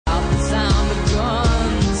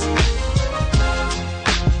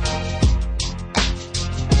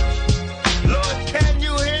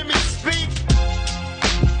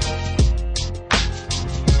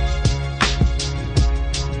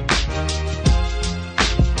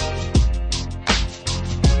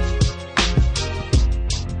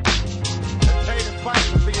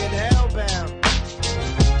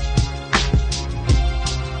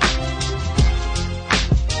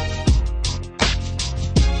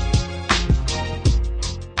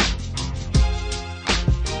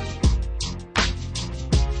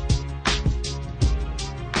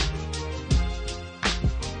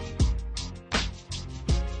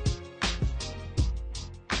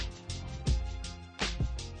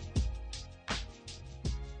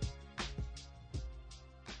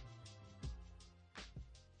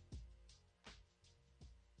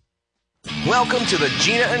Welcome to the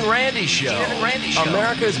Gina and Randy Show. Gina and Randy Show.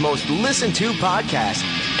 America's most listened to podcast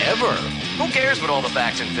ever. Who cares what all the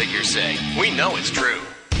facts and figures say? We know it's true.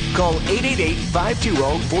 Call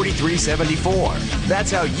 888-520-4374.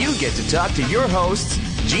 That's how you get to talk to your hosts,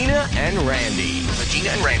 Gina and Randy. The Gina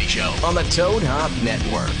and Randy Show. On the Toad Hop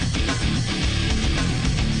Network.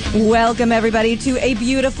 Welcome, everybody, to a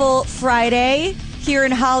beautiful Friday here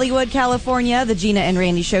in Hollywood, California. The Gina and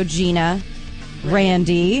Randy Show. Gina,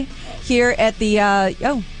 Randy, here at the,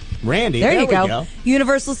 Randy, there you go.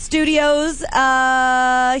 Universal Studios,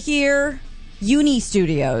 here. Uni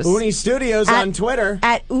Studios. Uni Studios on Twitter.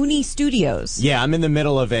 At Uni Studios. Yeah, I'm in the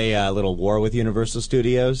middle of a little war with Universal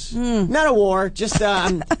Studios. Not a war, just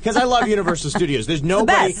because I love Universal Studios. There's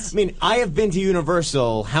nobody. I mean, I have been to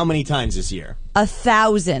Universal how many times this year?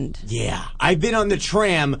 1,000. Yeah. I've been on the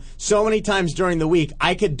tram so many times during the week,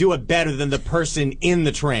 I could do it better than the person in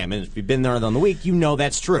the tram. And if you've been there on the week, you know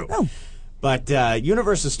that's true. Oh. But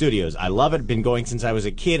Universal Studios, I love it. Been going since I was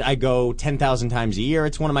a kid. I go 10,000 times a year.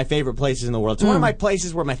 It's one of my favorite places in the world. It's one of my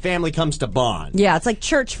places where my family comes to bond. Yeah, it's like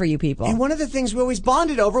church for you people. And one of the things we always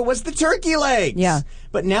bonded over was the turkey legs. Yeah.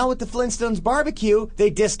 But now with the Flintstones barbecue, they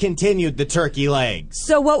discontinued the turkey legs.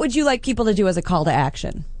 So what would you like people to do as a call to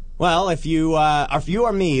action? Well, if you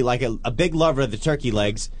are me, like a big lover of the turkey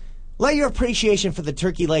legs, let your appreciation for the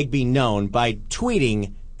turkey leg be known by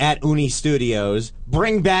tweeting at Uni Studios,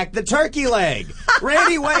 bring back the turkey leg.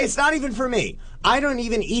 Randy, wait, it's not even for me. I don't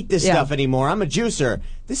even eat this stuff anymore. I'm a juicer.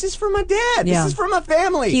 This is for my dad. Yeah. This is for my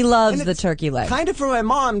family. He loves the turkey leg. Kind of for my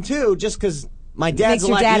mom, too, just because my dad's a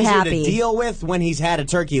lot easier to deal with when he's had a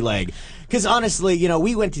turkey leg. Because honestly, you know,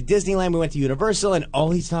 we went to Disneyland, we went to Universal, and all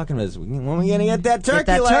he's talking about is, when are we going to get that turkey leg?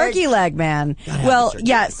 Get that turkey leg, man. Well,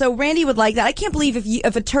 yeah, so Randy would like that. I can't believe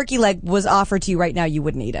if a turkey leg was offered to you right now, you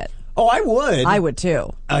wouldn't eat it. Oh, I would. I would,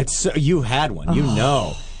 too. You had one. You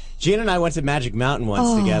know. Gina and I went to Magic Mountain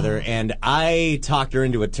once together, and I talked her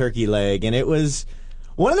into a turkey leg, and it was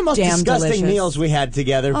one of the most disgusting meals we had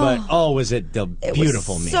together, but was it the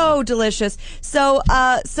beautiful meal. So delicious. So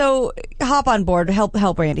hop on board,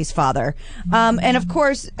 help Randy's father. And of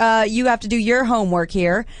course, you have to do your homework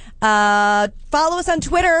here. Follow us on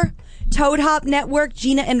Twitter. Toad Hop Network,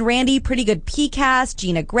 Gina and Randy, Pretty Good PCast,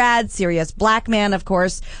 Gina Grad, Serious Black Man, of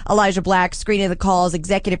course, Elijah Black, screening the calls,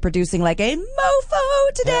 executive producing like a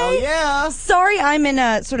mofo today. Hell yeah. Sorry, I'm in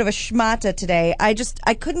a sort of a schmata today. I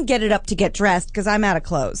couldn't get it up to get dressed because I'm out of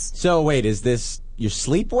clothes. So wait, is this your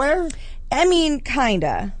sleepwear? I mean,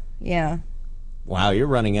 kinda. Yeah. Wow, you're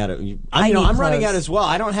running out of... I'm running out as well.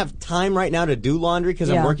 I don't have time right now to do laundry because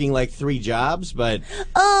I'm working like 3 jobs, but...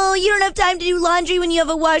 Oh, you don't have time to do laundry when you have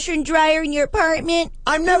a washer and dryer in your apartment?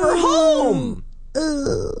 I'm never home!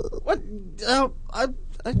 What?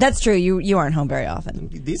 That's true. You aren't home very often.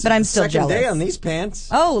 But I'm still jealous. Second day on these pants.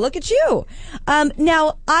 Oh, look at you.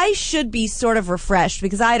 Now, I should be sort of refreshed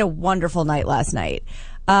because I had a wonderful night last night.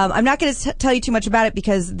 I'm not going to tell you too much about it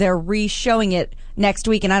because they're re-showing it next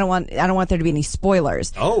week, and I don't want there to be any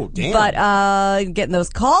spoilers. Oh, damn! But getting those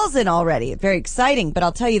calls in already, very exciting. But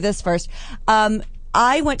I'll tell you this first.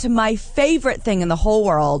 I went to my favorite thing in the whole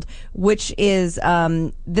world, which is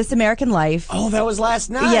This American Life. Oh, that was last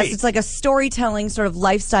night. Yes, it's like a storytelling sort of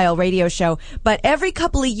lifestyle radio show. But every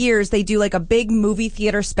couple of years, they do like a big movie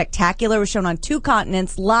theater spectacular. It was shown on 2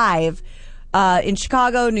 continents live. In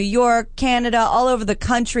Chicago, New York, Canada, all over the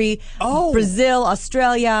country, Brazil,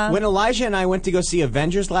 Australia. When Elijah and I went to go see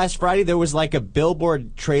Avengers last Friday, there was like a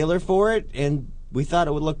billboard trailer for it, and we thought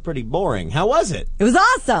it would look pretty boring. How was it? It was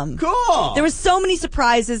awesome. Cool. There was so many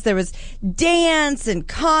surprises. There was dance and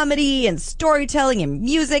comedy and storytelling and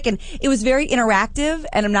music, and it was very interactive,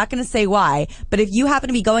 and I'm not going to say why, but if you happen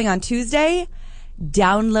to be going on Tuesday...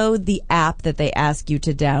 download the app that they ask you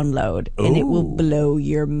to download, and it will blow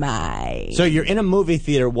your mind. So you're in a movie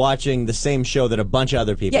theater watching the same show that a bunch of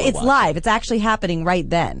other people are it's watching. live. It's actually happening right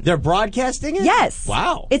then. They're broadcasting it? Yes.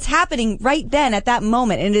 Wow. It's happening right then at that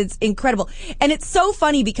moment, and it's incredible. And it's so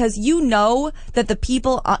funny because you know that the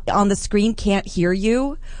people on the screen can't hear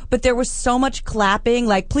you, but there was so much clapping,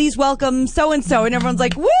 like, please welcome so-and-so, and everyone's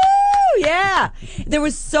like, woo! Yeah. There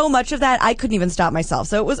was so much of that, I couldn't even stop myself.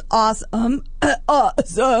 So it was awesome.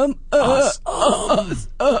 Awesome.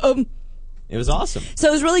 It was awesome. So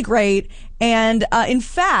it was really great. And in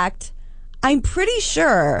fact, I'm pretty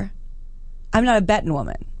sure I'm not a betting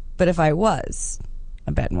woman. But if I was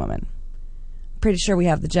a betting woman, I'm pretty sure we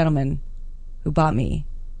have the gentleman who bought me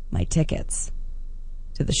my tickets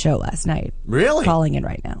to the show last night. Really? Calling in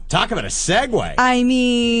right now. Talk about a segue. I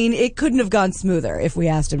mean, it couldn't have gone smoother if we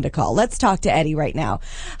asked him to call. Let's talk to Eddie right now.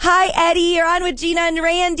 Hi, Eddie. You're on with Gina and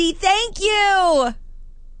Randy. Thank you.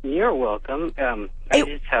 You're welcome. I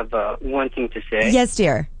just have one thing to say. Yes,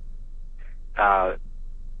 dear. I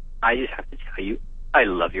just have to tell you, I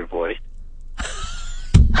love your voice.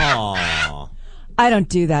 Aww. I don't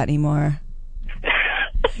do that anymore.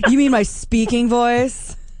 You mean my speaking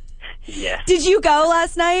voice? Yes. Did you go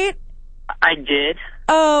last night? I did.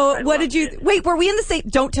 Oh, I what did loved you... it. Wait, were we in the same...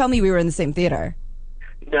 Don't tell me we were in the same theater.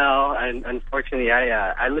 No, unfortunately,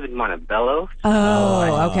 I live in Montebello.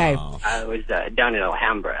 Oh, okay. I was down in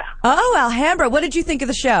Alhambra. Oh, Alhambra. What did you think of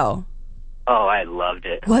the show? Oh, I loved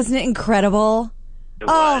it. Wasn't it incredible? It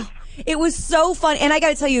was. It was so fun. And I got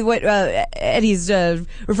to tell you what Eddie's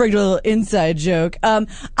referring to a little inside joke.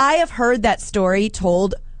 I have heard that story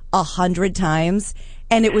told 100 times.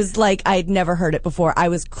 And it was like I'd never heard it before. I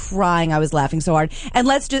was crying. I was laughing so hard. And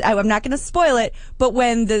I'm not going to spoil it, but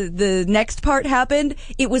when the next part happened,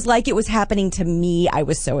 it was like it was happening to me. I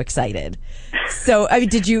was so excited. So, I mean,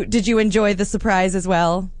 did you enjoy the surprise as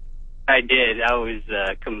well? I did. I was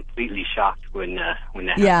completely shocked when that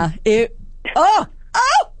happened. Yeah. It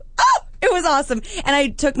was awesome. And I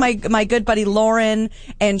took my good buddy Lauren,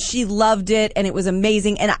 and she loved it, and it was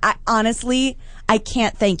amazing. And I honestly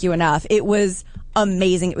can't thank you enough. It was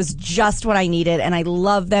amazing. It was just what I needed, and I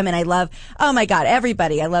love them, and I love, oh my God,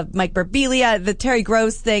 everybody. I love Mike Birbilia, the Terry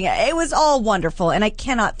Gross thing. It was all wonderful, and I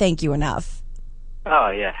cannot thank you enough. Oh,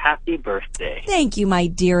 yeah. Happy birthday. Thank you, my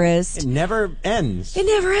dearest. It never ends. It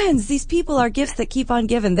never ends. These people are gifts that keep on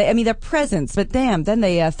giving. They're presents, but damn, then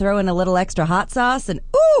they throw in a little extra hot sauce, and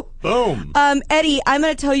ooh! Boom. Eddie, I'm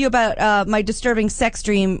going to tell you about my disturbing sex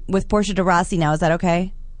dream with Portia de Rossi now. Is that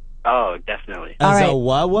okay? Oh, definitely. All right.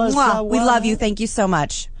 What was Mwah. We love you. Thank you so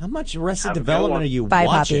much. How much Arrested Development are you Bye,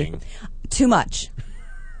 watching? Poppy. Too much.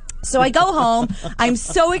 So I go home. I'm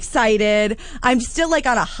so excited. I'm still like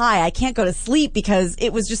on a high. I can't go to sleep because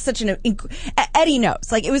it was just such Eddie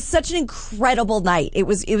knows. Like, it was such an incredible night. It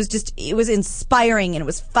was inspiring, and it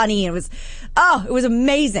was funny, and it was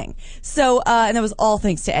amazing. So, and that was all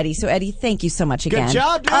thanks to Eddie. So Eddie, thank you so much again. Good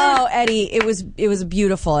job, dude. Oh, Eddie, it was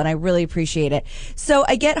beautiful, and I really appreciate it. So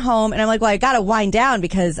I get home, and I'm like, well, I gotta wind down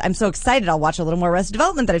because I'm so excited. I'll watch a little more Arrested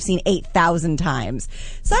Development that I've seen 8,000 times.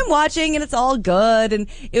 So I'm watching, and it's all good, and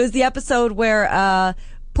it was the episode where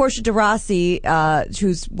Portia de Rossi,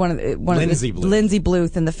 who's one of Lindsay Bluth. Lindsay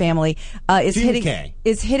Bluth in the family,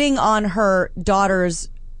 is hitting on her daughter's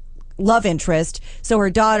love interest. So her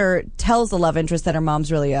daughter tells the love interest that her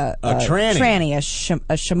mom's really a tranny, a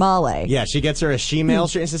shamale. Yeah, she gets her a she-male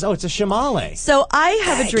shirt and says, "Oh, it's a shamale." So I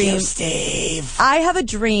have a dream. You, Steve. I have a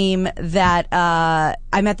dream that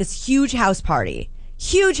I'm at this huge house party,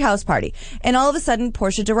 and all of a sudden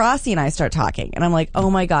Portia de Rossi and I start talking, and I'm like, oh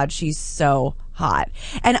my God, she's so hot.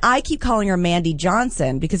 And I keep calling her Mandy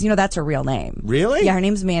Johnson because, that's her real name. Really? Yeah, her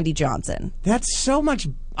name's Mandy Johnson. That's so much.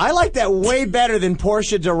 I like that way better than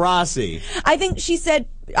Portia de Rossi. I think she said,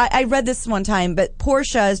 I read this one time, but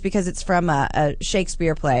Portia is because it's from a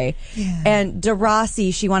Shakespeare play. Yeah. And de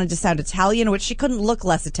Rossi, she wanted to sound Italian, which she couldn't look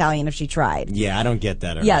less Italian if she tried. Yeah, I don't get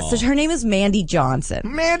that at all. Yeah, so her name is Mandy Johnson.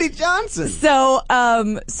 Mandy Johnson!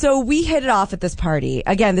 So we hit it off at this party.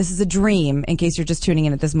 Again, this is a dream, in case you're just tuning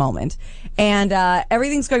in at this moment. And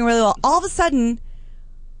everything's going really well. All of a sudden,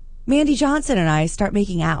 Mandy Johnson and I start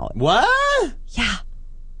making out. What? Yeah.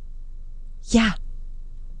 Yeah.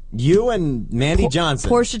 You and Mandy Johnson.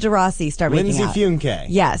 Portia de Rossi start making out. Lindsay Funke.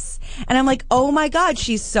 Yes. And I'm like, oh my God,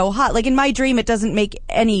 she's so hot. Like, in my dream, it doesn't make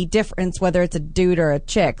any difference whether it's a dude or a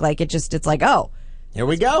chick. Like, it's like, oh. Here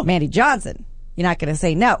we go. Mandy Johnson. You're not going to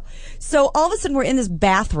say no. So all of a sudden, we're in this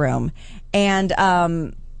bathroom. And,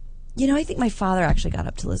 I think my father actually got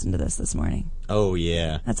up to listen to this morning. Oh,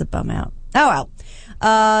 yeah. That's a bum out. Oh,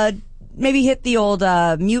 well. Maybe hit the old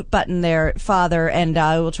mute button there, Father, and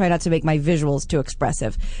I will try not to make my visuals too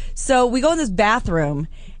expressive. So we go in this bathroom,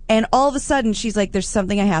 and all of a sudden she's like, there's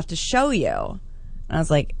something I have to show you. And I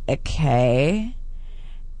was like, okay.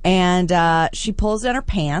 And she pulls down her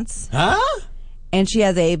pants. Huh? And she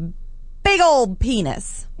has a big old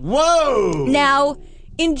penis. Whoa! Now,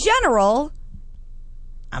 in general,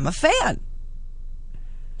 I'm a fan.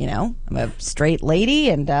 I'm a straight lady,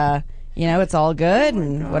 and... it's all good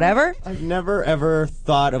and whatever. I've never, ever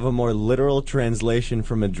thought of a more literal translation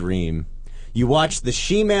from a dream. You watch the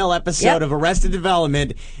she-male episode of Arrested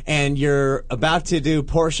Development, and you're about to do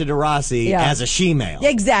Portia de Rossi as a she-male.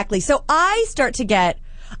 Exactly. So I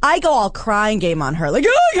go all crying game on her. Like,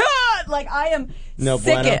 oh my God! Like, I am sick.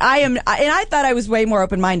 Bueno. And I thought I was way more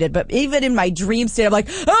open-minded, but even in my dream state, I'm like,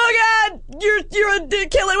 oh God,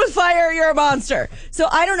 kill it with fire. You're a monster. So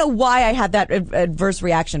I don't know why I had that adverse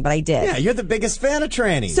reaction, but I did. Yeah, you're the biggest fan of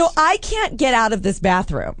trannies. So I can't get out of this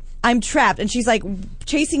bathroom. I'm trapped, and she's like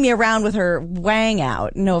chasing me around with her wang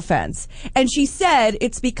out. No offense. And she said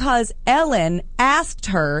it's because Ellen asked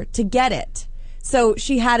her to get it. So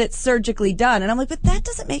she had it surgically done. And I'm like, but that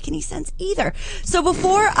doesn't make any sense either. So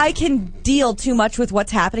before I can deal too much with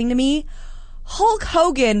what's happening to me, Hulk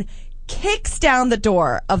Hogan kicks down the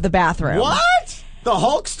door of the bathroom. What? The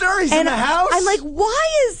Hulkster? He's in the house? I'm like,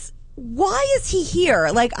 why is he here?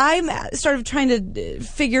 Like, I'm sort of trying to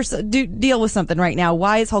deal with something right now.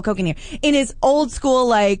 Why is Hulk Hogan here? In his old school,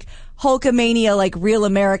 like, Hulkamania, like, real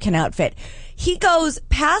American outfit. He goes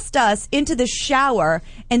past us into the shower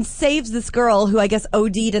and saves this girl who I guess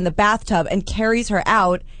OD'd in the bathtub and carries her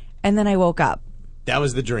out. And then I woke up. That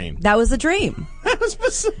was the dream. That was the dream. That was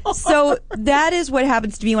bizarre. So that is what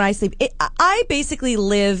happens to me when I sleep. I basically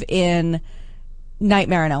live in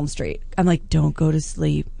Nightmare on Elm Street. I'm like, don't go to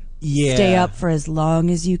sleep. Yeah. Stay up for as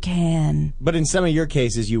long as you can. But in some of your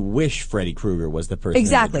cases, you wish Freddy Krueger was the person.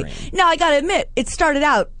 Exactly. In the dream. Now, I gotta admit, it started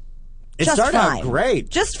out just fine. Out great.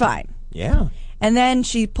 Just fine. Yeah. And then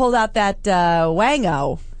she pulled out that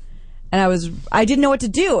wango, and I didn't know what to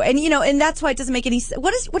do. And, and that's why it doesn't make any sense.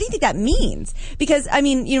 What do you think that means? Because, I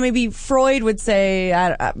mean, maybe Freud would say,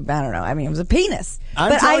 I don't know. I mean, it was a penis.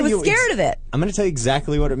 But I was scared of it. I'm going to tell you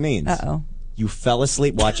exactly what it means. Uh-oh. You fell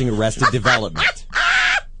asleep watching Arrested Development.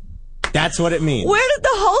 That's what it means. Where did the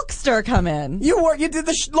Hulkster come in? You did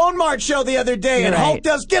the Lone Mart show the other day, and right. Hulk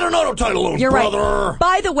does get an auto title, You're brother. Right.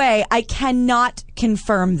 By the way, I cannot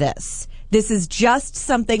confirm this. This is just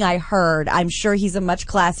something I heard. I'm sure he's a much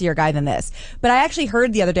classier guy than this. But I actually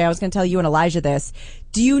heard the other day, I was going to tell you and Elijah this.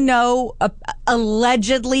 Do you know,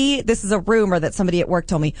 allegedly, this is a rumor that somebody at work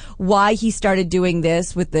told me, why he started doing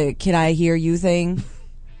this with the "Can I hear you" thing?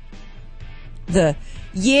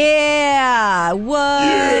 Yeah, what?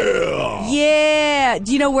 Yeah.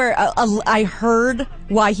 Do you know where I heard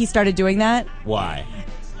why he started doing that? Why?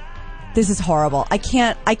 This is horrible. I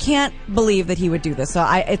can't believe that he would do this. So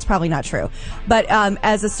it's probably not true. But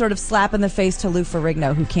as a sort of slap in the face to Lou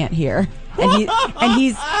Ferrigno, who can't hear,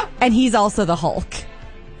 and he's also the Hulk.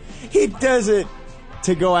 He does it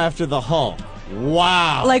to go after the Hulk.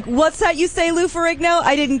 Wow. Like, what's that you say, Lou Ferrigno?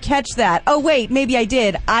 I didn't catch that. Oh, wait, maybe I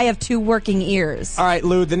did. I have two working ears. All right,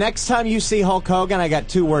 Lou, the next time you see Hulk Hogan, I got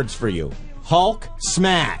two words for you. Hulk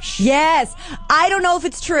smash. Yes. I don't know if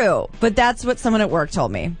it's true, but that's what someone at work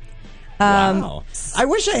told me. Wow. I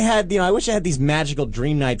wish I had these magical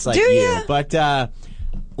dream nights like you. But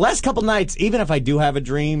last couple nights, even if I do have a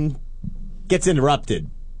dream, gets interrupted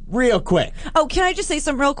real quick. Oh, can I just say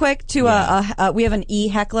something real quick to we have an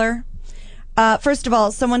e-heckler. First of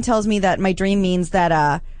all, someone tells me that my dream means that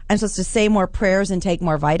I'm supposed to say more prayers and take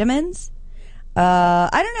more vitamins. I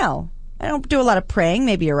don't know. I don't do a lot of praying.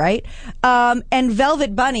 Maybe you're right. And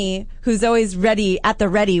Velvet Bunny, who's always at the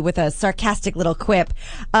ready with a sarcastic little quip,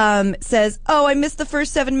 says, "Oh, I missed the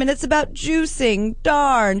first 7 minutes about juicing.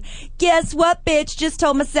 Darn. Guess what, bitch? Just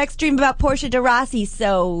told my sex dream about Portia de Rossi,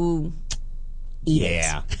 so eat it."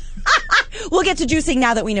 We'll get to juicing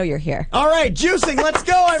now that we know you're here. All right, juicing. Let's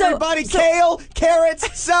go, everybody. Kale,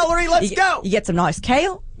 carrots, celery. Let's go. You get some nice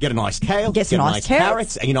kale. Get a nice kale. Get some nice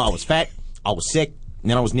carrots. And I was fat. I was sick. And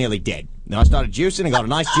then I was nearly dead. Then I started juicing and got a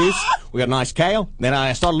nice juice. We got a nice kale. Then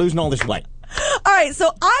I started losing all this weight. All right,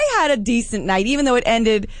 so I had a decent night, even though it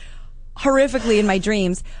ended horrifically in my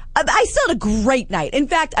dreams. I still had a great night. In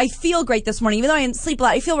fact, I feel great this morning. Even though I didn't sleep a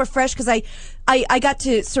lot, I feel refreshed because I got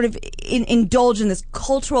to sort of indulge in this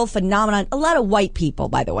cultural phenomenon. A lot of white people,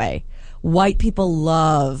 by the way. White people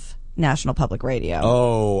love National Public Radio.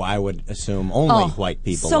 Oh, I would assume only white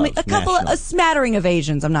people. A smattering of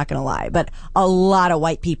Asians, I'm not going to lie, but a lot of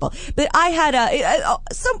white people. But I had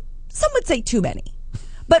some would say too many.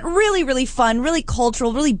 But really, really fun, really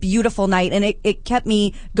cultural, really beautiful night, and it kept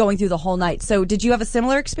me going through the whole night. So did you have a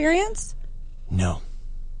similar experience? No.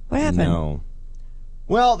 What happened? No.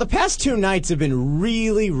 Well, the past 2 nights have been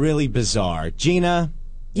really, really bizarre. Gina?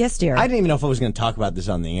 Yes, dear. I didn't even know if I was going to talk about this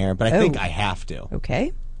on the air, but I think I have to.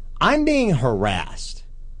 Okay. I'm being harassed.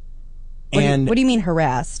 What do you mean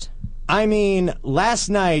harassed? I mean, last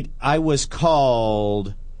night I was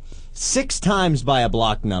called 6 times by a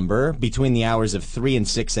block number between the hours of 3 and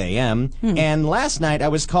 6 a.m. And last night I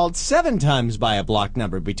was called 7 times by a block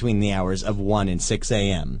number between the hours of 1 and 6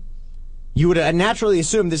 a.m. You would naturally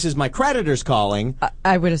assume this is my creditors calling.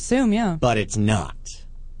 I would assume, yeah. But it's not.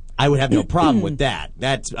 I would have no problem with that.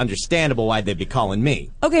 That's understandable why they'd be calling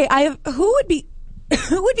me. Okay, who would be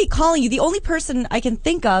calling you? The only person I can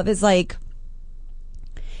think of is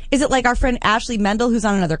Is it like our friend Ashley Mendel, who's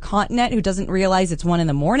on another continent, who doesn't realize it's 1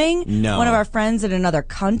 a.m? No. One of our friends in another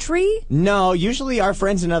country? No, usually our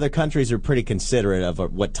friends in other countries are pretty considerate of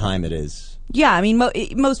what time it is. Yeah, I mean,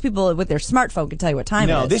 most people with their smartphone can tell you what time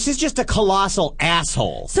it is. No, this is just a colossal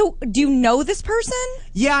asshole. So, do you know this person?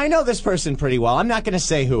 Yeah, I know this person pretty well. I'm not going to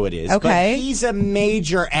say who it is, Okay. but he's a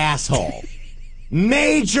major asshole.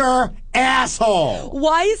 Major asshole!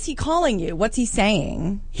 Why is he calling you? What's he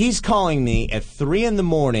saying? He's calling me at 3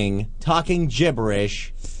 a.m, talking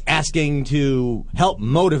gibberish, asking to help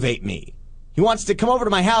motivate me. He wants to come over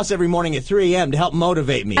to my house every morning at 3 a.m. to help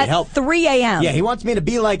motivate me. At 3 a.m.? Yeah, he wants me to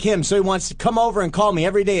be like him, so he wants to come over and call me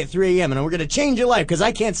every day at 3 a.m. And we're going to change your life because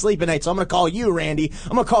I can't sleep at night, so I'm going to call you, Randy.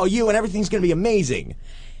 I'm going to call you, and everything's going to be amazing.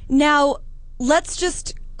 Now, let's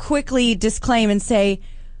just quickly disclaim and say,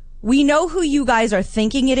 we know who you guys are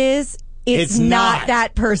thinking it is. It's not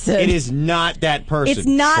that person. It is not that person. It's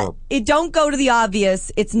not. Sure. It don't go to the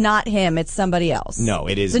obvious. It's not him. It's somebody else. No,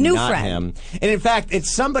 it is a new not friend. him. And in fact,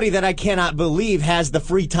 it's somebody that I cannot believe has the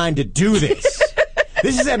free time to do this.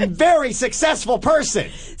 This is a very successful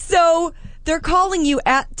person. So they're calling you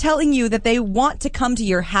telling you that they want to come to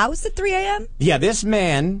your house at 3 a.m.? Yeah, this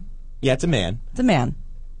man. Yeah, it's a man. It's a man.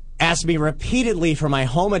 Asked me repeatedly for my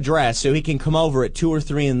home address so he can come over at 2 or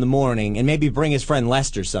 3 in the morning and maybe bring his friend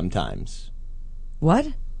Lester sometimes. What?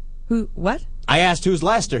 Who? What? I asked who's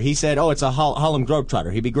Lester. He said, oh, it's a Harlem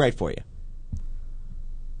Globetrotter. He'd be great for you.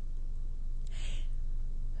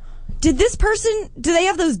 Did this person, do they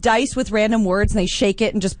have those dice with random words and they shake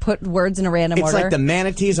it and just put words in a random order? It's like the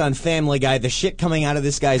manatees on Family Guy. The shit coming out of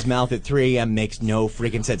this guy's mouth at 3 a.m. makes no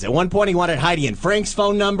freaking sense. At one point, he wanted Heidi and Frank's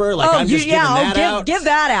phone number. Like, I'm just giving that out. Give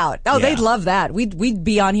that out. Oh, Yeah. they'd love that. We'd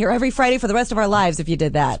be on here every Friday for the rest of our lives if you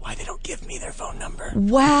did that. Why they don't give me their phone number?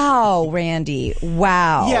 Wow, Randy.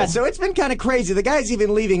 Wow. Yeah, so it's been kind of crazy. The guy's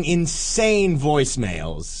even leaving insane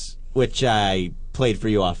voicemails, which I played for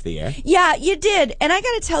you off the air. Yeah, you did. And I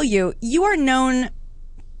got to tell you, you are known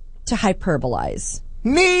to hyperbolize.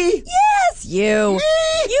 Me? Yes, you. Me?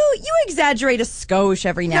 You exaggerate a skosh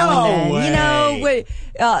every now and then. way.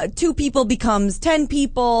 You know, 2 people becomes 10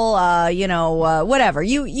 people. Whatever.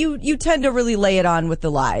 You tend to really lay it on with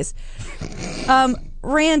the lies.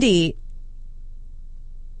 Randy,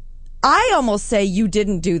 I almost say you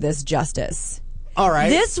didn't do this justice. All right.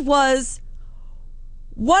 This was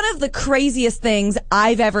one of the craziest things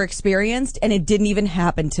I've ever experienced, and it didn't even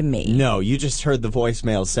happen to me. No, you just heard the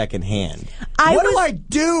voicemail secondhand. I What do I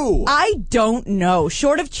do? I don't know.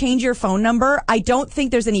 Short of change your phone number, I don't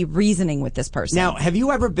think there's any reasoning with this person. Now, have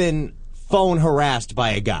you ever been phone harassed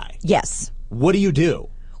by a guy? Yes. What do you do?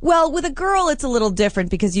 Well, with a girl, it's a little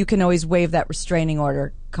different because you can always wave that restraining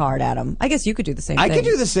order card at them. I guess you could do the same thing. I could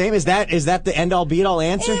do the same. Is that the end-all, be-all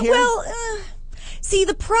answer here? Well, see,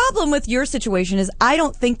 the problem with your situation is I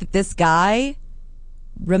don't think that this guy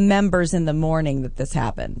remembers in the morning that this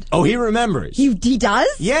happened. Oh, he remembers. He does?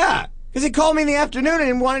 Yeah. Because he called me in the afternoon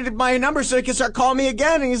and wanted my number so he could start calling me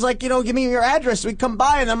again. And he's like, give me your address so we can come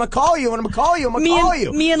by and I'm going to call you and I'm going to call you. I'm going to call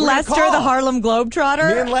you. Me and We're gonna Lester, call. the Harlem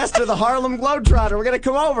Globetrotter? Me and Lester, the Harlem Globetrotter. We're going to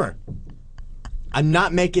come over. I'm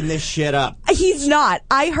not making this shit up. He's not.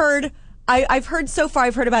 I've heard so far,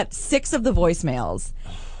 I've heard about 6 of the voicemails.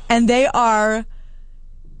 And they are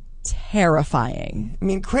terrifying. I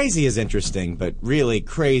mean, crazy is interesting, but really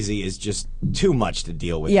crazy is just too much to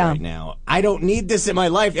deal with Yeah. right now. I don't need this in my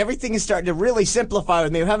life. Everything is starting to really simplify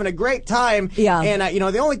with me. I'm having a great time. Yeah. And,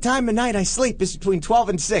 the only time of night I sleep is between 12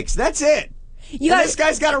 and 6. That's it. You And gotta- this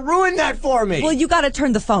guy's got to ruin that for me. Well, you got to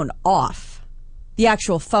turn the phone off. The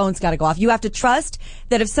actual phone's got to go off. You have to trust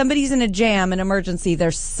that if somebody's in a jam, an emergency,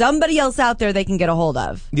 there's somebody else out there they can get a hold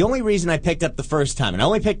of. The only reason I picked up the first time, and I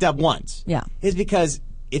only picked up once, Yeah. is because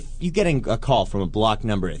if you're getting a call from a blocked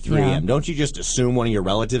number at 3 a.m., don't you just assume one of your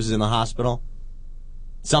relatives is in the hospital?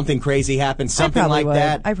 Something crazy happened, something probably like would.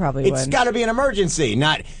 that. I probably It's would. got to be an emergency,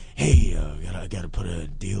 not, hey, I got to put a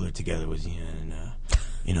dealer together with you, and,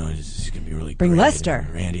 it's going to be really Bring great. Lester.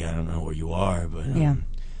 And Randy, I don't know where you are, but, Yeah.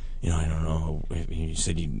 I don't know. You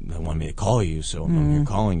said you wanted me to call you, so I'm here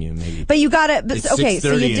calling you. Maybe. But you got to, It's okay,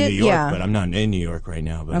 so 6:30 you in did, New York, yeah. but I'm not in New York right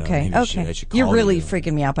now. But Okay, maybe okay. I should call You're really you.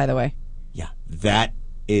 freaking me out, by the way. Yeah,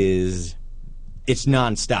 it's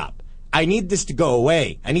nonstop. I need this to go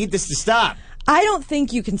away. I need this to stop. I don't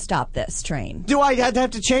think you can stop this train. Do I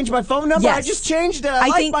have to change my phone number? Yes. I just changed it. I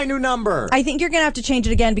like my new number. I think you're going to have to change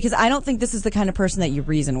it again because I don't think this is the kind of person that you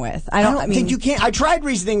reason with. I don't think you can. I tried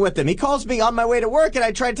reasoning with him. He calls me on my way to work, and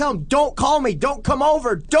I tried to tell him, don't call me, don't come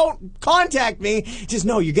over, don't contact me. Just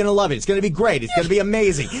no, you're going to love it. It's going to be great. It's going to be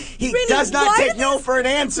amazing. He does not take no for an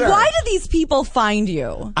answer. Why do these people find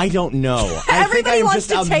you? I don't know. I think I'm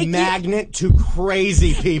just a magnet to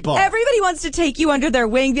crazy people. Everybody wants to take you under their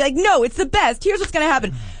wing, be like, no, it's the best. Here's what's going to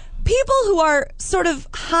happen. People who are sort of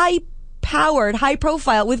high-powered,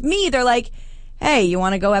 high-profile, with me, they're like, hey, you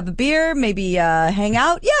want to go have a beer? Maybe hang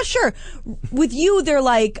out? Yeah, sure. With you, they're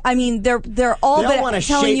like, I mean, they're all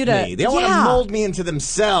telling you to... me. They want to mold me into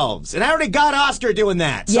themselves. And I already got Oscar doing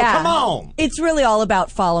that, so come on. It's really all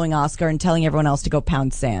about following Oscar and telling everyone else to go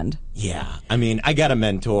pound sand. Yeah. I mean, I got a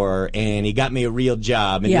mentor, and he got me a real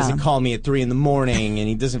job, and he doesn't call me at 3 in the morning, and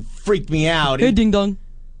he doesn't freak me out. Hey, ding-dong.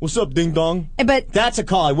 What's up, ding-dong? But that's a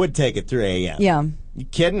call I would take at 3 a.m. Yeah. You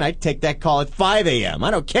kidding? I'd take that call at 5 a.m. I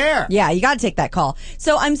don't care. Yeah, you got to take that call.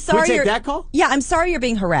 So I'm sorry. Can we take that call? Yeah, I'm sorry you're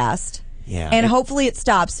being harassed. Yeah. And hopefully it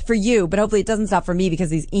stops for you, but hopefully it doesn't stop for me because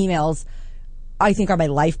these emails, I think, are my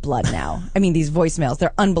lifeblood now. I mean, these voicemails,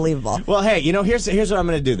 they're unbelievable. Well, hey, here's what I'm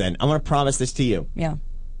going to do then. I'm going to promise this to you. Yeah.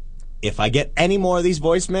 If I get any more of these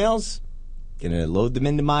voicemails, I'm going to load them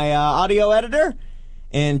into my audio editor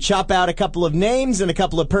and chop out a couple of names and a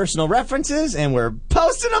couple of personal references, and we're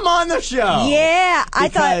posting them on the show. Yeah,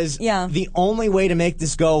 because the only way to make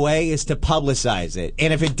this go away is to publicize it.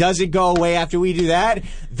 And if it doesn't go away after we do that,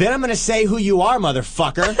 then I'm going to say who you are,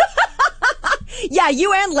 motherfucker. Yeah,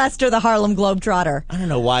 you and Lester the Harlem Globetrotter. I don't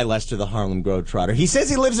know why Lester the Harlem Globetrotter. He says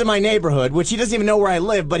he lives in my neighborhood, which he doesn't even know where I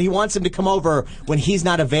live, but he wants him to come over when he's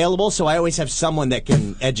not available, so I always have someone that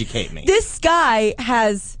can educate me. This guy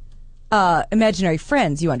has... imaginary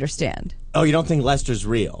friends, you understand. Oh, you don't think Lester's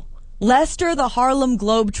real? Lester the Harlem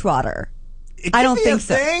Globetrotter. I don't think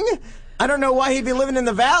so. Thing? I don't know why he'd be living in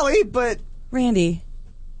the valley, but... Randy,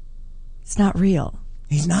 it's not real.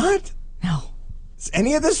 He's not? No. Is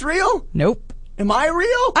any of this real? Nope. Am I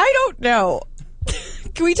real? I don't know.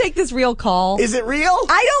 Can we take this real call? Is it real?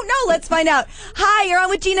 I don't know. Let's find out. Hi, you're on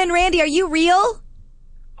with Gina and Randy. Are you real?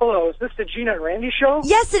 Hello, is this the Gina and Randy show?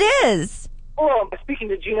 Yes, it is. Hello, am I speaking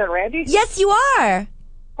to Gina and Randy? Yes, you are.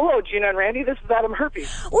 Hello, Gina and Randy. This is Adam Herpy.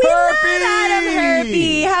 We love Adam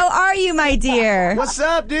Herpy. How are you, my dear? What's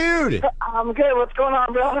up, dude? I'm good. What's going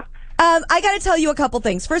on, bro? I got to tell you a couple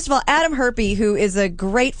things. First of all, Adam Herpy, who is a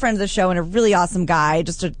great friend of the show and a really awesome guy,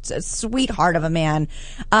 just a sweetheart of a man.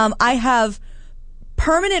 I have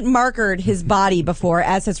permanent markered his body before,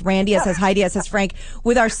 as has Randy, as has Heidi, as has Frank,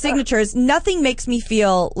 with our signatures. Nothing makes me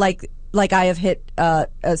feel like I have hit a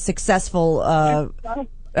successful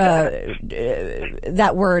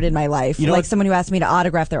that word in my life. You know like someone who asked me to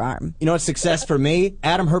autograph their arm. You know what's success for me?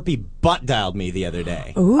 Adam Herpy butt dialed me the other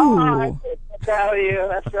day. Ooh. I tell you,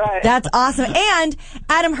 that's right. That's awesome. And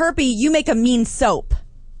Adam Herpy, you make a mean soap.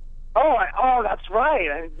 Oh, that's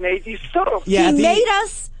right. I made you soap. Yeah, he made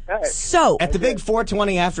us soap. At the big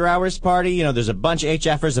 420 after hours party, there's a bunch of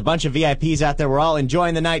HFers, a bunch of VIPs out there. We're all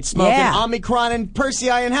enjoying the night, smoking Omicron and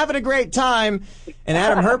Persei and having a great time. And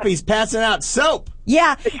Adam Herpy's passing out soap.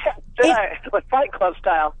 Yeah. Like Fight Club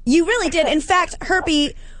style. You really did. In fact,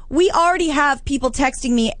 Herpy, we already have people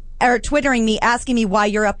texting me or Twittering me, asking me why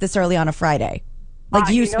you're up this early on a Friday. Like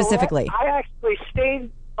you specifically. I actually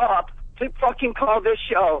stayed up to fucking call this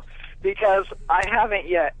show because I haven't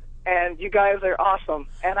yet. And you guys are awesome.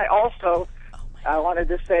 And I also, I wanted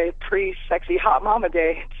to say pre-sexy hot mama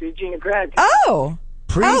day to Gina Greg. Oh!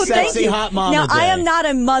 Pre-sexy hot mama now, day. I am not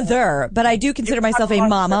a mother, but I do consider myself a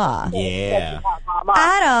mama. Yeah.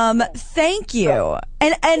 Adam, thank you.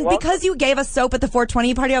 And because you gave us soap at the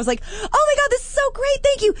 420 party, I was like, oh my God, this is so great,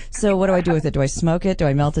 thank you. So what do I do with it? Do I smoke it? Do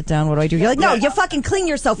I melt it down? What do I do? You're like, no, you fucking clean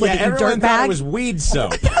yourself with it, you everyone dirtbag. thought it was weed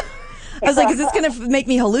soap. I was like, is this going to make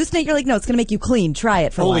me hallucinate? You're like, no, it's going to make you clean. Try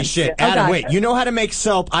it for Holy once. shit. Adam, wait, you know how to make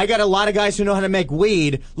soap. I got a lot of guys who know how to make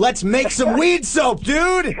weed. Let's make some weed soap,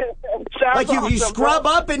 dude. Like you scrub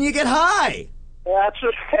up and you get high. That's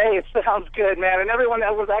hey, it sounds good, man. And everyone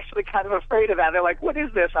else was actually kind of afraid of that. They're like, what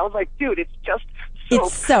is this? I was like, dude, it's just soap.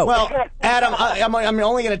 It's soap. Well, Adam, I'm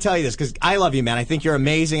only going to tell you this because I love you, man. I think you're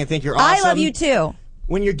amazing. I think you're awesome. I love you too.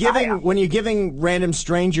 When you're giving random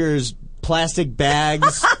strangers plastic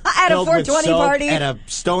bags at a filled with 420 soap party, at a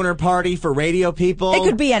stoner party for radio people, it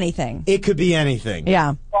could be anything. It could be anything.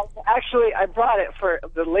 Yeah. Well, actually, I brought it for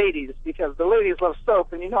the ladies because the ladies love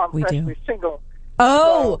soap, and I'm freshly single.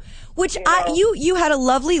 Oh, so, which you had a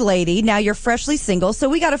lovely lady. Now you're freshly single, so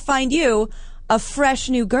we got to find you a fresh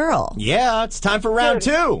new girl. Yeah, it's time for round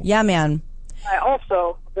 2. Yeah, man. I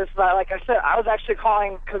also this, like I said, I was actually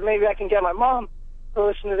calling because maybe I can get my mom to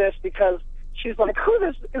listen to this because she's like,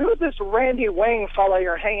 who's this Randy Wang fellow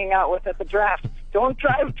you're hanging out with at the draft? Don't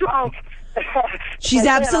drive drunk. She's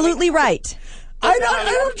absolutely right. I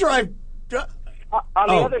don't drive. On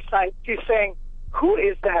the other side, she's saying, who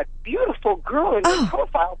is that beautiful girl in your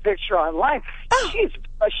profile picture online?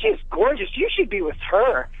 She's gorgeous. You should be with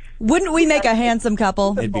her. Wouldn't we make a handsome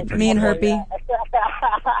couple? It'd be pretty Me and cool. Herpy.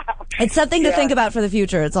 It's something to think about for the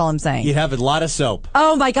future. That's all I'm saying. You'd have a lot of soap.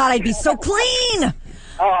 Oh my God, I'd be so clean.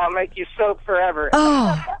 Oh, I'll make you soap forever.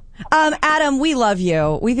 Oh, Adam, we love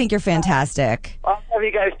you. We think you're fantastic. I love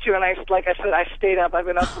you guys too, and like I said, I stayed up. I've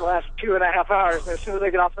been up for the last 2.5 hours. And as soon as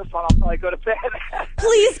I get off this one, I'll probably go to bed.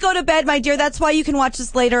 Please go to bed, my dear. That's why you can watch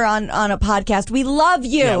us later on a podcast. We love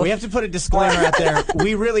you. Yeah, we have to put a disclaimer out there.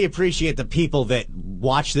 We really appreciate the people that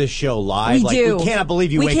watch this show live. We do. We cannot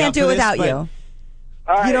believe you we wake can't up do for it this, without but you.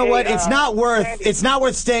 You know what? It's not worth. Randy, It's not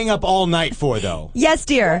worth staying up all night for, though. Yes,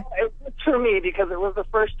 dear. It was for me because it was the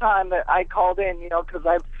first time that I called in. Because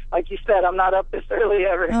like you said, I'm not up this early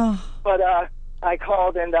ever. Oh. But I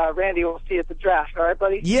called, and Randy will see you at the draft. All right,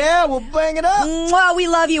 buddy. Yeah, we'll bang it up. Mwah, we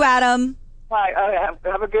love you, Adam. Bye.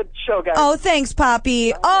 Have a good show, guys. Oh, thanks,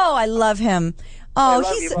 Poppy. Oh, I love him. Oh,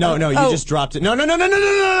 love he's you, No, you Oh. just dropped it. No.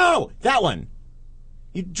 That one.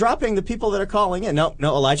 You're dropping the people that are calling in. No,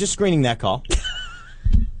 Elijah's screening that call.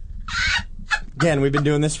 Again, we've been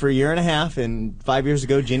doing this for 1.5 years, and 5 years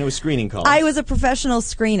ago, Gina was screening calls. I was a professional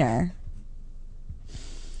screener.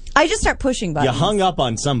 I just start pushing buttons. You hung up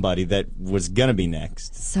on somebody that was going to be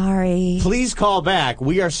next. Sorry. Please call back.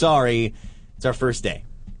 We are sorry. It's our first day.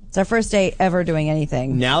 It's our first day ever doing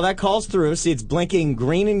anything. Now that call's through. See, it's blinking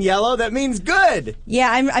green and yellow. That means good. Yeah,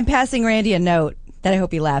 I'm passing Randy a note that I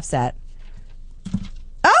hope he laughs at.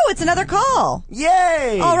 Oh, it's another call.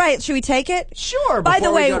 Yay! All right, should we take it? Sure, By the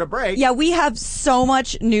before we way, go to break. yeah, we have so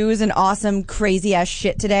much news and awesome, crazy-ass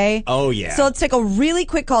shit today. Oh, yeah. So let's take a really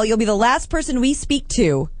quick call. You'll be the last person we speak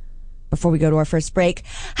to before we go to our first break.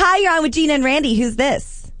 Hi, you're on with Gina and Randy. Who's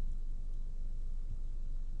this?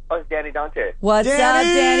 Oh, it's Danny Dante. What's up,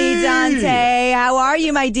 Danny Dante? How are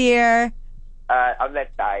you, my dear? I'm not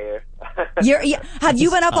tired. Have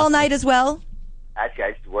you been up all night as well? Actually,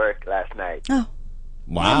 I just worked last night. Oh,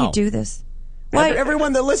 Wow. how do you do this? Why?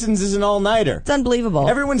 Everyone that listens is an all-nighter. It's unbelievable.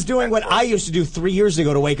 Everyone's doing what I used to do 3 years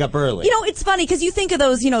ago to wake up early. You know, it's funny because you think of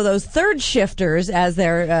those, those third shifters as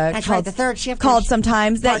they're That's called, right, the third shifters. called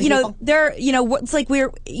sometimes. That Party people. they're it's like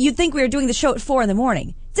you'd think we were doing the show at 4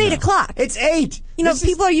 a.m. It's 8 o'clock. It's 8.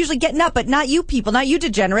 People are usually getting up, but not you people, not you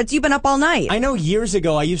degenerates. You've been up all night. I know years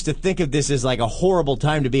ago I used to think of this as like a horrible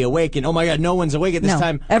time to be awake, and oh my God, no one's awake at this No,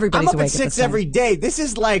 time. everybody's I'm up awake at at 6 this time. every day. This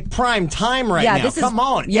is like prime time right Yeah, now. this is- Come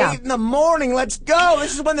on. yeah. 8 in the morning, let's go.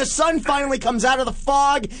 This is when the sun finally comes out of the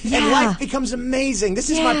fog Yeah. and life becomes amazing. This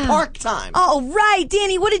is my Yeah. park time. Oh, right.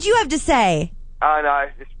 Danny, what did you have to say? Oh, no,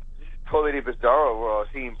 it's just totally bizarre world.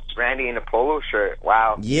 Seeing Randy in a polo shirt.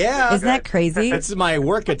 Wow. Yeah. Isn't that crazy? This is my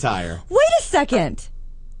work attire. Wait a second.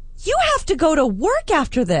 You have to go to work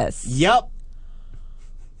after this. Yep.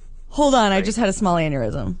 Hold on, I just had a small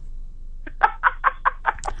aneurysm.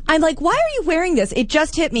 I'm like, why are you wearing this? It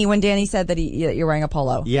just hit me when Danny said that you're wearing a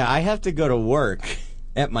polo. Yeah, I have to go to work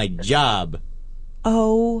at my job.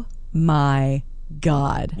 Oh my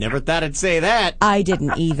God. Never thought I'd say that. I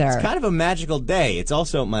didn't either. It's kind of a magical day. It's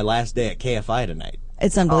also my last day at KFI tonight.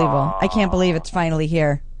 It's unbelievable. I can't believe it's finally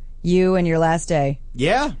here. You and your last day.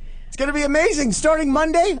 Yeah. It's going to be amazing. Starting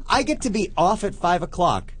Monday, I get to be off at 5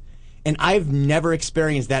 o'clock. And I've never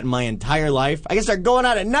experienced that in my entire life. I can start going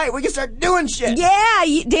out at night. We can start doing shit. Yeah,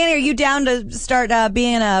 Danny, are you down to start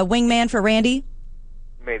being a wingman for Randy?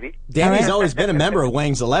 Maybe. Danny's All right. always been a member of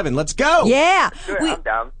Wang's 11. Let's go. Yeah. Sure, I'm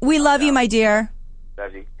down. We love you, my dear.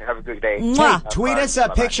 Love you. Have a good day. Mwah. Hey, tweet us a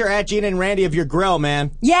picture at Gina and Randy of your grill, man.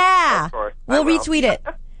 Yeah. Of course. We'll I will. retweet it.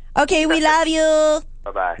 Okay, we love you.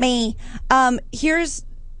 Bye-bye. Me. Here's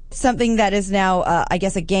something that is now, I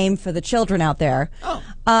guess, a game for the children out there.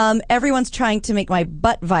 Everyone's trying to make my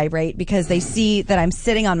butt vibrate because they see that I'm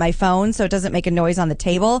sitting on my phone so it doesn't make a noise on the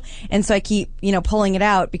table. And so I keep, pulling it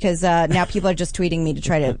out because now people are just tweeting me to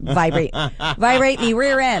try to vibrate me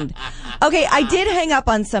rear end. Okay, I did hang up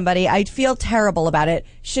on somebody. I feel terrible about it.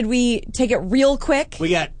 Should we take it real quick? We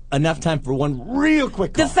got enough time for one real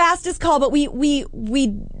quick call. The fastest call, but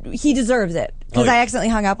he deserves it because Okay. I accidentally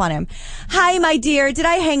hung up on him. Hi, my dear. Did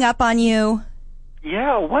I hang up on you?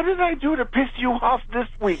 Yeah, what did I do to piss you off this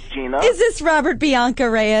week, Gina? Is this Robert Bianca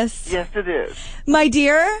Reyes? Yes, it is. My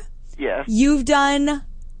dear, Yes. you've done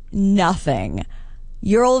nothing.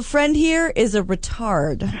 Your old friend here is a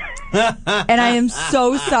retard. And I am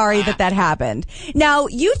so sorry that happened. Now,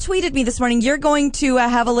 you tweeted me this morning. You're going to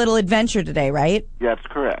have a little adventure today, right? That's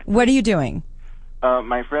correct. What are you doing?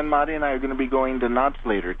 My friend Marty and I are going to be going to Knott's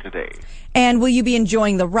later today. And will you be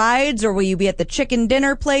enjoying the rides, or will you be at the chicken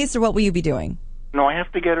dinner place, or what will you be doing? No, I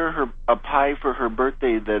have to get her a pie for her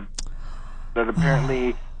birthday that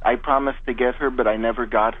apparently I promised to get her, but I never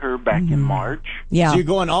got her back in March. Yeah. So you're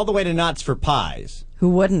going all the way to Knott's for pies. Who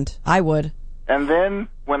wouldn't? I would. And then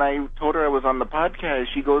when I told her I was on the podcast,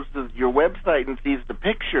 she goes to your website and sees the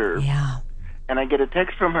picture. Yeah. And I get a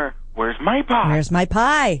text from her, "Where's my pie?" Where's my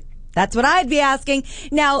pie? That's what I'd be asking.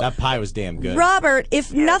 Now, That pie was damn good. Robert,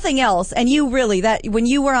 if nothing else, and you really, when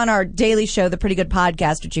you were on our daily show, The Pretty Good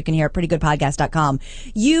Podcast, which you can hear at prettygoodpodcast.com,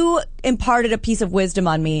 you imparted a piece of wisdom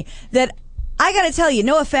on me that I got to tell you,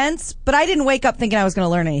 no offense, but I didn't wake up thinking I was going to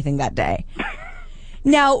learn anything that day.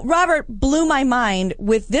 Now, Robert blew my mind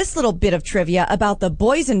with this little bit of trivia about the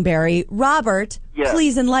boysenberry. Robert, Yes.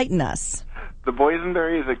 please enlighten us. The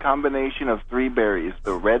boysenberry is a combination of 3 berries: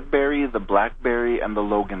 the red berry, the blackberry, and the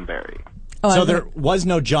loganberry. So there was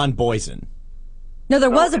no John Boysen. No,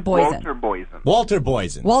 there was a It's Boysen. Walter Boysen. Walter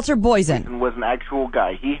Boysen. Walter Boysen. Boysen was an actual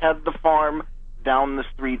guy. He had the farm down the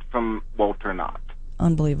street from Walter Knott.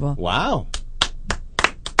 Unbelievable. Wow.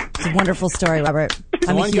 It's a wonderful story, Robert.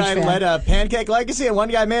 I'm a One huge guy fan. led a pancake legacy, and one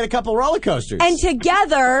guy made a couple roller coasters. And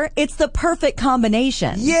together, it's the perfect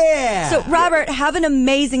combination. yeah. So, Robert, have an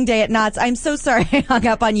amazing day at Knott's. I'm so sorry I hung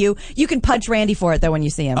up on you. You can punch Randy for it, though, when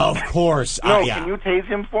you see him. Of course. No, yeah. can you tase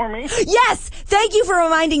him for me? Yes! Thank you for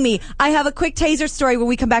reminding me. I have a quick taser story when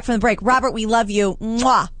we come back from the break. Robert, we love you.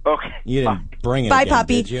 Mwah. Okay. You didn't bring it Bye, again,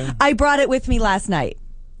 puppy. did you? I brought it with me last night.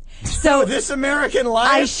 So This American Life?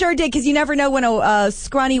 I sure did, because you never know when a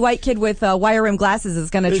scrawny white kid with wire rim glasses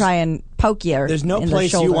is going to try and poke you. There's no in the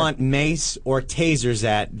place you shoulder. want mace or tasers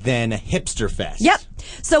at than Hipster Fest. Yep.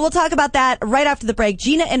 So we'll talk about that right after the break.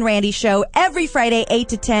 Gina and Randy show every Friday, 8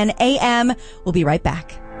 to 10 a.m. We'll be right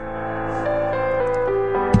back.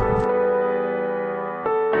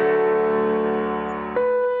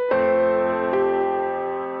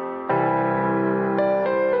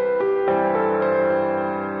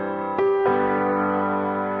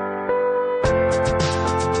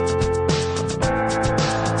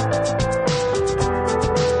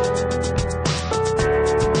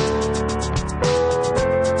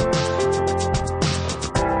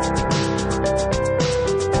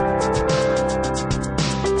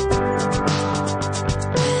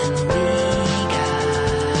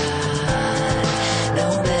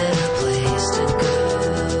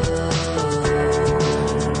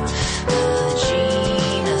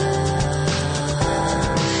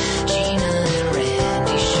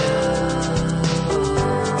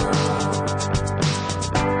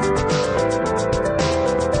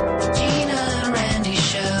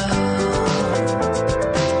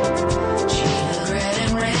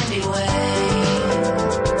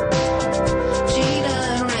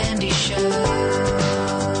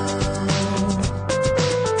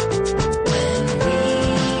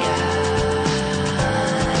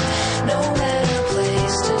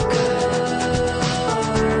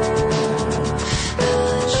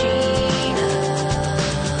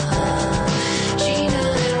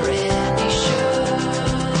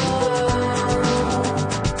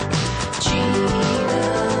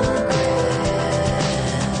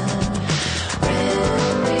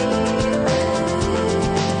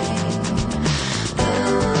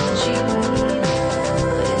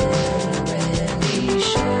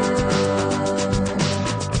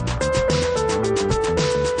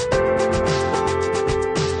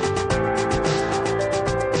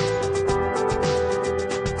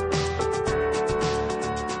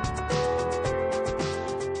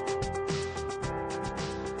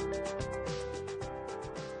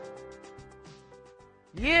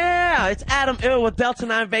 Yeah, it's Adam Ill with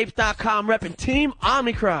Delta9Vapes.com repping Team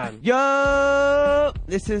Omicron. Yo!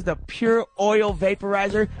 This is the pure oil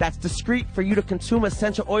vaporizer that's discreet for you to consume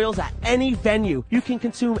essential oils at any venue. You can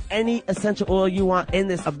consume any essential oil you want in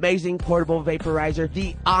this amazing portable vaporizer,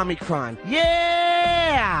 the Omicron.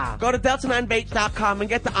 Yeah! Go to Delta9Vapes.com and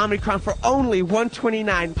get the Omicron for only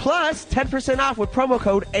 $129 plus 10% off with promo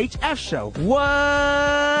code HFShow.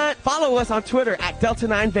 What? Follow us on Twitter at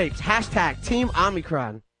Delta9Vapes, hashtag Team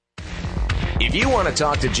Omicron. If you want to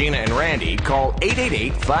talk to Gina and Randy, call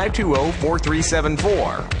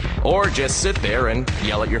 888-520-4374. Or just sit there and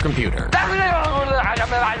yell at your computer.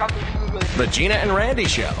 The Gina and Randy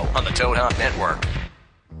Show on the Toad Hop Network.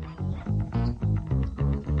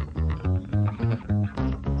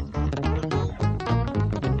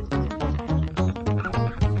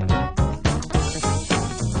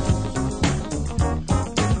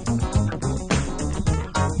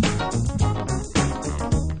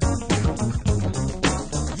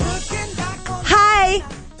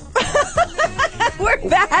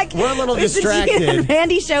 We're a little It's the Gina distracted. and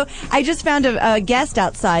Randy show. I just found a guest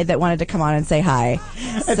outside that wanted to come on and say hi.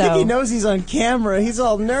 I think he knows he's on camera. He's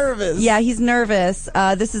all nervous. Yeah, he's nervous.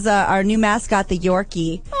 This is our new mascot, the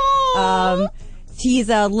Yorkie. He's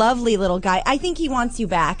a lovely little guy. I think he wants you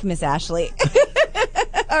back, Miss Ashley.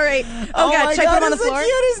 All right. Oh, God, my should I God, put him on the it's floor? the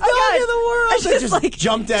cutest dog in the world. I It just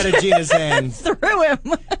jumped out of Gina's hand. threw him.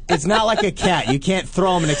 It's not like a cat. You can't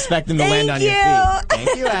throw him and expect him to land on your feet.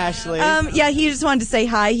 Thank you, Ashley. Yeah, he just wanted to say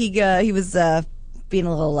hi. He was being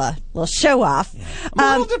a little show off.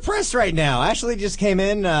 I'm a little depressed right now. Ashley just came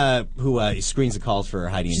in, who screens the calls for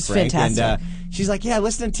Heidi and She's Frank. fantastic. And she's like, yeah,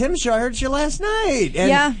 listen to Tim's show. I heard you last night. And,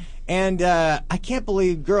 Yeah. And I can't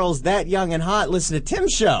believe girls that young and hot listen to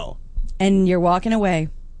Tim's show. And you're walking away.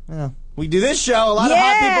 Well, we do this show. A lot of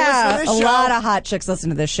hot people listen to this show. A lot of hot chicks listen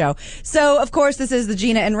to this show. So, of course, this is the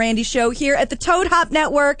Gina and Randy show here at the Toad Hop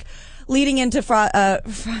Network, leading into fries.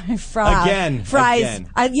 Again.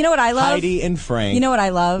 You know what I love? Heidi and Frank. You know what I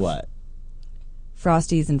love? What?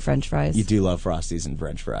 Frosties and French fries. You do love Frosties and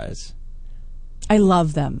French fries. I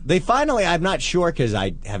love them. They finally, I'm not sure because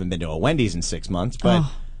I haven't been to a Wendy's in 6 months, but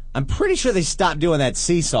I'm pretty sure they stopped doing that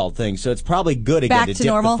sea salt thing, so it's probably good again Back to to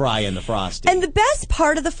dip normal. the fry in the Frosty. And the best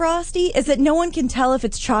part of the Frosty is that no one can tell if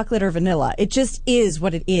it's chocolate or vanilla. It just is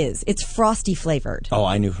what it is. It's Frosty flavored. Oh,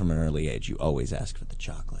 I knew from an early age you always ask for the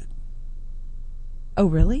chocolate. Oh,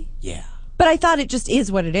 really? Yeah. But I thought it just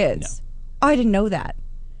is what it is. No. Oh, I didn't know that.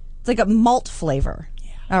 It's like a malt flavor.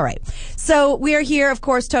 Yeah. All right. So we are here, of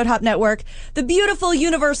course, Toad Hop Network, the beautiful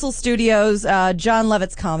Universal Studios, John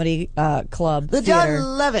Lovett's Comedy Club. The Theater.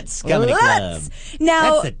 John Lovett's Comedy Club.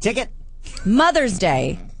 Now, That's the ticket. Mother's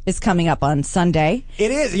Day is coming up on Sunday.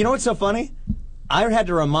 It is. You know what's so funny? I had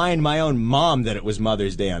to remind my own mom that it was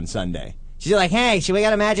Mother's Day on Sunday. She's like, hey, should we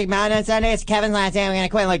go to Magic Mountain on Sunday? It's Kevin's last day. We're going to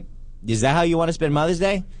quit. I'm like, is that how you want to spend Mother's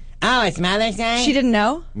Day? Oh, it's Mother's Day? She didn't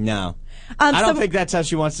know? No. I don't think that's how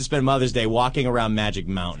she wants to spend Mother's Day, walking around Magic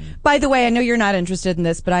Mountain. By the way, I know you're not interested in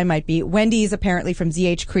this, but I might be. Wendy's, apparently from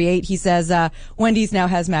ZH Create, he says Wendy's now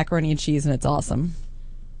has macaroni and cheese, and it's awesome.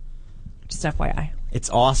 Just FYI. It's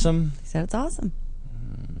awesome. He said it's awesome.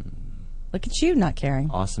 Look at you not caring.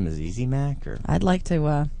 Awesome is Easy Mac? Or I'd like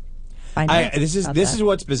to find out. This is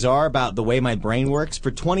what's bizarre about the way my brain works.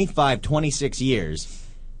 For 25, 26 years,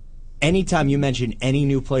 anytime you mention any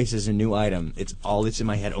new places, a new item, it's all that's in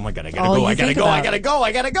my head. Oh my God, I gotta All go, you I gotta think go, about. I gotta go,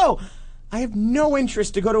 I gotta go. I have no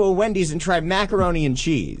interest to go to a Wendy's and try macaroni and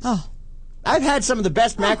cheese. Oh. I've had some of the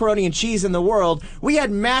best macaroni and cheese in the world. We had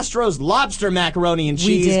Mastro's lobster macaroni and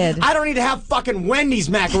cheese. We did. I don't need to have fucking Wendy's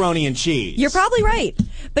macaroni and cheese. You're probably right.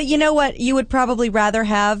 But you know what you would probably rather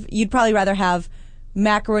have? You'd probably rather have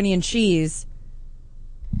macaroni and cheese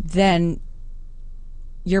than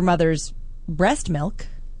your mother's breast milk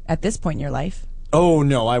at this point in your life. Oh,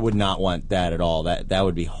 no, I would not want that at all. That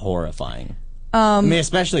would be horrifying. I mean,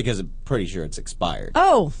 especially because I'm pretty sure it's expired.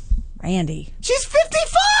 Oh, Randy. She's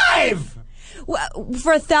 55! Well,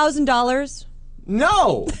 for $1,000?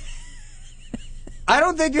 No! I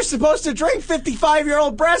don't think you're supposed to drink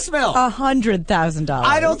 55-year-old breast milk. $100,000.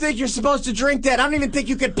 I don't think you're supposed to drink that. I don't even think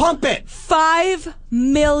you could pump it. $5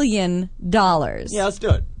 million. Yeah, let's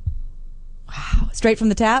do it. Wow. Straight from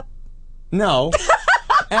the tap? No.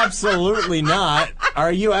 Absolutely not.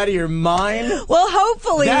 Are you out of your mind? Well,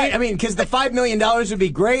 hopefully. Because the $5 million would be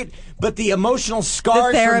great, but the emotional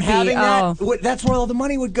scars therapy, from having that's where all the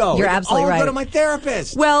money would go. You're It would absolutely all right. go to my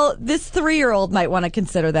therapist. Well, this 3-year-old might want to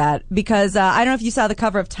consider that because I don't know if you saw the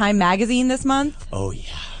cover of Time magazine this month. Oh, yeah.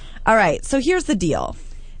 All right, so here's the deal.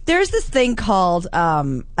 There's this thing called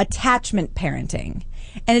attachment parenting.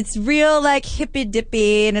 And it's real like hippy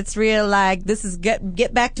dippy, and it's real like this is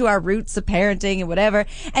get back to our roots of parenting and whatever.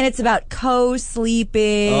 And it's about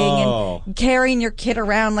co-sleeping and carrying your kid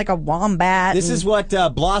around like a wombat. This is what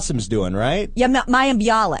Blossom's doing, right? Yeah, Mayim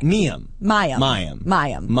Bialik. Mayim.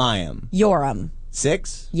 Mayim. Yoram.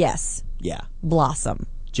 6? Yes. Yeah. Blossom.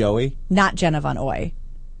 Joey? Not Jenna Von Oy.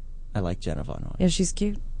 I like Jenna Von Oy. Yeah, she's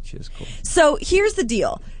cute. She is cool. So here's the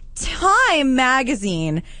deal. Time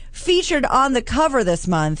magazine featured on the cover this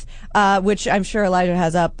month, which I'm sure Elijah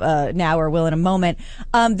has up now or will in a moment,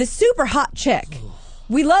 the super hot chick.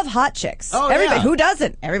 We love hot chicks. Oh, everybody, yeah. Who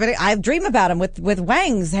doesn't? Everybody. I dream about them with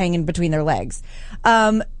wangs hanging between their legs.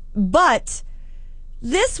 But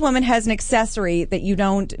this woman has an accessory that you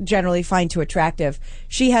don't generally find too attractive.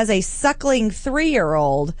 She has a suckling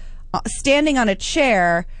 3-year-old standing on a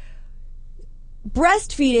chair,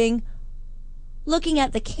 breastfeeding, looking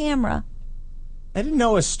at the camera. I didn't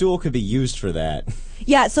know a stool could be used for that.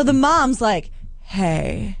 Yeah, so the mom's like,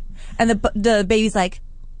 hey. And the baby's like,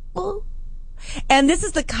 oh. And this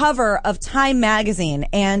is the cover of Time magazine.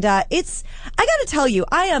 And I got to tell you,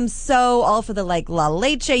 I am so all for the like La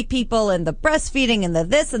Leche people and the breastfeeding and the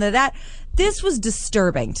this and the that. This was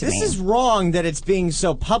disturbing to me. This is wrong that it's being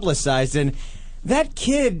so publicized. And that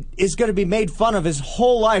kid is going to be made fun of his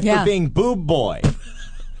whole life for being boob boy.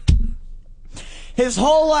 His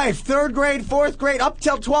whole life, 3rd grade, 4th grade, up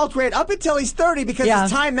till 12th grade, up until he's 30, because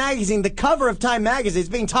it's Time magazine, the cover of Time magazine is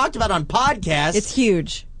being talked about on podcasts. It's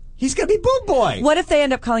huge. He's going to be boob boy. What if they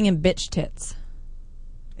end up calling him bitch tits?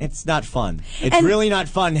 It's not fun. It's really not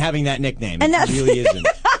fun having that nickname. And it really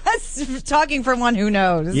isn't. Talking from one who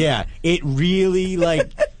knows. Yeah, it really,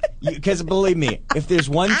 like, because believe me, if there's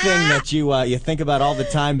one thing that you think about all the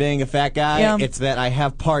time being a fat guy, it's that I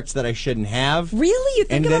have parts that I shouldn't have. Really? You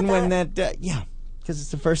think about that? And then when that, because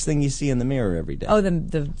it's the first thing you see in the mirror every day. Oh, the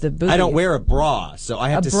boobies. I don't wear a bra, so I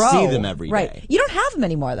have to see them every day. Right. You don't have them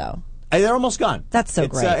anymore, though. They're almost gone. That's so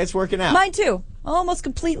great. It's working out. Mine, too. Almost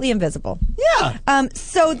completely invisible. Yeah.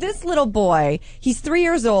 So this little boy, he's 3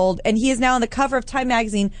 years old, and he is now on the cover of Time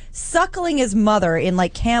magazine suckling his mother in,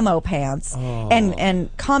 like, camo pants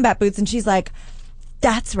and combat boots, and she's like,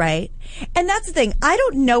 that's right. And that's the thing. I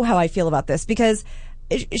don't know how I feel about this, because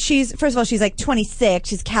she's, first of all, she's like 26,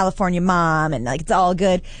 she's a California mom, and like it's all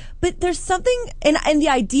good. But there's something, and the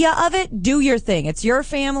idea of it, do your thing. It's your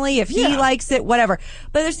family. If he likes it, whatever.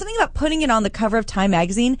 But there's something about putting it on the cover of Time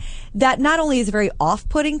magazine that not only is very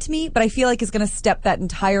off-putting to me, but I feel like is going to step that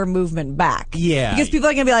entire movement back. Yeah. Because people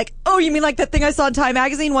are going to be like, oh, you mean like that thing I saw in Time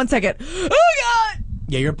magazine? 1 second. Oh, God!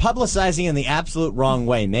 Yeah, you're publicizing in the absolute wrong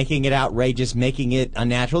way, making it outrageous, making it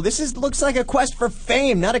unnatural. This looks like a quest for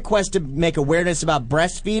fame, not a quest to make awareness about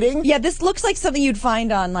breastfeeding. Yeah, this looks like something you'd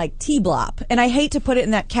find on, like, T-Blop. And I hate to put it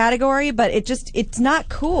in that category, but it's not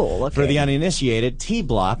cool looking. For the uninitiated,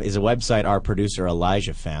 T-Blop is a website our producer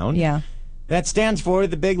Elijah found. Yeah. That stands for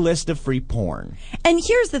the big list of free porn. And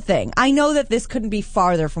here's the thing. I know that this couldn't be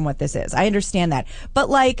farther from what this is. I understand that. But,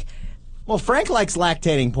 like... Well, Frank likes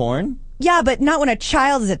lactating porn. Yeah, but not when a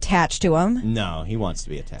child is attached to him. No, he wants to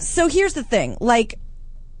be attached. So here's the thing. Like,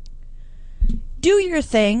 do your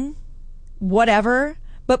thing, whatever,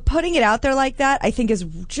 but putting it out there like that, I think is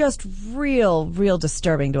just real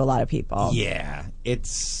disturbing to a lot of people. Yeah,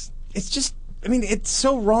 it's just... I mean, it's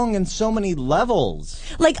so wrong in so many levels.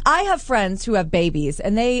 Like, I have friends who have babies,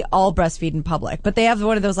 and they all breastfeed in public, but they have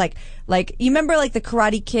one of those, like you remember, like, the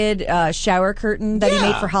Karate Kid shower curtain that he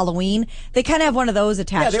made for Halloween? They kind of have one of those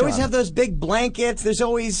attached to Yeah, they always them. have those big blankets. There's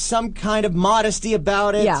always some kind of modesty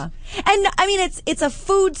about it. Yeah. And, I mean, it's a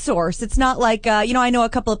food source. It's not like, I know a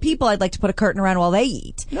couple of people I'd like to put a curtain around while they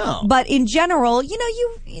eat. No. But in general,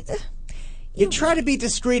 You try to be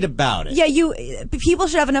discreet about it. Yeah, people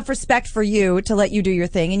should have enough respect for you to let you do your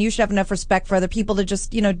thing, and you should have enough respect for other people to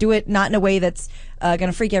just, do it not in a way that's going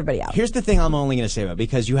to freak everybody out. Here's the thing I'm only going to say about it,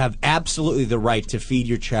 because you have absolutely the right to feed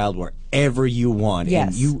your child wherever you want.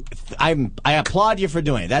 Yes. And I applaud you for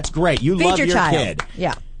doing it. That's great. You Feed love your child. kid.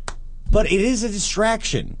 Yeah. But it is a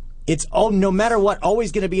distraction. It's no matter what,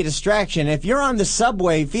 always going to be a distraction. If you're on the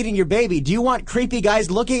subway feeding your baby, do you want creepy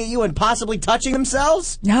guys looking at you and possibly touching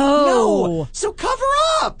themselves? No. So cover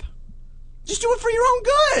up. Just do it for your own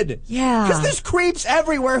good. Yeah. Because there's creeps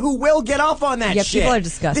everywhere who will get off on that shit. Yeah, people are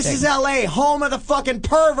disgusting. This is L.A., home of the fucking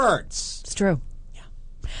perverts. It's true.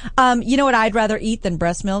 Yeah. You know what I'd rather eat than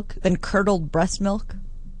breast milk? Than curdled breast milk?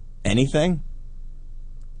 Anything?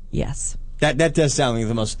 Yes. That does sound like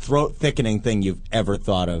the most throat-thickening thing you've ever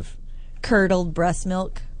thought of. Curdled breast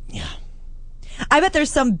milk? Yeah. I bet there's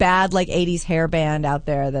some bad, 80s hair band out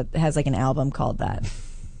there that has, an album called that.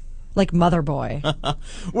 Like Mother Boy.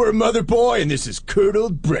 We're Mother Boy, and this is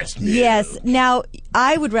curdled breast milk. Yes. Now,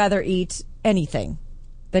 I would rather eat anything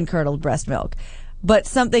than curdled breast milk. But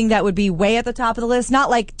something that would be way at the top of the list,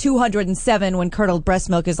 not like 207 when curdled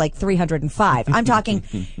breast milk is 305. I'm talking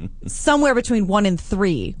somewhere between 1 and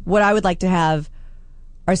 3. What I would like to have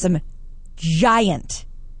are some giant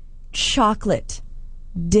chocolate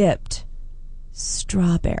dipped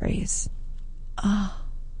strawberries. Oh,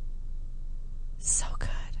 so good.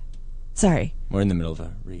 Sorry. We're in the middle of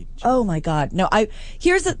a read. Oh my God. No,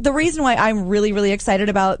 here's the reason why I'm really, really excited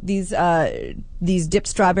about these dipped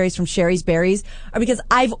strawberries from Sherry's Berries are because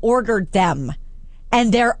I've ordered them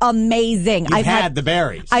and they're amazing. I've had the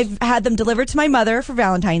berries. I've had them delivered to my mother for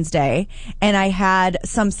Valentine's Day, and I had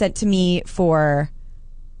some sent to me for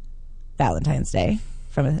Valentine's Day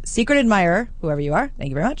from a secret admirer, whoever you are. Thank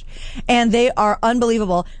you very much. And they are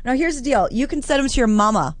unbelievable. Now here's the deal. You can send them to your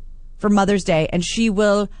mama for Mother's Day, and she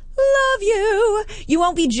will love you. You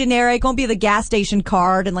won't be generic, won't be the gas station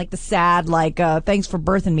card and like the sad, like, thanks for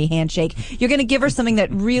birthing me handshake. You're going to give her something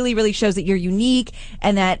that really, really shows that you're unique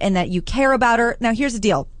and that you care about her. Now, here's the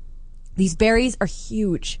deal. These berries are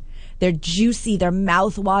huge. They're juicy. They're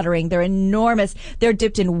mouth-watering. They're enormous. They're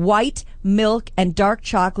dipped in white milk and dark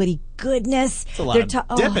chocolatey goodness. It's a lot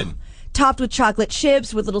of dipping. Topped with chocolate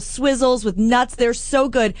chips, with little swizzles, with nuts. They're so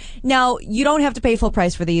good. Now, you don't have to pay full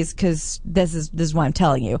price for these because this is why I'm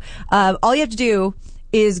telling you. All you have to do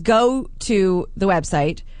is go to the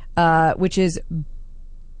website, which is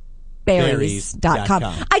berries.com.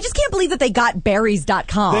 I just can't believe that they got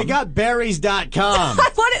berries.com. They got berries.com.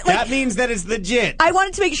 That means that it's legit. I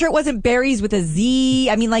wanted to make sure it wasn't berries with a Z.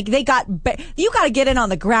 I mean, like, they got, you got to get in on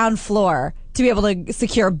the ground floor to be able to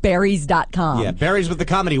secure berries.com. Yeah, berries with the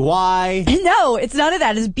comedy Y. No, it's none of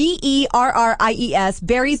that. It's BERRIES,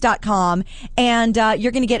 berries.com. And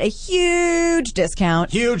you're going to get a huge discount.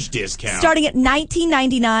 Huge discount. Starting at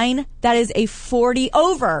 $19.99, that is a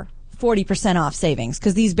over 40% off savings,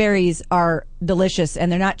 because these berries are delicious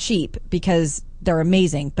and they're not cheap because they're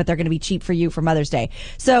amazing, but they're going to be cheap for you for Mother's Day.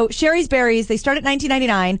 So Sherry's Berries, they start at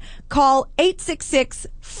 $19.99. Call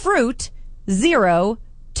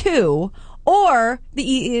 866-FRUIT-02, or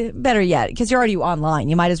better yet, because you're already online,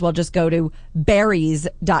 you might as well just go to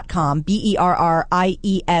berries.com,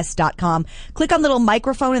 BERRIES.com. Click on the little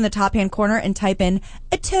microphone in the top hand corner and type in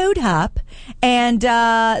a toad hop, and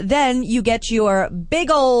then you get your big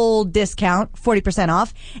old discount, 40%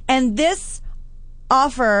 off, and this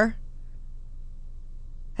offer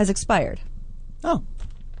has expired. Oh.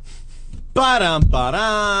 Ba-dum.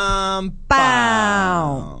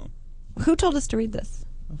 Who told us to read this?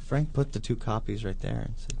 Frank put the 2 copies right there.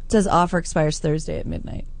 It says offer expires Thursday at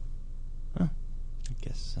midnight. Huh. I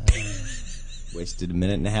guess wasted a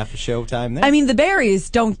minute and a half of show time there. I mean, the berries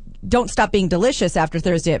don't stop being delicious after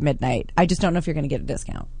Thursday at midnight. I just don't know if you're going to get a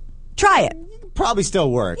discount. Try it. Probably still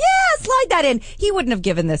work. Yeah, slide that in. He wouldn't have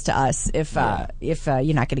given this to us if you're not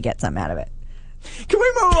going to get something out of it. Can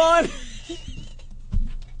we move on?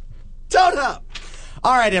 Toad up.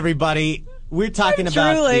 All right, everybody. We're talking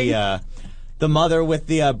about the mother with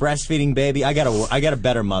the breastfeeding baby. I got a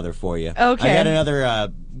better mother for you. Okay. I got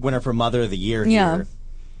another winner for Mother of the Year here.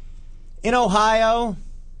 In Ohio,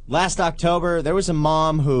 last October, there was a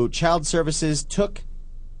mom who Child Services took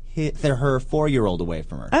her 4-year-old away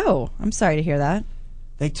from her. Oh, I'm sorry to hear that.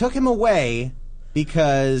 They took him away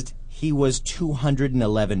because he was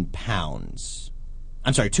 211 pounds.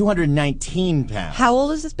 I'm sorry, 219 pounds. How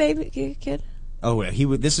old is this baby kid? Oh,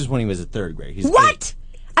 this is when he was a 3rd grade. He's what?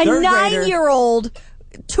 8. A 9-year-old,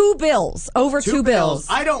 2 bills, over 2 bills.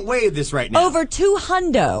 I don't weigh this right now. Over 2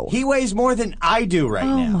 hundo. He weighs more than I do right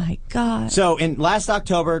now. Oh my God. So in last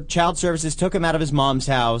October, Child Services took him out of his mom's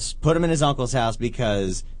house, put him in his uncle's house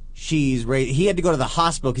because he had to go to the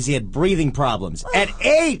hospital because he had breathing problems at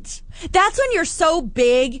 8. That's when you're so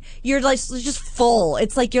big, you're like just full.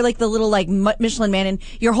 It's like you're like the little like Michelin Man, and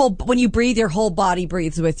when you breathe, your whole body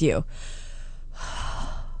breathes with you.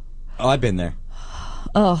 Oh, I've been there.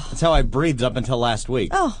 Oh. That's how I breathed up until last week.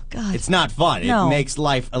 Oh, God. It's not fun. No. It makes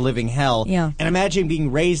life a living hell. Yeah. And imagine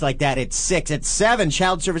being raised like that at 6. At 7,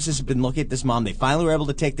 Child Services have been looking at this mom. They finally were able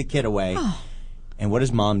to take the kid away. Oh. And what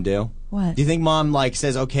does mom do? What? Do you think mom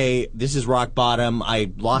says, okay, this is rock bottom.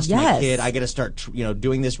 I lost my kid. I got to start,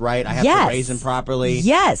 doing this right. I have to raise him properly.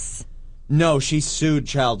 Yes. No, she sued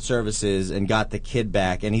Child Services and got the kid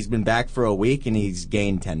back. And he's been back for a week and he's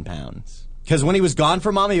gained 10 pounds. Because when he was gone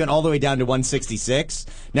from mom, he went all the way down to 166.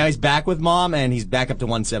 Now he's back with mom, and he's back up to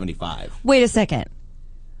 175. Wait a second.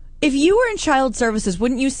 If you were in Child Services,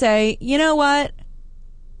 wouldn't you say, you know what?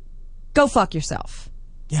 Go fuck yourself.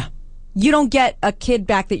 Yeah. You don't get a kid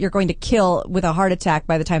back that you're going to kill with a heart attack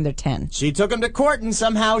by the time they're 10. She took him to court, and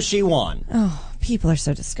somehow she won. Oh, people are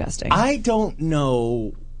so disgusting. I don't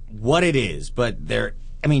know what it is, but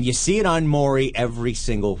you see it on Maury every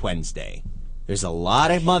single Wednesday. There's a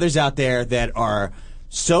lot of mothers out there that are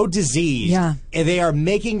so diseased, and they are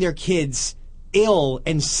making their kids ill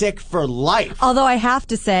and sick for life. Although I have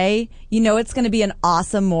to say, it's going to be an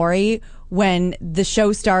awesome Maury when the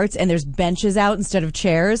show starts and there's benches out instead of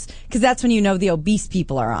chairs, because that's when the obese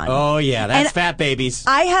people are on. Oh, yeah, that's fat babies.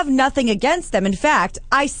 I have nothing against them. In fact,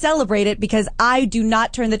 I celebrate it because I do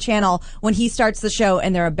not turn the channel when he starts the show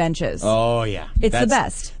and there are benches. Oh, yeah. It's the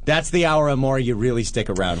best. That's the hour or more you really stick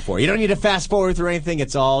around for. You don't need to fast forward through anything.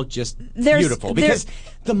 It's all just beautiful. Because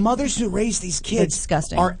the mothers who raise these kids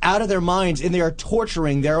are out of their minds, and they are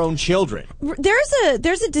torturing their own children.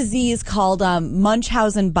 There's a disease called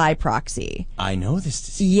Munchausen by proxy. I know this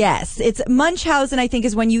disease. Yes. It's Munchausen, I think,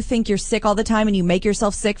 is when you think you're sick all the time and you make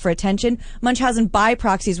yourself sick for attention. Munchausen by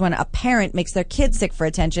proxy is when a parent makes their kid sick for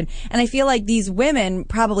attention. And I feel like these women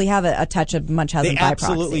probably have a touch of Munchausen by proxy.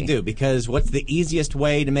 They absolutely do, because what's the easiest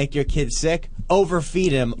way to make your kid sick?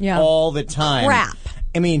 Overfeed him all the time. Crap.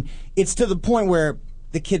 I mean, it's to the point where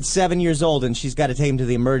the kid's 7 years old and she's got to take him to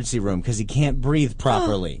the emergency room because he can't breathe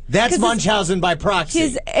properly. That's Munchausen by proxy.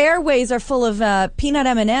 His airways are full of peanut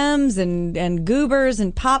M&Ms and goobers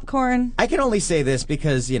and popcorn. I can only say this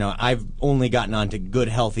because, I've only gotten onto good,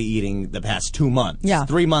 healthy eating the past 2 months.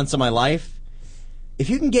 3 months of my life. If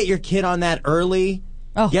you can get your kid on that early,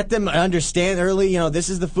 get them to understand early, this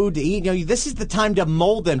is the food to eat. This is the time to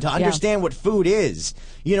mold them, to understand what food is.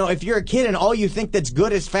 If you're a kid and all you think that's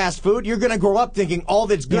good is fast food, you're going to grow up thinking all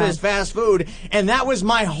that's good is fast food. And that was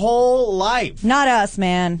my whole life. Not us,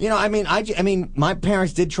 man. My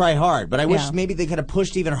parents did try hard, but I wish maybe they could have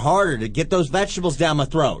pushed even harder to get those vegetables down my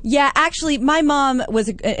throat. Yeah, actually, my mom was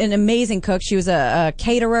an amazing cook. She was a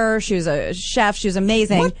caterer. She was a chef. She was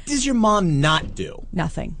amazing. What does your mom not do?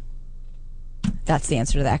 Nothing. That's the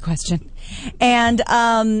answer to that question.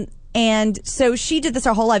 And so she did this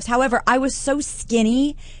our whole lives. However, I was so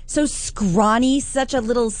skinny, so scrawny, such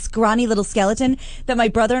a scrawny little skeleton that my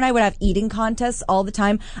brother and I would have eating contests all the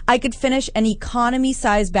time. I could finish an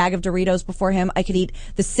economy-sized bag of Doritos before him. I could eat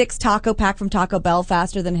the 6 taco pack from Taco Bell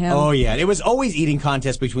faster than him. Oh, yeah. It was always eating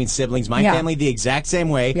contests between siblings. My family the exact same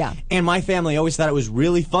way. Yeah. And my family always thought it was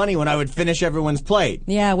really funny when I would finish everyone's plate.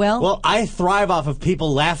 Yeah, well. Well, I thrive off of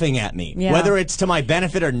people laughing at me, whether it's to my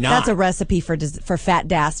benefit or not. That's a recipe for Fat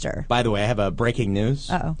Daster. By the way, I have a breaking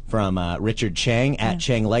news from Richard Chang at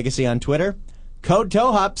Chang Legacy on Twitter. Code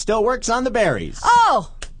TOHOP still works on the berries.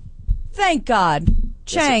 Oh, thank God.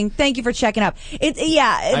 Chang, thank you for checking up. Did he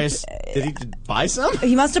buy some?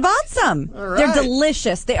 He must have bought some. All right. They're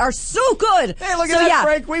delicious. They are so good. Hey, look at that,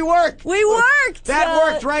 Frank. We worked. We worked. That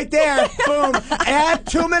worked right there. Boom. And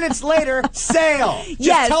 2 minutes later, sale.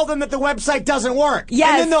 Just tell them that the website doesn't work. Yes.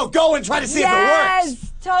 And then they'll go and try to see if it works.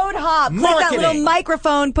 Toad Hop. Click that little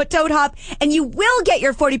microphone, put Toad Hop, and you will get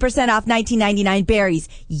your 40% off $19.99 berries.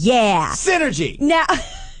 Yeah. Synergy.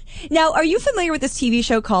 Now, are you familiar with this TV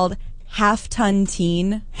show called Half Ton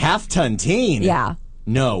Teen? Half Ton Teen? Yeah.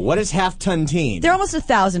 No. What is Half Ton Teen? They're almost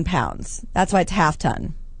 1,000 pounds. That's why it's half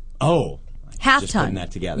ton. Oh. Half just ton. Putting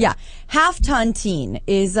that together. Yeah. Half ton teen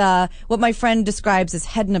is what my friend describes as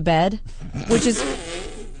head in a bed, which is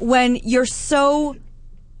when you're so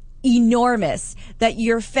enormous that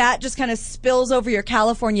your fat just kind of spills over your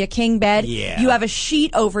California king bed. Yeah. You have a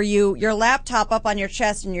sheet over you, your laptop up on your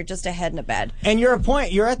chest, and you're just a head in a bed. And you're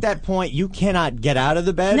at that point you cannot get out of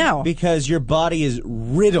the bed. No. Because your body is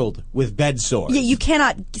riddled with bed sores. Yeah, you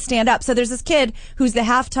cannot stand up. So there's this kid who's the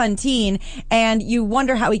half-ton teen, and you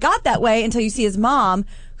wonder how he got that way until you see his mom,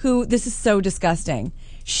 who, this is so disgusting.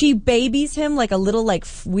 She babies him like a little,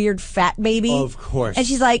 weird fat baby. Of course. And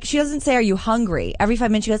she's like, she doesn't say, "Are you hungry?" Every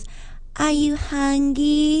 5 minutes she goes, "Are you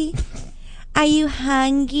hungry? Are you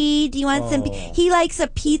hungry? Do you want some?" He likes a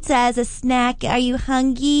pizza as a snack. Are you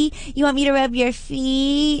hungry? You want me to rub your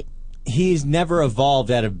feet? He's never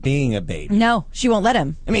evolved out of being a baby. No, she won't let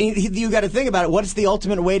him. I mean, you got to think about it. What's the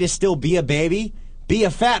ultimate way to still be a baby? Be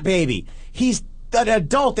a fat baby. He's an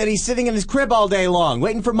adult and he's sitting in his crib all day long,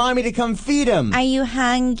 waiting for mommy to come feed him. Are you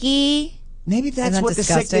hungry? Maybe that's what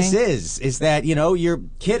disgusting? The sickness is that, your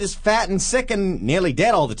kid is fat and sick and nearly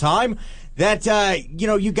dead all the time. That,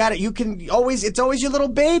 it's always your little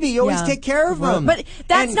baby. You always take care of him. But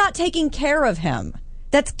that's not taking care of him.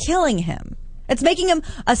 That's killing him. It's making him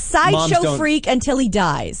a sideshow freak until he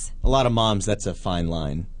dies. A lot of moms, that's a fine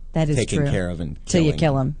line. That is taking true. Taking care of and till you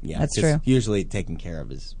kill him. Yeah, that's true. Usually taking care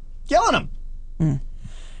of is killing him.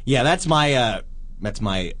 Yeah, that's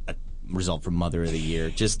my result for Mother of the Year.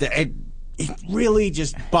 Just it really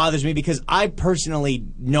just bothers me because I personally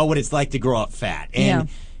know what it's like to grow up fat, and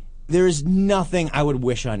there's nothing I would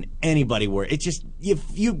wish on anybody where it just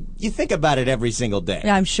you think about it every single day.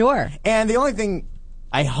 Yeah, I'm sure. And the only thing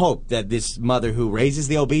I hope that this mother who raises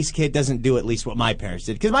the obese kid doesn't do at least what my parents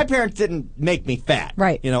did, because my parents didn't make me fat.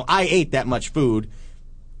 Right. I ate that much food.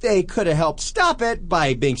 They could have helped stop it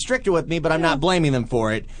by being stricter with me, but I'm not blaming them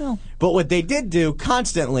for it. No. But what they did do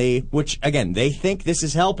constantly, which, again, they think this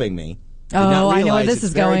is helping me. Oh, I know where this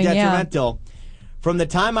is going, detrimental. From the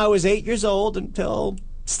time I was 8 years old until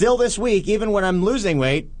still this week, even when I'm losing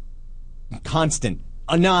weight, constant,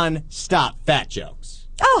 non-stop fat jokes.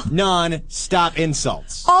 Oh. Non-stop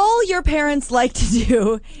insults. All your parents like to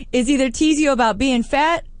do is either tease you about being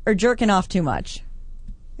fat or jerking off too much.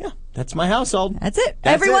 Yeah, that's my household. That's it.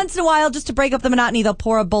 Every once in a while, just to break up the monotony, they'll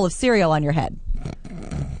pour a bowl of cereal on your head.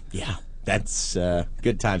 Yeah, that's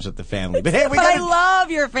good times with the family. But hey, I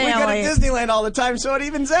love your family. We go to Disneyland all the time, so it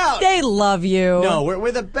evens out. They love you. No,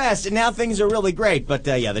 we're the best, and now things are really great. But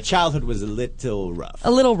yeah, the childhood was a little rough.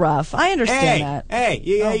 A little rough. I understand that. Hey,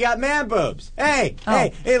 you got man boobs. Hey,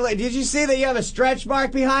 did you see that you have a stretch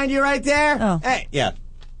mark behind you right there? Oh. Hey, yeah.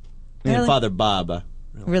 Me Really? and Father Bob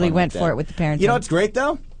really went for it with the parents. You know what's great,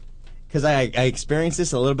 though? Because I experienced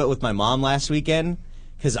this a little bit with my mom last weekend.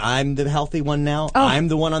 Because I'm the healthy one now. Oh, I'm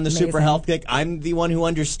the one on the amazing. super health kick. I'm the one who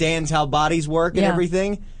understands how bodies work and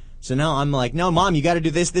everything. So now I'm like, no, Mom, you got to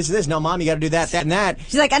do this, this, this. No, Mom, you got to do that, that, and that.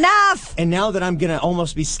 She's like, enough! And now that I'm going to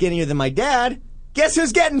almost be skinnier than my dad, guess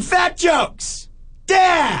who's getting fat jokes?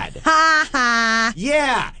 Dad! Ha ha!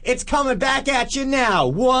 Yeah, it's coming back at you now.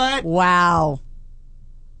 What? Wow.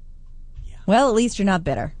 Yeah. Well, at least you're not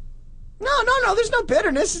bitter. No, there's no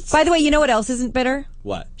bitterness. By the way, you know what else isn't bitter?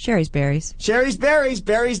 What? Sherry's Berries. Sherry's Berries,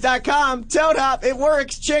 berries.com. Toad Hop, it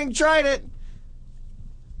works. Ching tried it.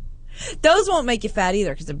 Those won't make you fat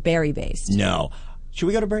either because they're berry-based. No. Should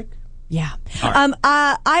we go to break? Yeah. All right.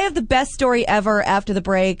 I have the best story ever after the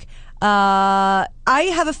break. I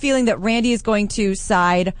have a feeling that Randy is going to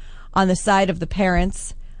side on the side of the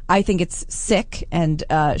parents. I think it's sick and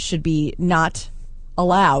should be not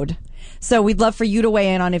allowed. So we'd love for you to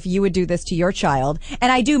weigh in on if you would do this to your child.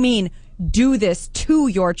 And I do mean do this to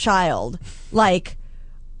your child. Like,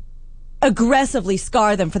 aggressively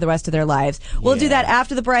scar them for the rest of their lives. We'll do that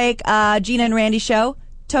after the break. Gina and Randy Show,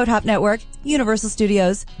 Toad Hop Network, Universal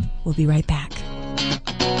Studios. We'll be right back.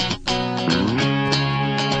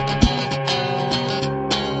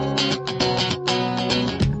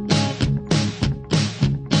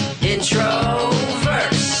 Intro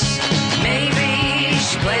verse. Maybe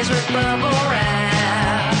she plays with bubble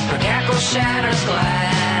wrap. Her cackle shatters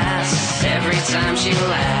glass every time she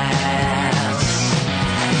laughs.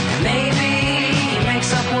 Maybe he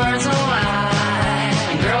makes up words a lot,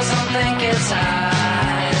 and girls don't think it's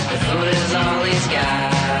hot. The food is all he's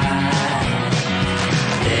got.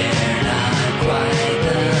 They're not quite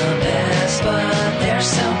the best, but they're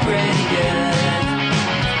still pretty good.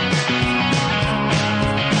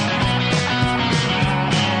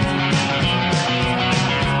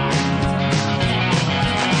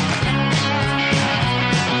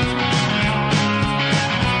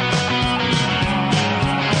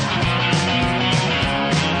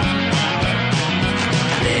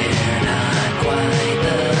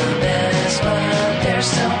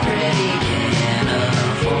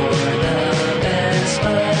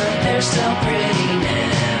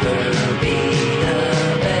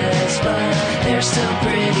 Still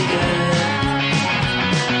pretty good.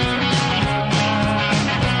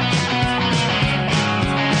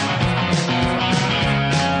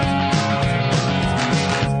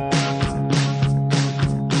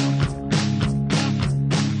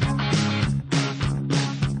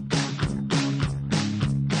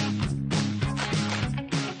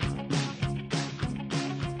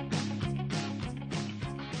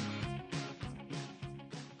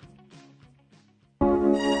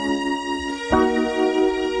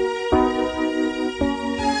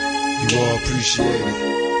 Appreciate it.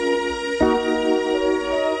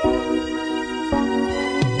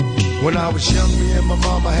 When I was young, me and my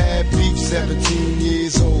mama had beef, 17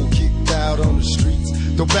 years old, kicked out on the streets.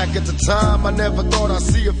 Though back at the time, I never thought I'd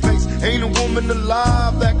see her face. Ain't a woman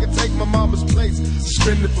alive that could take my mama's place.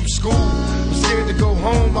 Suspended from school, I'm scared to go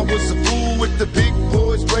home. I was a fool with the big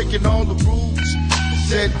boys breaking all the rules.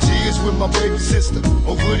 Shed tears with my baby sister.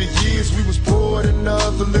 Over the years, we was poor than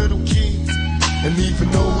other little kids. And even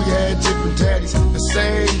though we had different daddies, the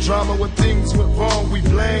same drama when things went wrong, we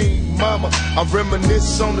blame mama. I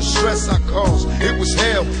reminisce on the stress I caused. It was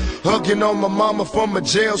hell, hugging on my mama from a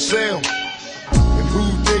jail cell. And who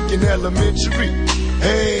thinking elementary?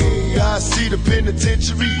 Hey, I see the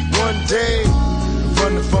penitentiary one day.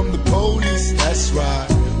 Running from the police, that's right.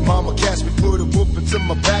 Mama catch me, put a whooping to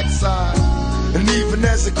my backside. And even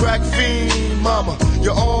as a crack fiend, mama,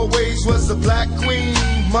 you always was a black queen,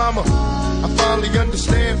 mama. I finally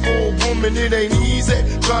understand for a woman it ain't easy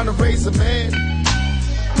trying to raise a man.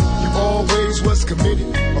 You always was committed,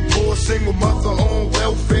 a poor single mother on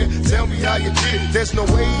welfare. Tell me how you did it, there's no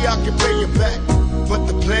way I can pay you back. But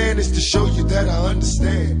the plan is to show you that I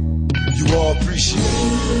understand. You all appreciate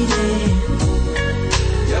it.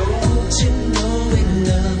 Don't you know we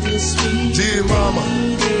love you, sweet dear mama.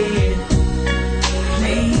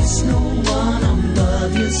 Place no one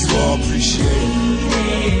above you, you all appreciate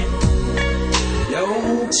it.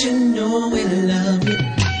 Don't you know we love you?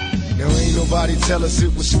 Now ain't nobody tell us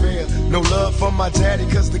it was fair. No love for my daddy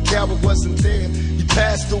cause the coward wasn't there. He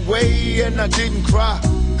passed away and I didn't cry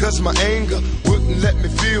cause my anger wouldn't let me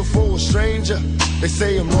feel for a stranger. They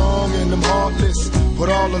say I'm wrong and I'm heartless, but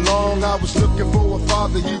all along I was looking for a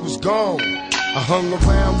father, he was gone. I hung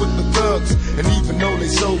around with the thugs, and even though they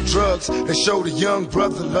sold drugs, they showed a young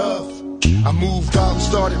brother love. I moved out and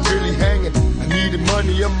started really hanging. I needed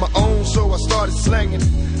money of my own, so I started slanging.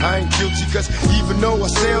 I ain't guilty cause even though I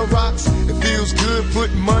sell rocks, it feels good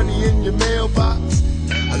putting money in your mailbox.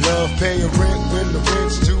 I love paying rent when the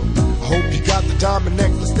rent's due. I hope you got the diamond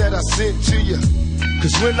necklace that I sent to you.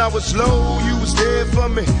 Cause when I was low, you was there for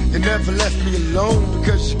me. You never left me alone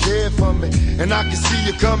because you cared for me. And I can see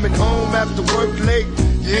you coming home after work late.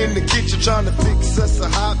 You're in the kitchen trying to fix us a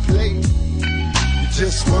hot plate. You're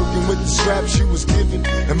just working with the scraps you was given.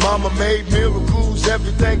 And mama made miracles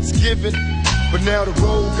every Thanksgiving. But now the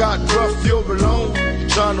road got rough, you're alone. You're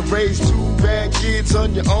trying to raise 2 bad kids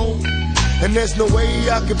on your own. And there's no way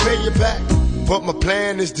I can pay you back. But my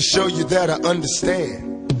plan is to show you that I understand.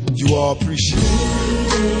 You all appreciate it.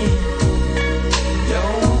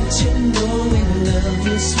 Don't you know we love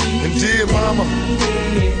you, sweet? And dear mama,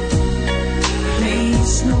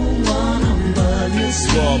 place no one above you,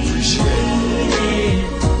 sweet. You all appreciate it.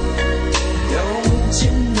 Don't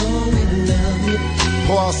you know we love you?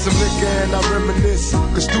 Pour out some liquor and I reminisce.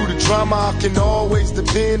 Cause through the drama I can always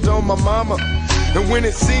depend on my mama. And when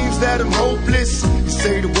it seems that I'm hopeless, you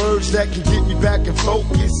say the words that can get me back in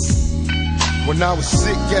focus. When I was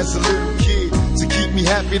sick as a little kid, to keep me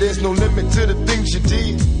happy there's no limit to the things you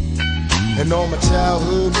did. And all my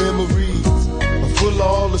childhood memories are full of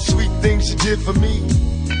all the sweet things you did for me.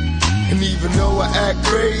 And even though I act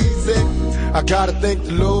crazy, I gotta thank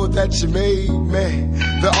the Lord that you made me.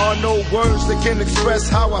 There are no words that can express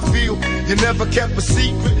how I feel. You never kept a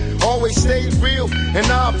secret, always stayed real. And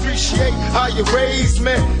I appreciate how you raised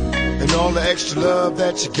me and all the extra love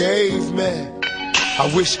that you gave me. I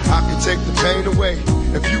wish I could take the pain away.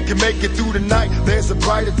 If you can make it through the night, there's a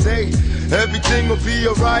brighter day. Everything will be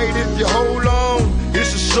alright if you hold on.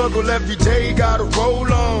 It's a struggle every day, gotta roll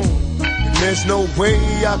on. And there's no way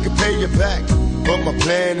I can pay you back. But my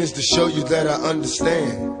plan is to show you that I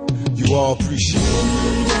understand. You all appreciate it.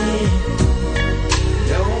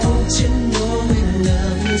 Don't you know we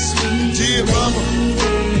love you, sweet? Dear mama,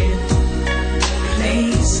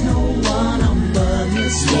 place no one above you,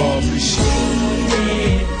 sweet. You all appreciate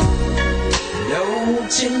it.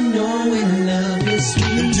 Don't you know we love you,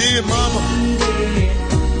 sweet? Dear mama,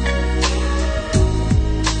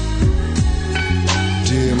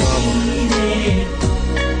 dear mama,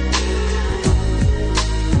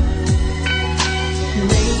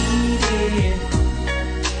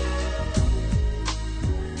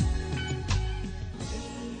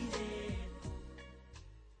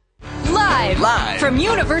 Live from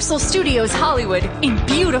Universal Studios Hollywood in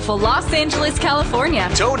beautiful Los Angeles, California.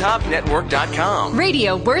 ToadHopNetwork.com.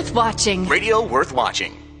 Radio worth watching. Radio worth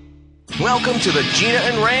watching. Welcome to the Gina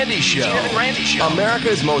and Randy Show. Gina and Randy Show.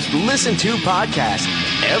 America's most listened to podcast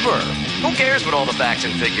ever. Who cares what all the facts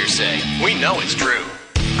and figures say? We know it's true.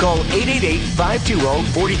 Call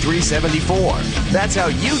 888-520-4374. That's how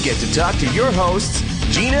you get to talk to your hosts,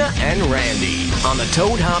 Gina and Randy, on the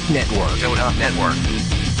Toad Hop Network. Toad Hop Network.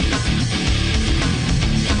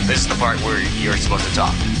 This is the part where you're supposed to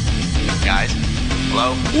talk. Guys,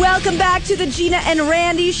 hello? Welcome back to the Gina and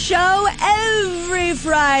Randy Show every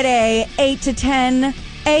Friday, 8 to 10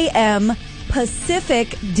 a.m.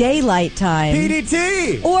 Pacific Daylight Time.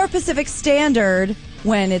 PDT! Or Pacific Standard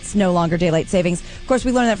when it's no longer daylight savings. Of course,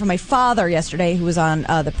 we learned that from my father yesterday, who was on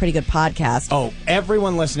the Pretty Good podcast. Oh,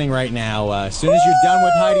 everyone listening right now, as soon as you're done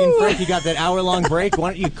with Heidi and Frank, you got that hour-long break,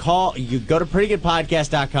 why don't you go to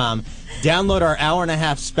prettygoodpodcast.com, download our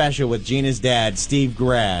hour-and-a-half special with Gina's dad, Steve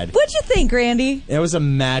Grad. What'd you think, Randy? It was a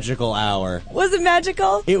magical hour. Was it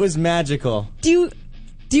magical? It was magical. Do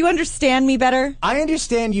you understand me better? I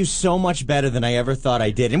understand you so much better than I ever thought I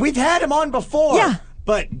did. And we've had him on before. Yeah.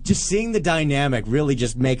 But just seeing the dynamic really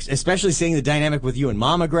just makes, especially seeing the dynamic with you and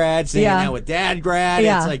Mama Grad, seeing it now with Dad Grad,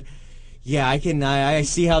 it's like, yeah, I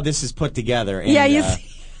see how this is put together. And,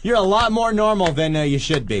 you're a lot more normal than you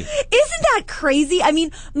should be. Isn't that crazy? I mean,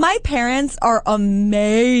 my parents are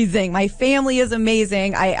amazing. My family is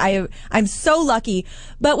amazing. I'm so lucky.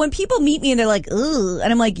 But when people meet me and they're like, ugh,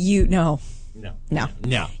 and I'm like, no.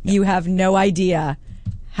 You have no idea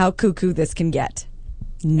how cuckoo this can get.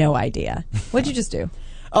 No idea. What'd you just do?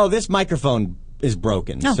 Oh, this microphone is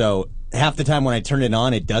broken. Oh. So half the time when I turn it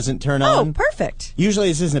on, it doesn't turn on. Oh, perfect. Usually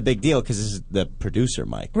this isn't a big deal because this is the producer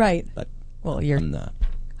mic. Right. But well, you're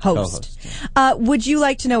Host. Would you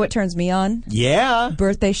like to know what turns me on? Yeah.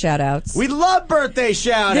 Birthday shout-outs. We love birthday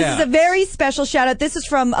shout-outs. This is a very special shout-out. This is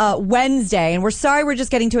from Wednesday, and we're sorry we're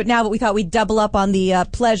just getting to it now, but we thought we'd double up on the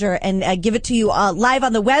pleasure and give it to you live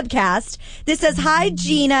on the webcast. This says, "Hi,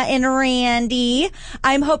 Gina and Randy.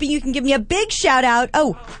 I'm hoping you can give me a big shout-out.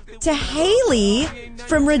 To Haley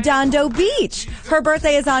from Redondo Beach. Her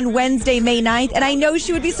birthday is on Wednesday, May 9th, and I know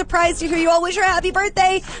she would be surprised to hear you all wish her a happy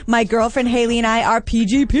birthday. My girlfriend Haley and I are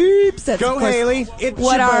PG Peeps." That's, Go, of course, Haley. It's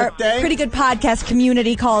what your our birthday. pretty good podcast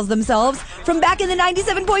community calls themselves. From back in the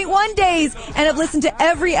 97.1 days, and I've listened to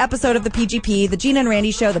every episode of the PGP, the Gina and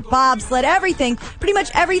Randy Show, the Bobsled, everything, pretty much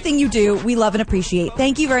everything you do, we love and appreciate.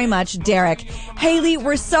 Thank you very much, Derek. Haley,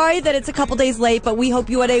 we're sorry that it's a couple days late, but we hope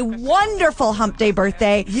you had a wonderful hump day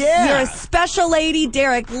birthday. Yeah. You're a special lady.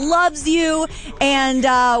 Derek loves you, and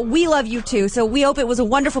we love you too. So we hope it was a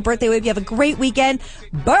wonderful birthday. We hope you have a great weekend.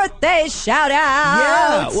 Birthday shout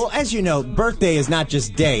out. Yeah. Well, as you know, birthday is not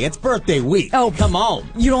just day. It's birthday week. Oh, come on.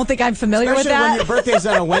 You don't think I'm familiar with that? Especially when your birthday's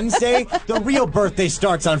on a Wednesday. The real birthday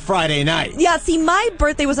starts on Friday night. Yeah, see, my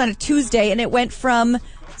birthday was on a Tuesday, and it went from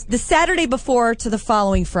the Saturday before to the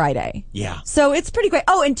following Friday. Yeah. So it's pretty great.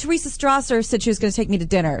 Oh, and Teresa Strasser said she was going to take me to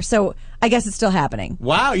dinner. So I guess it's still happening.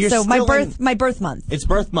 Wow, you're so still my birth month. It's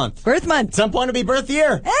birth month. Birth month. At some point it'll be birth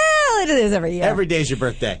year. Well, it is every year. Every day's your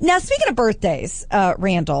birthday. Now, speaking of birthdays,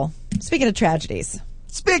 Randall, speaking of tragedies.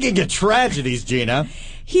 Speaking of tragedies, Gina.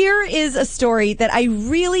 Here is a story that I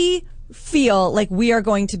really feel like we are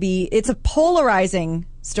going to be, it's a polarizing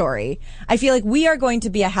story. I feel like we are going to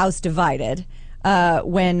be a house divided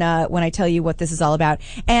when I tell you what this is all about.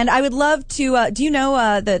 And I would love to, do you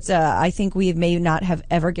know that I think we may not have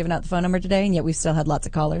ever given out the phone number today, and yet we've still had lots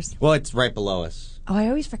of callers? Well, it's right below us. Oh, I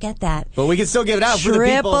always forget that. But we can still give it out for the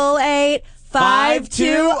people.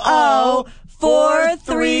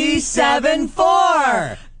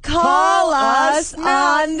 888-520-4374. Call us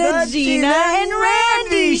on the Gina and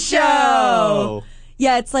Randy Show.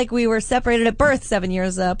 Yeah, it's like we were separated at birth 7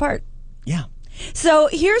 years apart. Yeah. So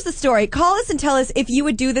here's the story. Call us and tell us if you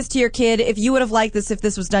would do this to your kid, if you would have liked this, if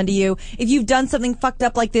this was done to you, if you've done something fucked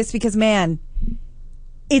up like this, because, man,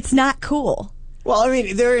 it's not cool. Well, I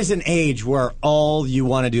mean, there is an age where all you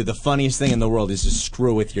want to do, the funniest thing in the world, is to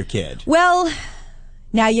screw with your kid. Well,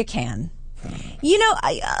 now you can. You know,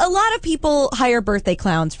 a lot of people hire birthday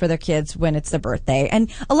clowns for their kids when it's their birthday,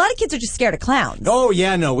 and a lot of kids are just scared of clowns. Oh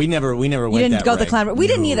yeah, no, we never went that You didn't go way. the clown. We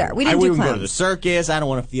didn't either. We didn't do wouldn't clowns. go to the circus. I don't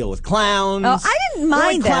want to deal with clowns. Oh, I didn't mind The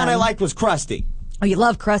only clown them. I liked was Krusty. Oh, you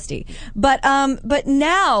love Krusty. But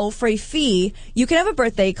now, for a fee, you can have a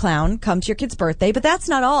birthday clown come to your kid's birthday, but that's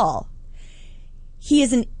not all. He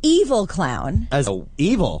is an evil clown.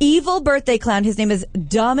 Evil? Evil birthday clown. His name is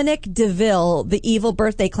Dominic DeVille, the evil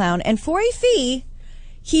birthday clown. And for a fee,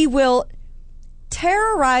 he will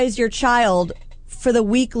terrorize your child for the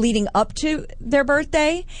week leading up to their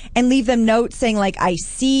birthday and leave them notes saying, like, I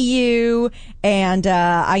see you and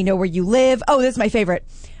I know where you live. Oh, this is my favorite.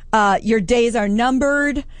 Your days are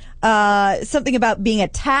numbered. Something about being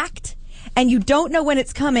attacked. And you don't know when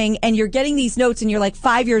it's coming, and you're getting these notes, and you're like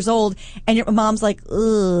 5 years old, and your mom's like,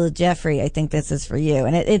 ugh, Jeffrey, I think this is for you.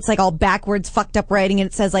 And it's like all backwards, fucked up writing, and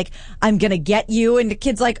it says like, I'm gonna get you, and the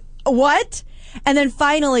kid's like, what? And then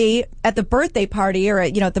finally, at the birthday party, or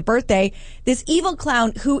at the birthday, this evil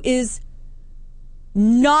clown who is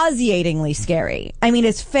nauseatingly scary. I mean,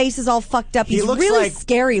 his face is all fucked up. He's really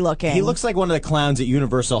scary looking. He looks like one of the clowns at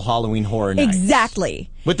Universal Halloween Horror Nights. Exactly.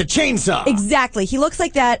 With the chainsaw. Exactly. He looks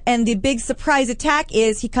like that, and the big surprise attack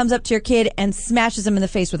is he comes up to your kid and smashes him in the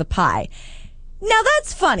face with a pie. Now,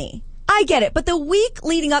 that's funny. I get it. But the week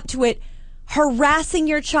leading up to it, harassing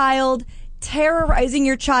your child, terrorizing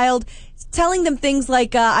your child, telling them things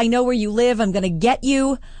like, I know where you live, I'm going to get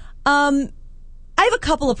you. I have a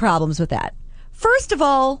couple of problems with that. First of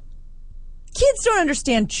all, kids don't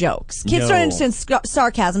understand jokes. Kids don't understand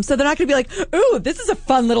sarcasm, so they're not going to be like, ooh, this is a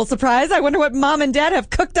fun little surprise. I wonder what mom and dad have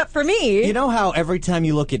cooked up for me. You know how every time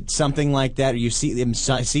you look at something like that, or you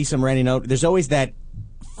see some Randy note, there's always that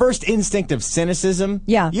first instinct of cynicism.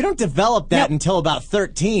 Yeah. You don't develop that until about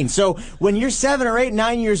 13. So when you're 7 or 8,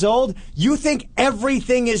 9 years old, you think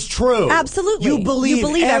everything is true. Absolutely. You believe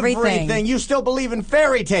everything. You still believe in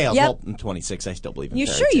fairy tales. Yep. Well, I'm 26. I still believe in You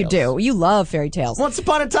fairy sure tales. you do. You love fairy tales. Once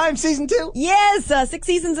Upon a Time, season 2. Yes, 6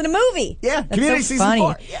 seasons in a movie. Yeah, That's Community so season funny.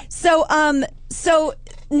 4. Yeah. So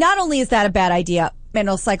not only is that a bad idea, and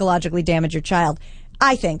it'll psychologically damage your child,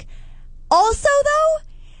 I think. Also, though,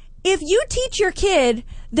 if you teach your kid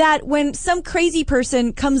that when some crazy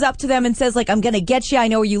person comes up to them and says, like, I'm going to get you, I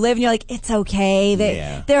know where you live, and you're like, it's okay,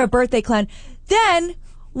 they're a birthday clown. Then,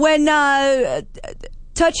 when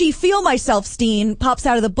Touchy feel myself Steen pops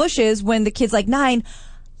out of the bushes when the kid's like 9.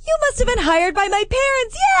 You must have been hired by my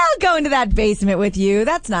parents. Yeah, I'll go into that basement with you.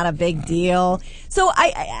 That's not a big deal. So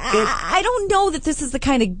I don't know that this is the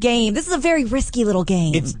kind of game. This is a very risky little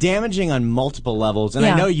game. It's damaging on multiple levels, and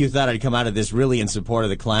I know you thought I'd come out of this really in support of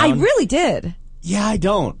the clown. I really did. Yeah, I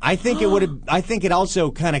don't. I think it would have. I think it also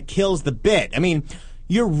kind of kills the bit. I mean,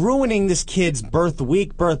 you're ruining this kid's birth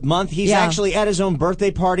week, birth month. He's actually at his own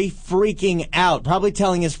birthday party freaking out, probably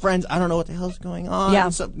telling his friends, I don't know what the hell's going on. Yeah.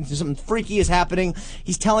 Something freaky is happening.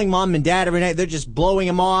 He's telling mom and dad every night. They're just blowing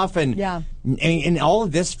him off. And all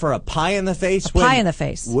of this for a pie in the face. Pie in the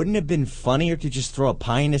face. Wouldn't it have been funnier to just throw a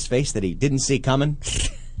pie in his face that he didn't see coming?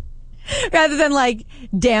 Rather than like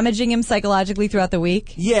damaging him psychologically throughout the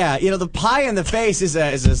week. Yeah, the pie in the face is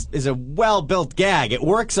a well-built gag. It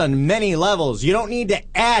works on many levels. You don't need to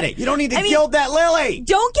add it. You don't need to gild that lily.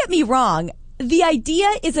 Don't get me wrong. The idea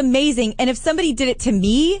is amazing, and if somebody did it to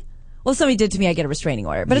me, well, if somebody did it to me, I get a restraining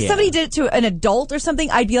order. But if somebody did it to an adult or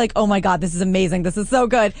something, I'd be like, oh my God, this is amazing. This is so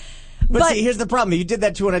good. But see, here's the problem. If you did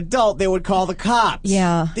that to an adult, they would call the cops.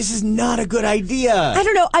 Yeah. This is not a good idea. I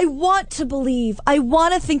don't know. I want to believe. I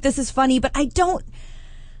want to think this is funny, but I don't.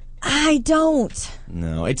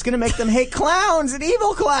 No, it's going to make them hate clowns and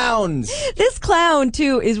evil clowns. This clown,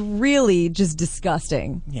 too, is really just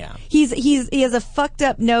disgusting. Yeah. He has a fucked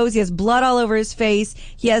up nose. He has blood all over his face.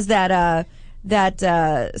 He has that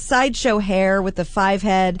sideshow hair with the 5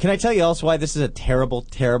 head. Can I tell you also why this is a terrible,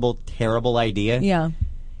 terrible, terrible idea? Yeah.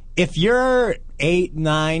 If you're 8,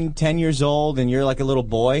 9, 10 years old and you're like a little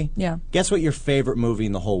boy, guess what your favorite movie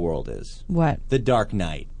in the whole world is? What? The Dark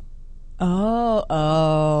Knight.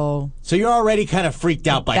 Oh. So you're already kind of freaked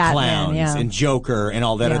out by Batman, clowns and Joker and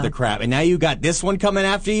all that other crap. And now you got this one coming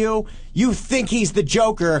after you. You think he's the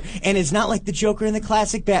Joker, and it's not like the Joker in the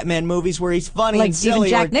classic Batman movies where he's funny like and silly.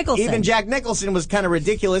 Even Jack Nicholson. Even Jack Nicholson was kind of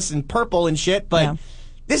ridiculous and purple and shit, but...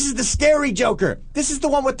 This is the scary Joker. This is the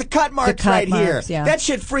one with the cut marks here. Yeah. That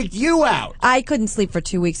shit freaked you out. I couldn't sleep for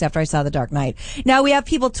 2 weeks after I saw The Dark Knight. Now, we have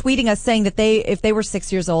people tweeting us saying that if they were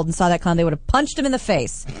 6 years old and saw that clown, they would have punched him in the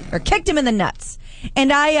face or kicked him in the nuts.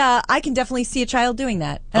 And I can definitely see a child doing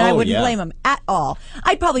that. And I wouldn't blame him at all.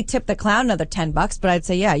 I'd probably tip the clown another $10, but I'd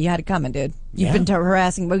say, yeah, you had it coming, dude. You've been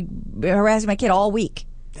harassing my kid all week.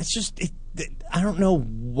 That's just, I don't know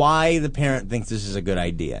why the parent thinks this is a good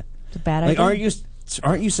idea. It's a bad idea.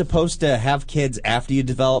 Aren't you supposed to have kids after you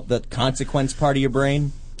develop the consequence part of your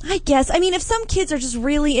brain? I guess. I mean, if some kids are just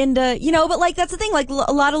really into, but like that's the thing. Like a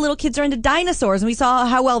lot of little kids are into dinosaurs, and we saw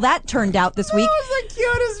how well that turned out this week. That was the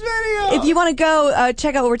cutest video. If you want to go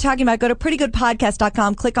check out what we're talking about, go to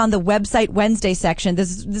prettygoodpodcast.com. Click on the website Wednesday section.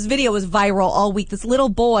 This video was viral all week. This little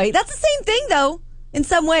boy. That's the same thing, though. In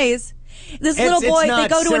some ways, little boy. It's not they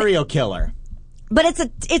go to serial killer, but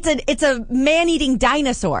it's a man-eating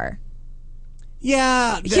dinosaur.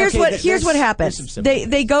 Yeah. Here's what happens.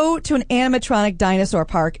 They go to an animatronic dinosaur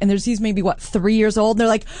park, and there's he's maybe 3 years old, and they're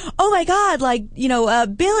like, oh my God,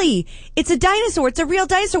 Billy, it's a dinosaur. It's a real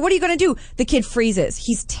dinosaur. What are you going to do? The kid freezes.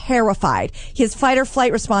 He's terrified. His fight or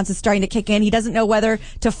flight response is starting to kick in. He doesn't know whether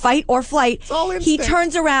to fight or flight. He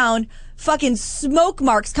turns around, fucking smoke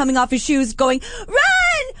marks coming off his shoes, going,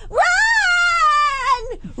 run!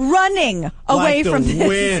 Running away from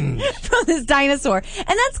this dinosaur. And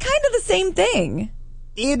that's kind of the same thing.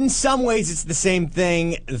 In some ways, it's the same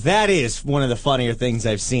thing. That is one of the funnier things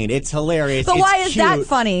I've seen. It's hilarious. But why is that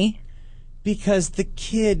funny? Because the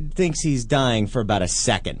kid thinks he's dying for about a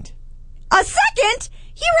second. A second?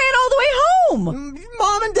 He ran all the way home.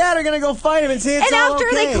 Mom and Dad are going to go find him and say it's all okay.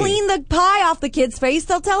 And after they clean the pie off the kid's face,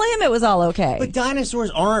 they'll tell him it was all okay. But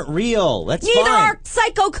dinosaurs aren't real. That's Neither fine. are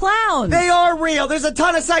psycho clowns. They are real. There's a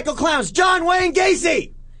ton of psycho clowns. John Wayne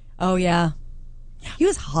Gacy. Oh, yeah. He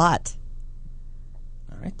was hot.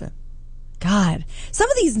 All right, then. God.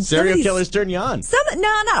 Some of these... Serial killers turn you on.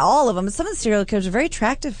 No, not all of them. Some of the serial killers are very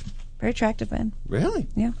attractive. Very attractive men. Really?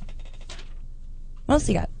 Yeah. What else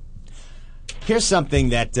you got? Here's something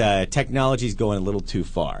that technology's going a little too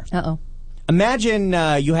far. Uh-oh. Imagine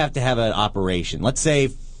you have to have an operation. Let's say,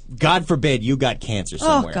 God forbid, you got cancer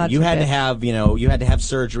somewhere. Oh, God you forbid. had to have, you had to have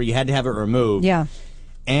surgery. You had to have it removed. Yeah.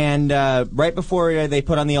 And right before they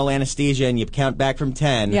put on the old anesthesia and you count back from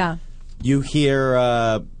 10, you hear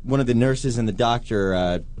one of the nurses and the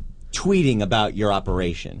doctor tweeting about your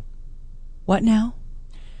operation. What now?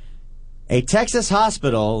 A Texas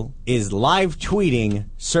hospital is live tweeting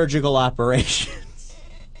surgical operations.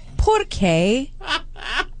 ¿Por qué?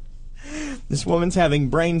 This woman's having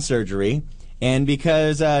brain surgery, and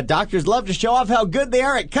because doctors love to show off how good they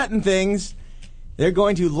are at cutting things, They're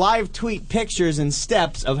going to live tweet pictures and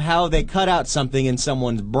steps of how they cut out something in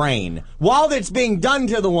someone's brain while it's being done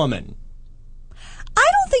to the woman.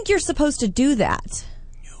 I don't think you're supposed to do that.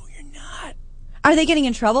 No, you're not. Are they getting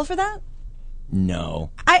in trouble for that?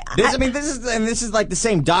 No. This is like the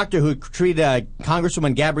same doctor who treated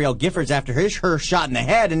Congresswoman Gabrielle Giffords after her shot in the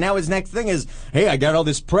head, and now his next thing is, hey, I got all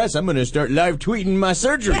this press, I'm going to start live tweeting my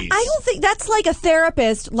surgeries. I don't think that's like a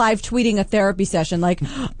therapist live tweeting a therapy session. Like,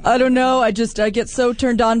 I don't know, I get so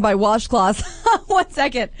turned on by washcloths. 1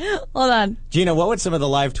 second. Hold on. Gina, what would some of the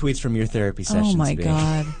live tweets from your therapy sessions be? Oh, my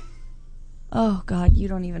God. Oh, God, you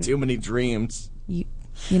don't even... Too many dreams. You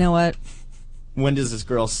know what? When does this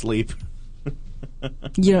girl sleep?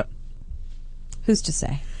 Who's to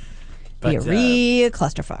say? But, be a real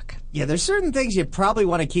clusterfuck. Yeah, there's certain things you probably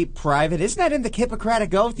want to keep private. Isn't that in the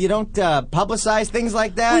Hippocratic Oath? You don't publicize things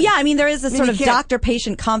like that? Well, yeah, I mean, there is a sort of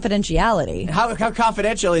doctor-patient confidentiality. How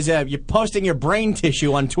confidential is you're posting your brain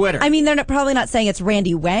tissue on Twitter? I mean, they're probably not saying it's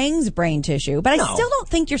Randy Wang's brain tissue, but I still don't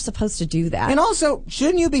think you're supposed to do that. And also,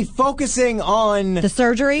 shouldn't you be focusing on... the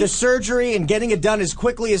surgery? The surgery and getting it done as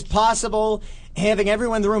quickly as possible, having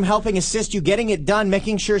everyone in the room helping assist you, getting it done,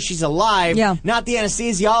 making sure she's alive, not the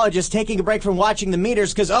anesthesiologist taking a break from watching the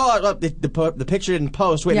meters because, the picture didn't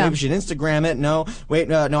post. Wait, maybe we should Instagram it. No, wait,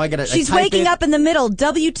 no, I got to She's waking up in the middle.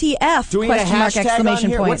 WTF? Do we need a hashtag exclamation on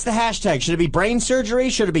here? point. What's the hashtag? Should it be brain surgery?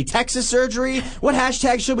 Should it be Texas surgery? What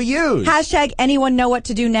hashtag should we use? Hashtag anyone know what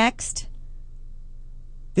to do next?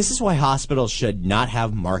 This is why hospitals should not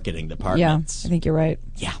have marketing departments. Yeah, I think you're right.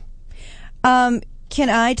 Yeah. Can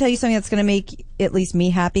I tell you something that's going to make at least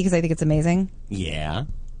me happy because I think it's amazing? Yeah.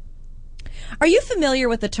 Are you familiar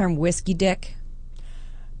with the term whiskey dick?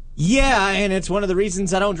 Yeah, and it's one of the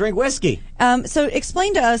reasons I don't drink whiskey. So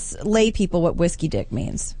explain to us lay people what whiskey dick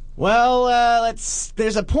means. Well,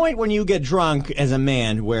 there's a point when you get drunk as a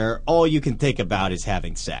man where all you can think about is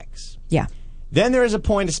having sex. Yeah. Then there is a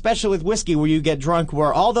point, especially with whiskey, where you get drunk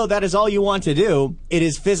where although that is all you want to do, it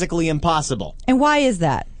is physically impossible. And why is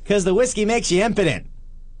that? Because the whiskey makes you impotent.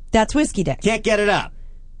 That's whiskey dick. Can't get it up.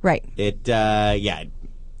 Right. It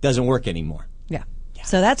doesn't work anymore. Yeah.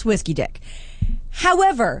 So that's whiskey dick.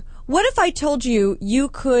 However, what if I told you you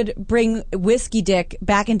could bring whiskey dick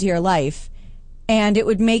back into your life and it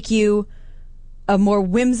would make you a more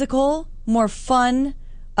whimsical, more fun,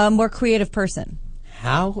 more creative person?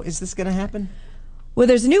 How is this going to happen? Well,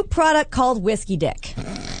 there's a new product called Whiskey Dick.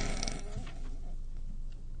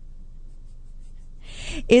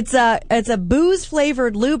 It's a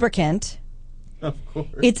booze-flavored lubricant. Of course.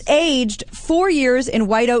 It's aged 4 years in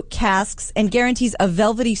white oak casks and guarantees a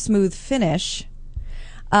velvety smooth finish.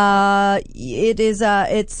 It's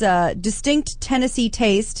a distinct Tennessee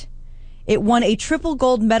taste. It won a triple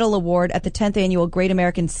gold medal award at the 10th annual Great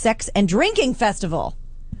American Sex and Drinking Festival.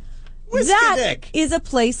 Whiskey Dick is a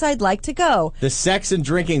place I'd like to go. The Sex and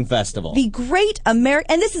Drinking Festival. The Great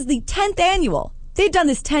American, and this is the 10th annual. They've done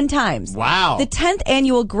this 10 times. Wow. The 10th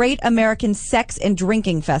annual Great American Sex and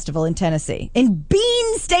Drinking Festival in Tennessee. In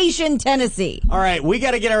Bean Station, Tennessee. All right, we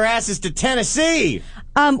got to get our asses to Tennessee.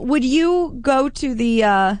 Would you go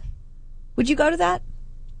to would you go to that?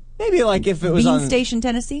 Maybe like if it was Bean Station,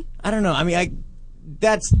 Tennessee? I don't know. I mean,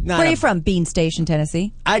 that's not... Where are you from? Bean Station,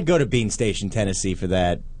 Tennessee? I'd go to Bean Station, Tennessee for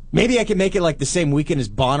that. Maybe I could make it like the same weekend as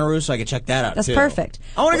Bonnaroo so I could check that out, That's too. perfect.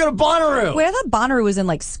 I want to go to Bonnaroo. Wait, I thought Bonnaroo was in,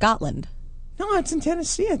 like, Scotland. No, it's in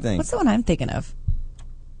Tennessee, I think. What's the one I'm thinking of?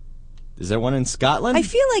 Is there one in Scotland? I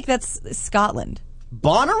feel like that's Scotland.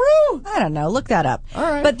 Bonnaroo? I don't know. Look that up. All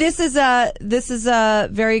right. But this is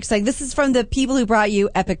very exciting. This is from the people who brought you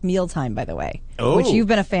Epic Mealtime, by the way, which you've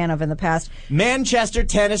been a fan of in the past. Manchester,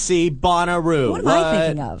 Tennessee, Bonnaroo. What am I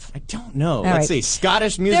thinking of? I don't know. All Let's right. see.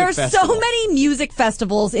 Scottish Music There are Festival. so many music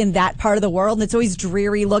festivals in that part of the world, and it's always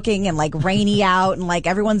dreary looking and like rainy out, and like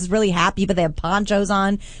everyone's really happy, but they have ponchos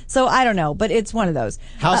on. So I don't know, but it's one of those.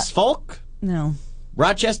 House Folk? No.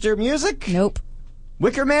 Rochester Music? Nope.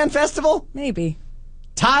 Wicker Man Festival? Maybe.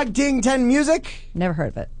 Tog Ting Ten Music? Never heard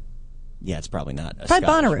of it. Yeah, it's probably not. Probably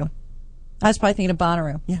Bonnaroo. One. I was probably thinking of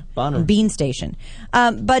Bonnaroo. Yeah, Bonnaroo. Bean Station.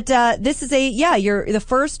 But this is you're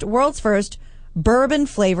the world's first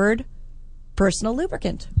bourbon-flavored personal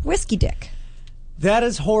lubricant. Whiskey Dick. That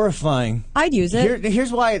is horrifying. I'd use it.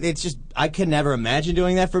 Here's why it's just, I could never imagine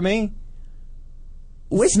doing that for me.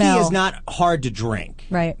 Whiskey is not hard to drink.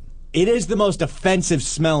 Right. It is the most offensive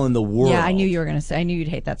smell in the world. Yeah, I knew you were going to say. I knew you'd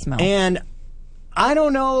hate that smell. And I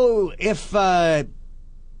don't know if a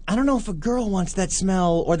girl wants that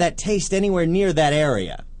smell or that taste anywhere near that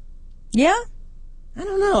area. Yeah? I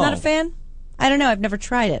don't know. Not a fan? I don't know. I've never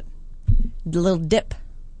tried it. The little dip.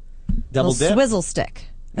 Double little dip? Swizzle stick.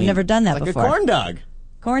 I've never done that before. Like a corn dog.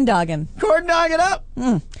 Corn dogging. Corn dogging up.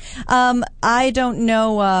 I don't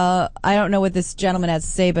know what this gentleman has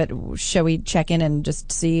to say, but shall we check in and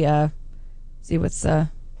just see what's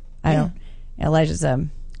Elijah's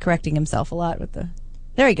correcting himself a lot with the.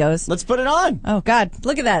 There he goes. Let's put it on. Oh God,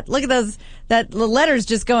 look at that! Look at those. That letters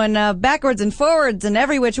just going backwards and forwards and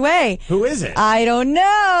every which way. Who is it? I don't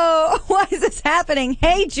know. Why is this happening?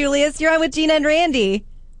 Hey, Julius, you're on with Gina and Randy.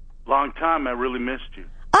 Long time. I really missed you.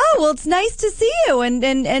 Oh, well, it's nice to see you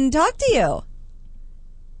and talk to you.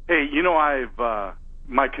 Hey, I've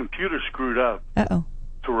my computer screwed up. Uh-oh.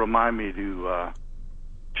 To remind me to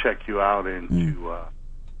check you out and to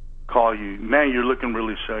call you. Man, you're looking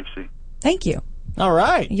really sexy. Thank you. All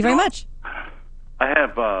right. Thank you very much. I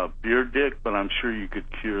have beard dick, but I'm sure you could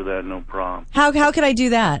cure that, no problem. How could I do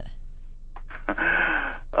that?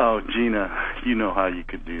 Oh, Gina, you know how you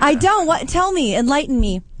could do that. I don't. What? Tell me. Enlighten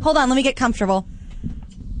me. Hold on. Let me get comfortable.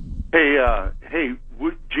 Hey,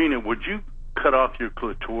 Gina, would you cut off your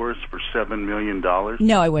clitoris for $7 million?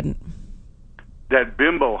 No, I wouldn't. That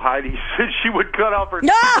bimbo Heidi said she would cut off her.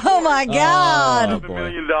 Oh my God! $7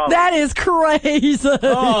 million. That is crazy.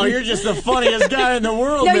 Oh, you're just the funniest guy in the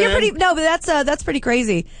world. No, man. you're pretty. No, but that's pretty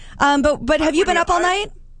crazy. But have you been up all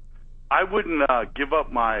night? I wouldn't give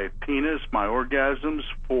up my penis, my orgasms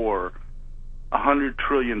for $100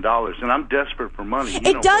 trillion, and I'm desperate for money.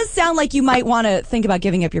 It does sound like you might want to think about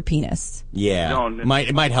giving up your penis. Yeah, it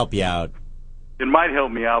might help you out. It might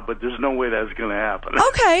help me out, but there's no way that's going to happen.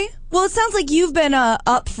 Okay. Well, it sounds like you've been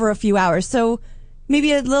up for a few hours, so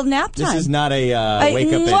maybe a little nap time. This is not a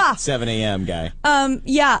wake up at 7 a.m. guy. Isn't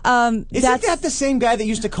that the same guy that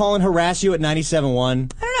used to call and harass you at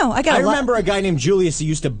 97.1? I don't know. I remember a guy named Julius who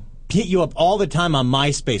used to hit you up all the time on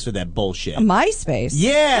MySpace with that bullshit. MySpace?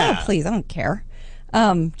 Yeah. Oh, please, I don't care.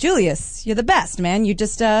 Julius, you're the best, man. You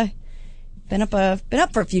just been up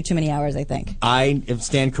for a few too many hours, I think. I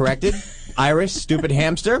stand corrected. Iris, stupid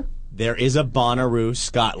hamster. There is a Bonnaroo,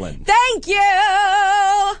 Scotland. Thank you.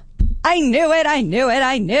 I knew it.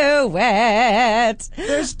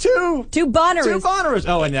 There's two Bonnaroos. Two Bonnaroos.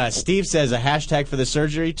 Oh, and Steve says a hashtag for the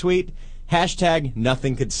surgery tweet. Hashtag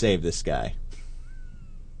nothing could save this guy.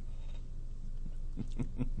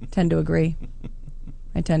 Tend to agree.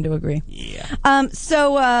 I tend to agree. Yeah.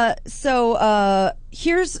 So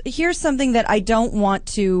here's something that I don't want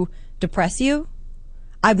to depress you.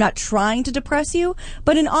 I'm not trying to depress you,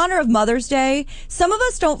 but in honor of Mother's Day, some of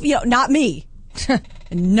us don't, not me.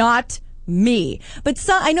 Not me. But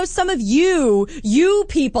I know some of you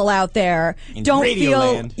people out there don't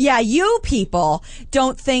feel, you people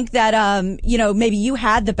don't think that, maybe you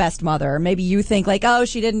had the best mother. Maybe you think like, oh,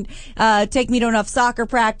 she didn't, take me to enough soccer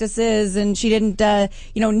practices and she didn't,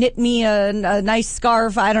 knit me a nice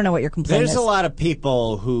scarf. I don't know what your complaint is. There's a lot of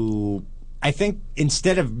people who, I think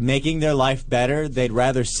instead of making their life better, they'd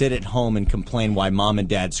rather sit at home and complain why mom and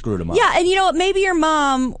dad screwed them up. Yeah, and you know what? Maybe your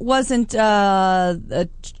mom wasn't a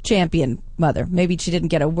champion mother. Maybe she didn't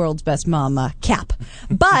get a world's best mom cap.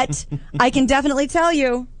 But I can definitely tell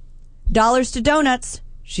you, dollars to donuts,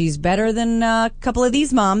 she's better than a couple of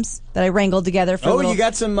these moms that I wrangled together for a little. You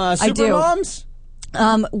got some super moms?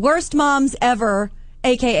 Worst moms ever.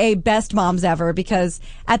 AKA best moms ever, because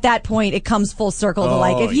at that point it comes full circle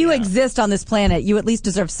to if you exist on this planet, you at least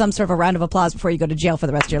deserve some sort of a round of applause before you go to jail for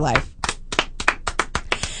the rest of your life.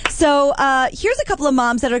 So here's a couple of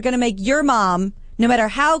moms that are going to make your mom, no matter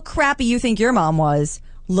how crappy you think your mom was,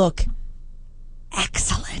 look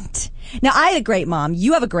excellent. Now, I had a great mom.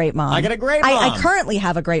 You have a great mom. I got a great mom. I currently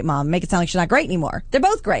have a great mom. Make it sound like she's not great anymore. They're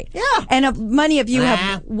both great. Yeah. And many of you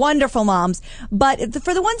have wonderful moms. But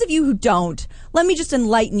for the ones of you who don't, let me just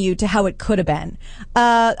enlighten you to how it could have been.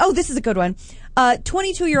 This is a good one.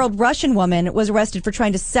 22-year-old Russian woman was arrested for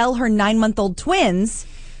trying to sell her 9-month-old twins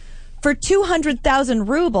for 200,000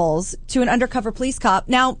 rubles to an undercover police cop.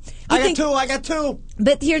 Now, I got two.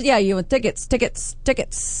 But here's, you want tickets,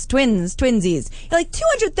 twinsies. You're like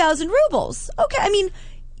 200,000 rubles. Okay, I mean,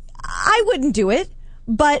 I wouldn't do it,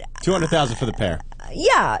 but 200,000 for the pair.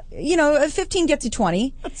 15 gets you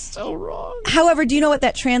 20. That's so wrong. However, do you know what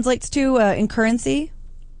that translates to in currency?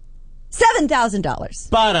 $7,000.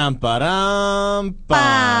 Ba-dum.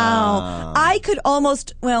 Wow. I could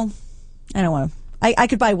almost, I don't want to. I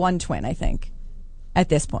could buy one twin, I think, at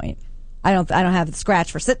this point. I don't have the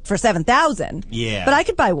scratch for 7,000. Yeah. But I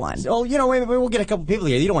could buy one. Oh, we'll get a couple people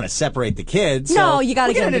here. You don't want to separate the kids. No, you got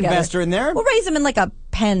to get an investor in there. We'll raise them in like a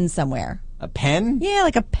pen somewhere. A pen? Yeah,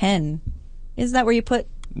 like a pen. Isn't that where you put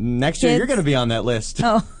Next year, you're going to be on that list.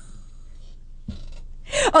 Oh,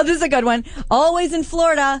 this is a good one. Always in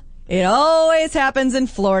Florida. It always happens in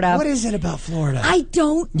Florida. What is it about Florida? I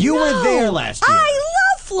don't know. You were there last year. I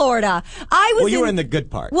love Florida. I was. Well, you were in the good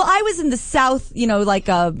part. Well, I was in the South, like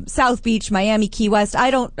South Beach, Miami, Key West. I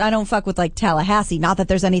don't fuck with like Tallahassee. Not that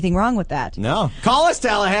there's anything wrong with that. No. Call us,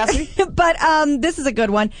 Tallahassee. But this is a good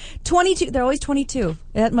one. 22. They're always 22.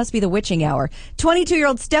 That must be the witching hour.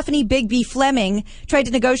 22-year-old Stephanie Bigby Fleming tried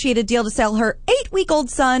to negotiate a deal to sell her 8-week-old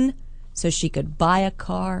son so she could buy a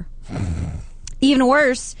car. Even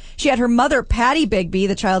worse, she had her mother, Patty Bigby,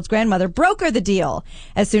 the child's grandmother, broker the deal.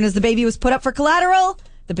 As soon as the baby was put up for collateral,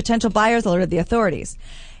 the potential buyers alerted the authorities.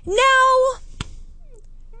 Now,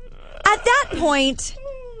 at that point,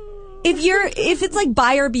 if it's like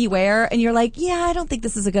buyer beware and you're like, yeah, I don't think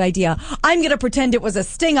this is a good idea, I'm going to pretend it was a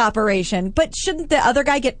sting operation. But shouldn't the other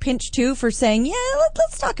guy get pinched too for saying, yeah,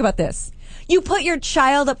 let's talk about this? You put your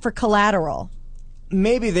child up for collateral.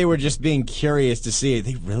 Maybe they were just being curious to see, are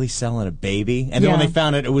they really selling a baby? And then when they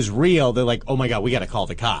found out it was real, they're like, oh my God, we got to call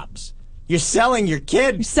the cops. You're selling your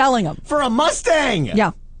kid. You're selling them. For a Mustang.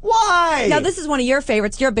 Yeah. Why? Now, this is one of your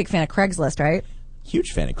favorites. You're a big fan of Craigslist, right?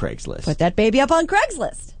 Huge fan of Craigslist. Put that baby up on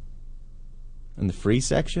Craigslist. In the free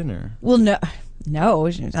section, or? Well, no,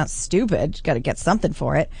 she's not stupid. She's got to get something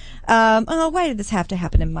for it. Why did this have to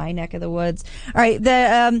happen in my neck of the woods? All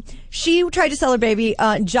right, she tried to sell her baby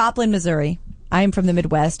in Joplin, Missouri. I am from the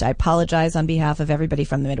Midwest. I apologize on behalf of everybody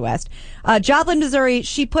from the Midwest. Joplin, Missouri,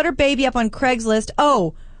 she put her baby up on Craigslist.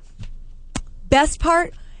 Oh, best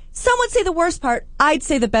part? Some would say the worst part. I'd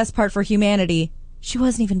say the best part for humanity. She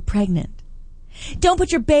wasn't even pregnant. Don't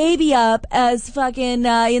put your baby up as fucking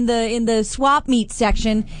in the swap meet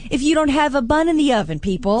section if you don't have a bun in the oven,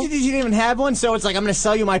 people. You didn't even have one, so it's like, I'm going to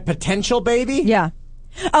sell you my potential baby? Yeah.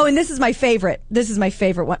 Oh, and this is my favorite. This is my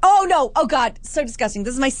favorite one. Oh, no. Oh, God. So disgusting.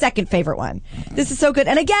 This is my second favorite one. This is so good.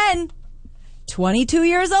 And again, 22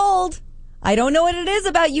 years old. I don't know what it is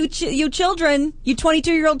about you children, you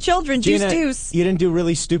 22-year-old children, Gina, juice. You didn't do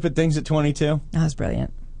really stupid things at 22? That was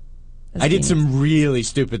brilliant. I did some really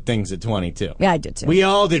stupid things at 22. Yeah, I did too. We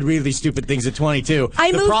all did really stupid things at 22.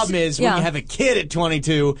 The problem is when you have a kid at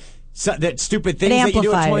 22, that stupid things that you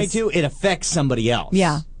do at 22, it affects somebody else.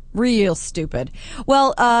 Yeah. Real stupid.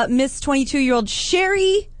 Well, Miss 22-year-old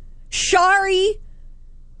Shari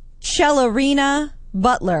Chelarina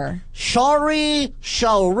Butler. Shari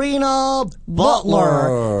Chelarina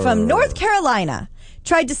Butler. From North Carolina.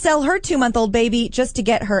 Tried to sell her 2-month-old baby just to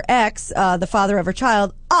get her ex, the father of her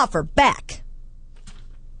child, off her back.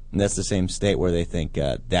 And that's the same state where they think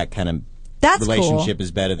that kind of relationship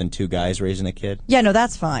is better than two guys raising a kid? Yeah, no,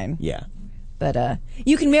 that's fine. Yeah. But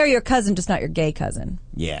you can marry your cousin, just not your gay cousin.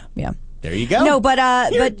 Yeah. Yeah. There you go. No, but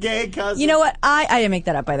your gay cousin. You know what? I didn't make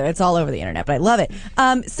that up, by the way. It's all over the internet, but I love it.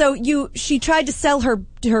 She tried to sell her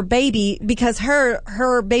baby because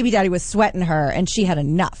her baby daddy was sweating her and she had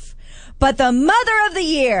enough. But the mother of the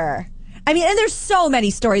year, I mean, and there's so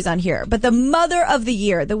many stories on here, but the mother of the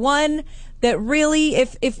year, the one that really,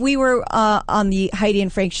 if we were on the Heidi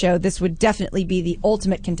and Frank show, this would definitely be the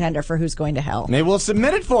ultimate contender for who's going to hell. Maybe we'll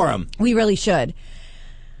submit it for him. We really should.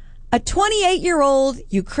 A 28-year-old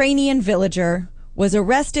Ukrainian villager was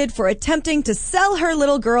arrested for attempting to sell her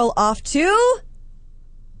little girl off to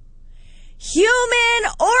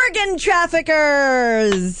human organ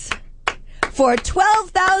traffickers for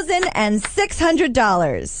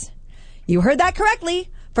 $12,600. You heard that correctly.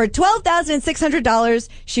 For $12,600,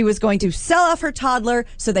 she was going to sell off her toddler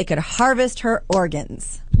so they could harvest her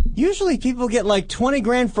organs. Usually people get like 20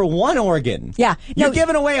 grand for one organ. Yeah. You're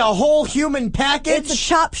giving away a whole human package? It's a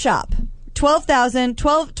chop shop. 12,000,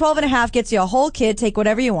 12 and a half gets you a whole kid. Take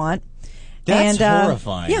whatever you want. That's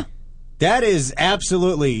horrifying. Yeah. That is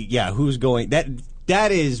absolutely, who's going, that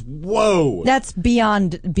is, whoa. That's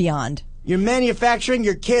beyond. You're manufacturing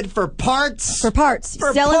your kid for parts? For parts.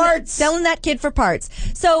 Selling that kid for parts.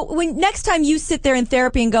 So when next time you sit there in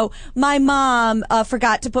therapy and go, my mom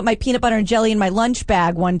forgot to put my peanut butter and jelly in my lunch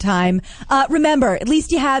bag one time, remember, at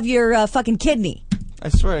least you have your fucking kidney. I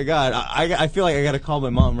swear to God, I feel like I got to call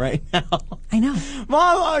my mom right now. I know.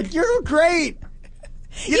 Mom, you're great.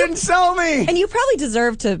 You didn't sell me. And you probably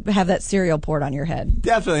deserve to have that cereal poured on your head.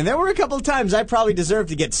 Definitely. There were a couple of times I probably deserved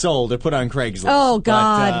to get sold or put on Craigslist. Oh,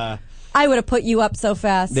 God. I would have put you up so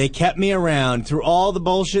fast. They kept me around. Through all the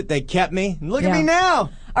bullshit, they kept me. Look at me now.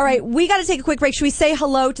 All right, we got to take a quick break. Should we say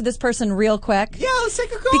hello to this person real quick? Yeah, let's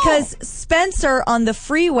take a call. Because Spencer on the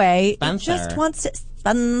freeway just wants to...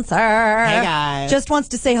 Spencer. Hey, guys. Just wants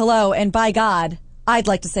to say hello, and by God, I'd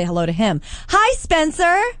like to say hello to him. Hi,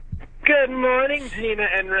 Spencer. Good morning, Gina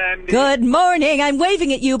and Randy. Good morning. I'm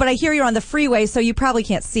waving at you, but I hear you're on the freeway, so you probably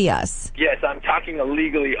can't see us. Yes, I'm talking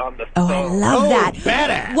illegally on the phone. Oh, I love that.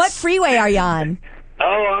 Badass. What freeway are you on?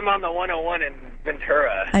 Oh, I'm on the 101 in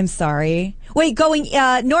Ventura. I'm sorry. Wait, going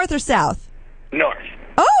north or south? North.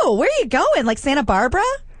 Oh, where are you going? Like Santa Barbara?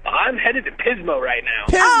 I'm headed to Pismo right now.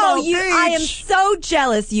 I am so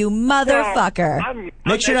jealous, you motherfucker.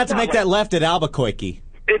 Make sure not to make that left at Albuquerque.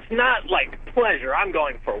 It's not like pleasure. I'm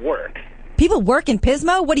going for work. People work in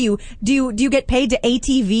Pismo? What do you get paid to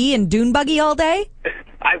ATV and dune buggy all day?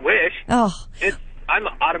 I wish. Oh. I'm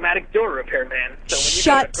an automatic door repairman. So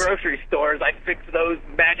when you go to grocery stores, I fix those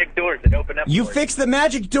magic doors that open up. You fix the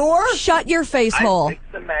magic door? Shut your face hole. I fix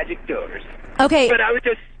the magic doors. Okay. But I was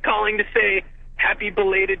just calling to say happy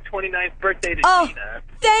belated 29th birthday to Gina.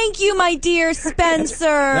 Thank you, my dear Spencer.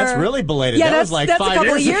 That's really belated. Yeah, that was like that's 5 a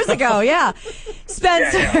couple of years years ago. Yeah.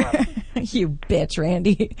 Spencer. You bitch,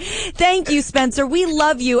 Randy. Thank you, Spencer. We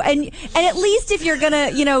love you. And at least if you're going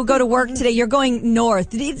to, go to work today, you're going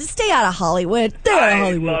north. Stay out of Hollywood. Stay out of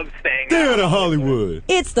Hollywood. I love staying out of Hollywood.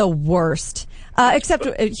 It's the worst. Except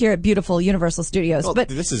here at beautiful Universal Studios. Well, but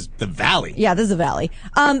this is the Valley. Yeah, this is the Valley.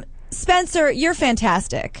 Spencer, you're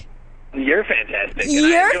fantastic. You're fantastic.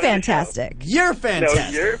 You're fantastic. You're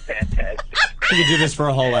fantastic. No, you're fantastic. We could do this for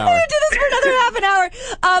a whole hour. We could do this for another half an hour.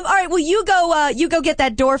 All right, well, you go get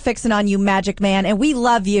that door fixing on you, Magic Man, and we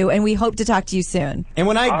love you, and we hope to talk to you soon. And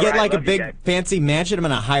when I get like a big fancy mansion, I'm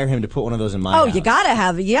going to hire him to put one of those in my house. You got to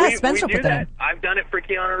have it. Yeah, Spencer we put that in. I've done it for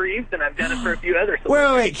Keanu Reeves, and I've done it for a few others.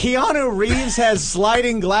 Wait. Keanu Reeves has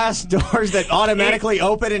sliding glass doors that automatically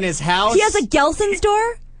open in his house? He has a Gelson's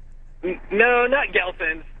door? No, not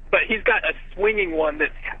Gelson's. But he's got a swinging one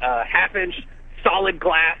that's half-inch solid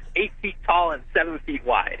glass, 8 feet tall and 7 feet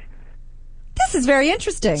wide. This is very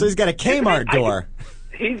interesting. So he's got a Kmart door.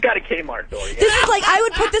 He's got a Kmart door. Yeah. This is like, I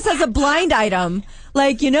would put this as a blind item.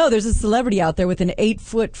 Like, there's a celebrity out there with an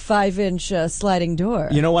 8-foot, 5-inch sliding door.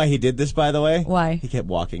 You know why he did this, by the way? Why? He kept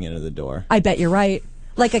walking into the door. I bet you're right.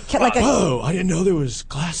 Oh, I didn't know there was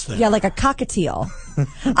glass there. Yeah, like a cockatiel.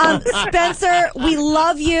 Spencer, we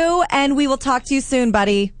love you, and we will talk to you soon,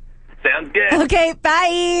 buddy. Sounds good. Okay,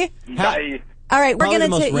 bye. Bye. All right, we're Probably going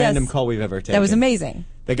to the most random call we've ever taken. That was amazing.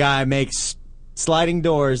 The guy makes sliding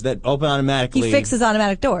doors that open automatically. He fixes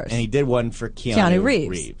automatic doors. And he did one for Keanu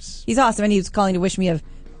Reeves. He's awesome, and he was calling to wish me a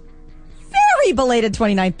very belated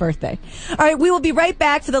 29th birthday. All right, we will be right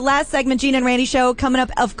back for the last segment, Gina and Randy Show, coming up,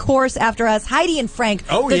 of course, after us, Heidi and Frank.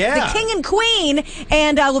 The king and queen,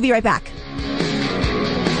 and we'll be right back.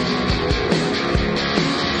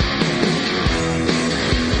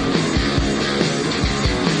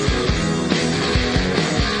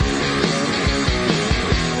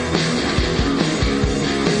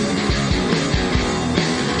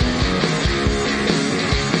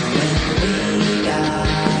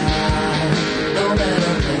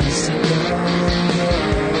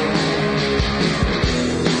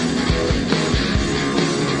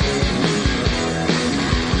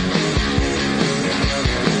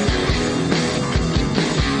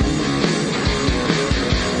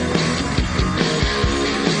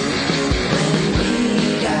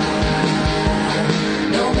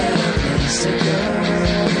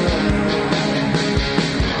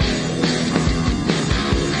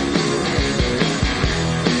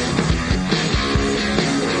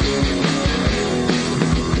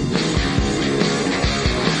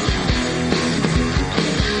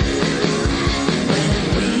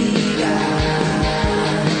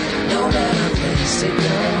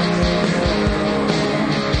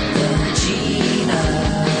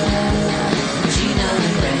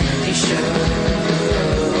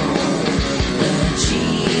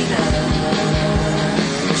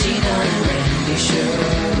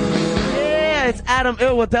 Adam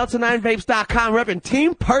Ill with Delta9Vapes.com repping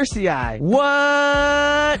Team Persei.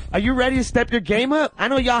 What? Are you ready to step your game up? I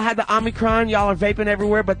know y'all had the Omicron, y'all are vaping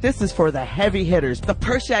everywhere, but this is for the heavy hitters. The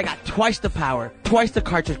Persei got twice the power, twice the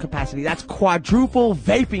cartridge capacity. That's quadruple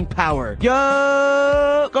vaping power.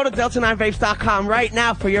 Yo! Go to Delta9Vapes.com right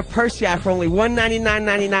now for your Persei for only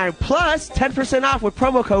 $199.99 plus 10% off with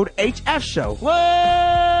promo code HFShow.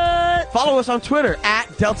 What? Follow us on Twitter at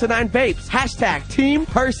Delta9Vapes. Hashtag Team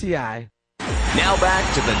Persei. Now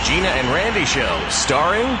back to the Gina and Randy Show,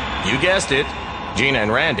 starring, you guessed it, Gina and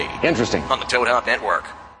Randy. Interesting. On the Toad Hop Network.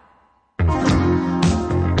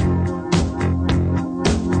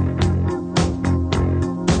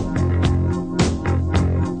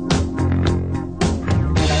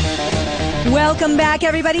 Welcome back,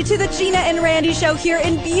 everybody, to the Gina and Randy Show here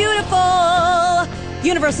in beautiful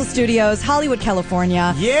Universal Studios, Hollywood,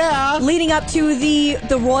 California. Yeah. Leading up to the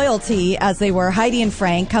royalty, as they were, Heidi and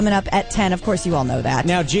Frank, coming up at 10. Of course, you all know that.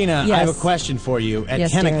 Now, Gina, yes. I have a question for you. At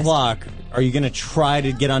yes, 10 dearest. o'clock, are you going to try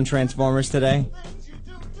to get on Transformers today?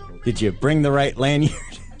 Did you bring the right lanyard?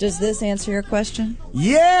 Does this answer your question?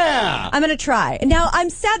 Yeah! I'm going to try. Now, I'm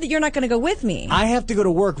sad that you're not going to go with me. I have to go to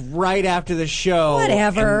work right after the show.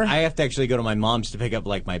 Whatever. And I have to actually go to my mom's to pick up,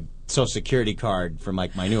 like, my Social Security card from,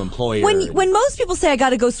 like, my new employer. When most people say I got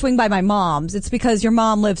to go swing by my mom's, it's because your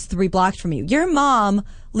mom lives 3 blocks from you. Your mom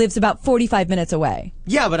lives about 45 minutes away.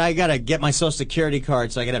 Yeah, but I got to get my Social Security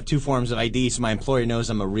card so I can have 2 forms of ID so my employer knows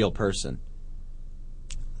I'm a real person.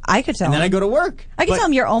 I could tell him. And then I go to work. I could tell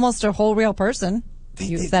him you're almost a whole real person.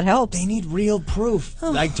 That helps. They need real proof.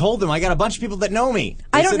 I told them I got a bunch of people that know me.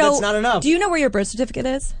 I don't know. That's not enough. Do you know where your birth certificate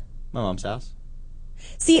is? My mom's house.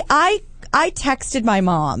 See, I texted my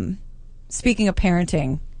mom. Speaking of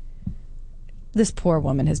parenting, this poor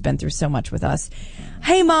woman has been through so much with us.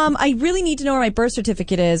 Hey, Mom, I really need to know where my birth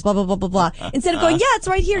certificate is, blah, blah, blah, blah, blah. Instead of going, yeah, it's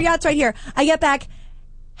right here, I get back,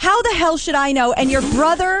 how the hell should I know? And your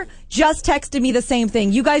brother just texted me the same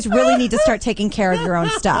thing. You guys really need to start taking care of your own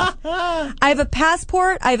stuff. I have a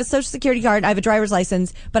passport, I have a Social Security card, I have a driver's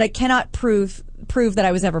license, but I cannot prove that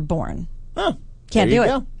I was ever born. Huh. Can't do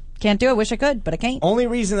it. Can't do it. Wish I could, but I can't. Only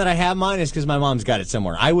reason that I have mine is because my mom's got it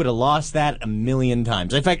somewhere. I would have lost that a million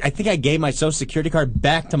times. In fact, I think I gave my Social Security card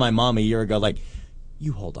back to my mom a year ago. Like,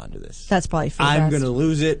 you hold on to this. That's probably for the I'm best. going to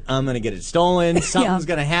lose it. I'm going to get it stolen. Something's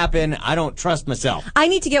going to happen. I don't trust myself. I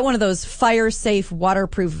need to get one of those fire-safe,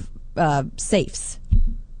 waterproof safes.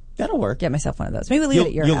 That'll work. Get myself one of those. Maybe leave it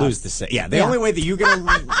at your house. You'll lose the safe. Yeah, the only way that you're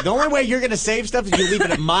gonna save stuff is you leave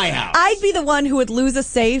it at my house. I'd be the one who would lose a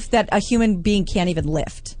safe that a human being can't even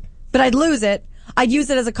lift. But I'd lose it. I'd use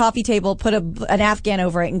it as a coffee table, put an Afghan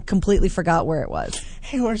over it, and completely forgot where it was.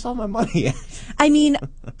 Hey, where's all my money at? I mean,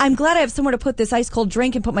 I'm glad I have somewhere to put this ice cold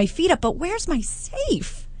drink and put my feet up, but where's my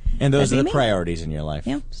safe? And those are the priorities in your life.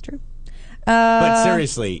 Yeah, it's true. But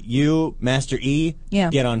seriously, you, Master E, Yeah.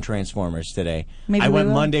 get on Transformers today. Maybe I we went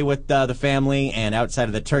will. Monday with the family, and outside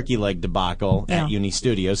of the turkey leg debacle Yeah. at Uni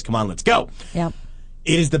Studios, come on, let's go. Yeah.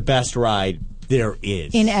 It is the best ride there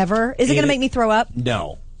is. In ever? Is it going to make me throw up?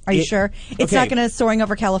 No. Are you sure? It's not going to soaring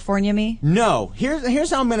over California me? No. Here's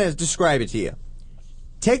how I'm going to describe it to you.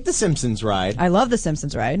 Take the Simpsons ride. I love the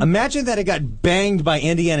Simpsons ride. Imagine that it got banged by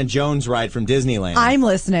Indiana Jones ride from Disneyland. I'm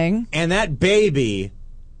listening. And that baby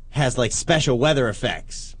has like special weather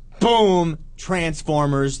effects. Boom!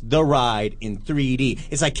 Transformers, the ride in 3D.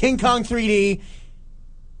 It's like King Kong 3D,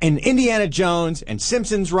 and Indiana Jones and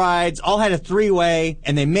Simpsons rides all had a 3-way,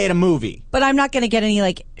 and they made a movie. But I'm not going to get any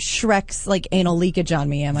like Shrek's like anal leakage on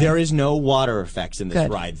me, am I? There is no water effects in this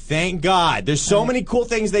Good. ride. Thank God. There's so many cool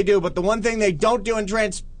things they do, but the one thing they don't do in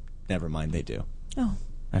never mind, they do. Oh.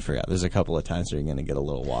 I forgot. There's a couple of times where you're going to get a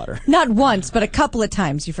little water. Not once, but a couple of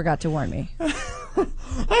times you forgot to warn me.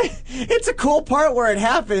 It's a cool part where it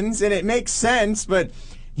happens, and it makes sense, but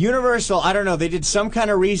Universal, I don't know, they did some kind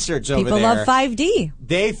of research over there. People love 5D.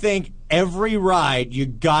 They think every ride, you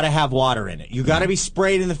got to have water in it. You got to be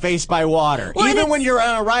sprayed in the face by water. Well, Even when you're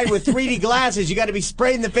on a ride with 3D glasses, you got to be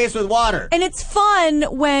sprayed in the face with water. And it's fun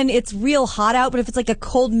when it's real hot out, but if it's like a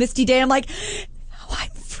cold, misty day, I'm like, oh, I'm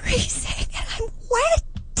freezing and I'm wet.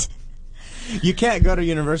 You can't go to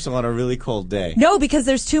Universal on a really cold day. No, because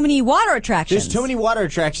there's too many water attractions. There's too many water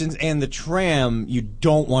attractions, and the tram you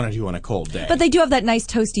don't want to do on a cold day. But they do have that nice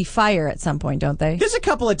toasty fire at some point, don't they? There's a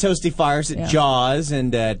couple of toasty fires at Jaws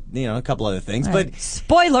and a couple other things. All But right.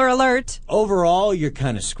 Spoiler alert. Overall, you're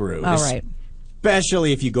kind of screwed. All right.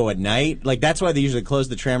 Especially if you go at night. Like, that's why they usually close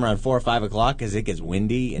the tram around 4 or 5 o'clock, because it gets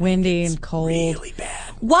windy. And cold. Really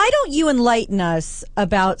bad. Why don't you enlighten us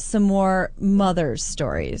about some more mother's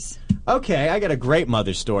stories? Okay, I got a great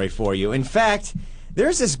mother story for you. In fact,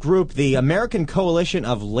 there's this group, the American Coalition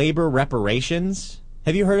of Labor Reparations.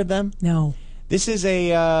 Have you heard of them? No. This is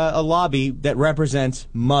a lobby that represents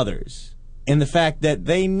mothers, and the fact that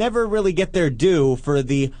they never really get their due for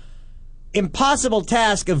the impossible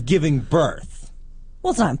task of giving birth.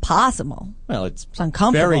 Well, it's not impossible. Well, it's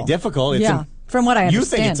uncomfortable. very difficult. It's from what I understand. You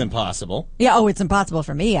think it's impossible. Yeah, it's impossible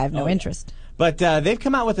for me. I have no interest. But they've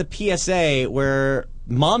come out with a PSA where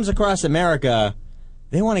moms across America,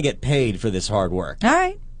 they want to get paid for this hard work. All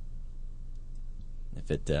right. If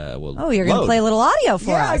it will Oh, you're going to load. play a little audio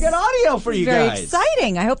for us. Yeah, I got audio for you Very guys.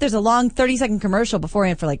 exciting. I hope there's a long 30-second commercial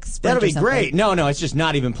beforehand for like Sprint That'll or be something. great. No, it's just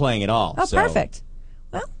not even playing at all. Oh, So, perfect.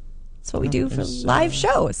 Well, that's what we do for live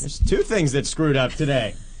shows. There's two things that screwed up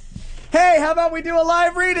today. Hey, how about we do a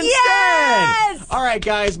live read instead? Yes! All right,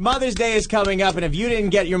 guys, Mother's Day is coming up, and if you didn't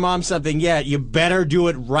get your mom something yet, you better do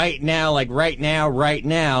it right now, like right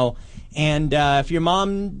now. And if your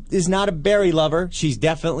mom is not a berry lover, she's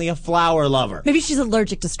definitely a flower lover. Maybe she's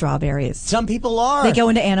allergic to strawberries. Some people are. They go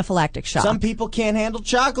into anaphylactic shock. Some people can't handle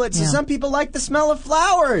chocolate, so Yeah. some people like the smell of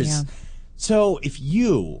flowers. Yeah. So if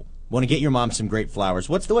you Want to get your mom some great flowers.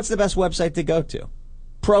 What's the best website to go to?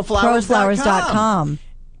 Proflowers.com. Proflowers.com.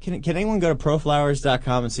 Can anyone go to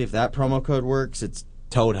proflowers.com and see if that promo code works? It's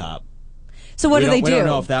Toad Hop. So what do they do? We don't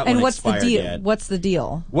know if that one what's the expired deal? yet. What's the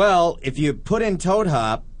deal? Well, if you put in Toad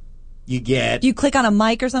Hop, you get... Do you click on a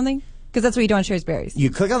mic or something? Because that's what you do on Sherry's Berries. You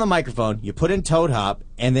click on the microphone, you put in Toad Hop,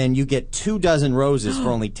 and then you get 2 dozen roses for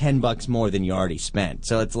only $10 more than you already spent.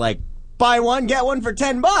 So it's like, buy one, get one for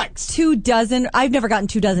 $10. 2 dozen? I've never gotten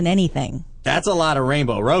 2 dozen anything. That's a lot of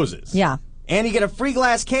rainbow roses. Yeah. And you get a free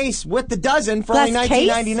glass case with the dozen for Glass only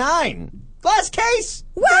 $19.99. Glass case!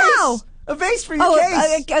 Wow! Vase. A vase for your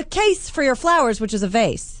case. A case for your flowers, which is a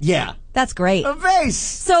vase. Yeah. That's great. A vase!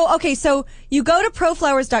 So you go to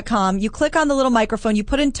proflowers.com, you click on the little microphone, you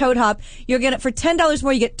put in Toad Hop, you're going to, for $10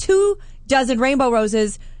 more, you get 2 dozen rainbow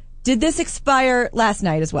roses. Did this expire last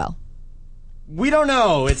night as well? We don't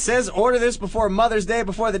know. It says order this before Mother's Day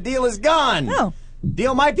before the deal is gone. Oh.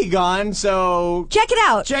 Deal might be gone, so... Check it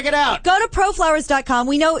out. Check it out. Go to proflowers.com.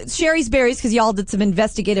 We know Sherry's Berries because y'all did some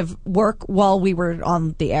investigative work while we were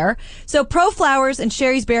on the air. So Proflowers and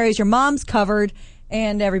Sherry's Berries, your mom's covered,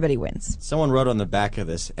 and everybody wins. Someone wrote on the back of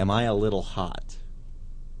this, am I a little hot?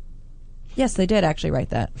 Yes, they did actually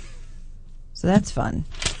write that. So that's fun.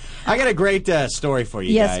 I got a great story for you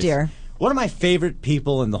guys. Yes, dear. One of my favorite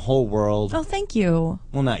people in the whole world. Oh, thank you.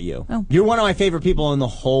 Well, not you. Oh. You're one of my favorite people in the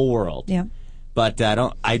whole world. Yeah. But there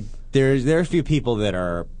are a few people that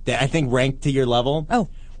I think rank to your level. Oh.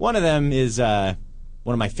 One of them is one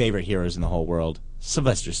of my favorite heroes in the whole world,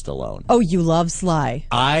 Sylvester Stallone. Oh, you love Sly.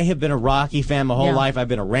 I have been a Rocky fan my whole life. I've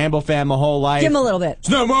been a Rambo fan my whole life. Give him a little bit. It's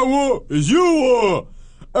not my war, it's your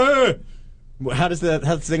war. How does the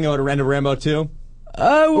thing go to Rambo 2?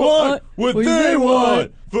 I want what they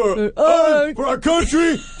want for our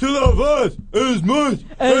country to love us as much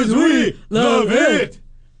as we love it.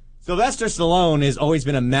 Sylvester Stallone has always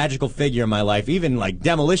been a magical figure in my life, even like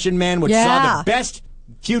Demolition Man, which saw the best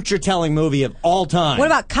future-telling movie of all time. What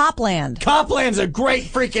about Copland? Copland's a great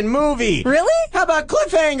freaking movie. Really? How about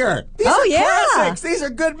Cliffhanger? These are classics. These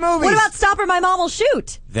are good movies. What about Stop or My Mom Will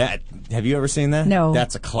Shoot? Have you ever seen that? No.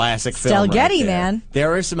 That's a classic film. Getty, man.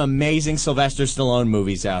 There are some amazing Sylvester Stallone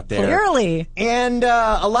movies out there. Clearly. And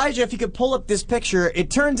Elijah, if you could pull up this picture,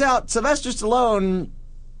 it turns out Sylvester Stallone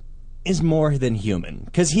is more than human,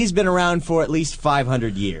 because he's been around for at least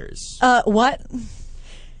 500 years. What?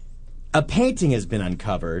 A painting has been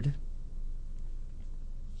uncovered.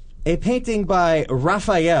 A painting by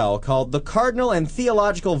Raphael called The Cardinal and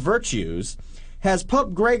Theological Virtues has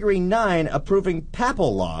Pope Gregory IX approving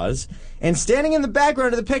papal laws, and standing in the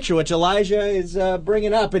background of the picture, which Elijah is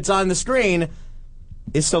bringing up, it's on the screen,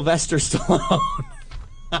 is Sylvester Stallone.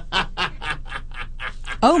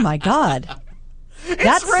 Oh, my God.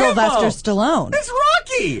 That's Sylvester Stallone. It's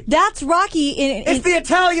Rocky. That's Rocky. It's the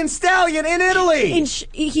Italian stallion in Italy.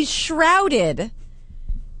 He's shrouded.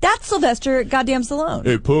 That's Sylvester goddamn Stallone.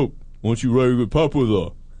 Hey, Pope, why don't you ride with Papa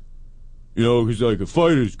though? You know, because like a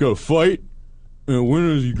fighter's got to fight, and a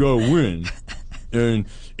winner's you got to win. And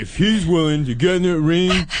if he's willing to get in that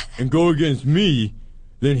ring and go against me,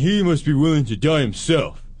 then he must be willing to die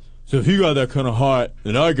himself. So if he got that kind of heart,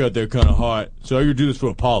 then I got that kind of heart. So I could do this for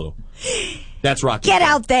Apollo. That's Rocky. Get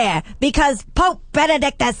out there, because Pope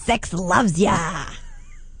Benedict XVI loves ya.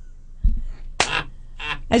 I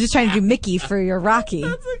was just trying to do Mickey for your Rocky.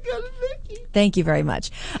 That's a good Mickey. Thank you very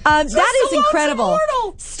much. That is incredible.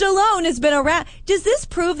 Immortal. Stallone has been around. Does this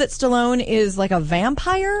prove that Stallone is like a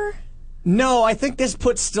vampire? No, I think this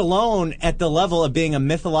puts Stallone at the level of being a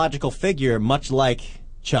mythological figure, much like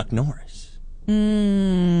Chuck Norris.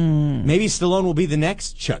 Maybe Stallone will be the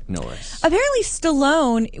next Chuck Norris. Apparently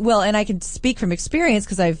Stallone, well, and I can speak from experience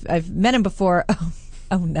because I've met him before.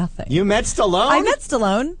 Oh, nothing. You met Stallone? I met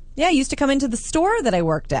Stallone. Yeah, he used to come into the store that I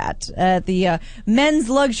worked at the men's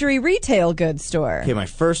luxury retail goods store. Okay, my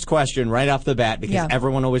first question right off the bat, because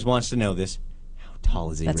everyone always wants to know this. How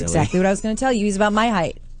tall is he That's really? exactly what I was going to tell you. He's about my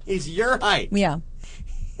height. He's your height. Yeah.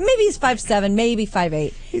 Maybe he's 5'7", maybe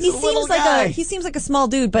 5'8". He's a little guy. He seems like a small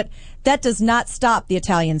dude, but that does not stop the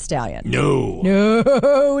Italian stallion.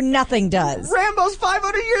 No, nothing does. Rambo's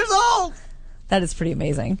 500 years old. That is pretty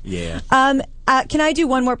amazing. Yeah. Can I do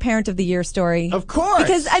one more Parent of the Year story? Of course.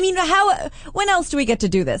 Because, I mean, when else do we get to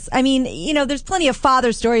do this? I mean, you know, there's plenty of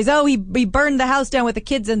father stories. Oh, he burned the house down with the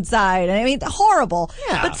kids inside. I mean, horrible.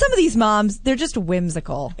 Yeah. But some of these moms, they're just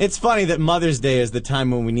whimsical. It's funny that Mother's Day is the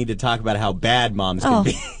time when we need to talk about how bad moms can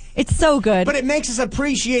be. It's so good. But it makes us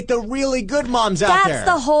appreciate the really good moms out there. That's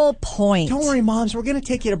the whole point. Don't worry, moms. We're going to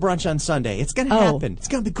take you to brunch on Sunday. It's going to happen. It's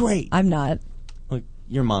going to be great. I'm not. Look,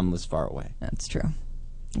 your mom lives far away. That's true.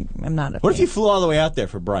 I'm not. What if you flew all the way out there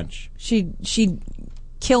for brunch? She'd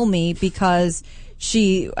kill me because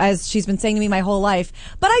as she's been saying to me my whole life,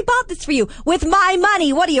 but I bought this for you with my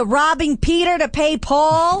money. What are you, robbing Peter to pay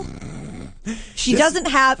Paul?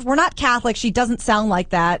 We're not Catholic. She doesn't sound like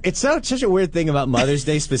that. It's such a weird thing about Mother's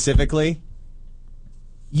Day specifically.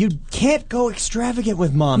 You can't go extravagant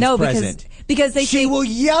with Mom's present. Because she will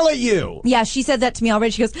yell at you. Yeah, she said that to me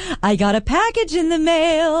already. She goes, I got a package in the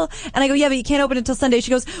mail. And I go, yeah, but you can't open it until Sunday. She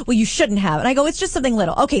goes, well, you shouldn't have. And I go, it's just something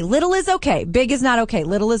little. Okay, little is okay. Big is not okay.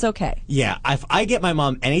 Little is okay. Yeah, if I get my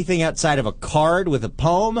mom anything outside of a card with a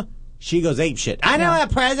poem, she goes ape shit. I know a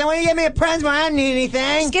present. When you get me a present when I don't need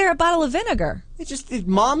anything. Scare a bottle of vinegar. It's just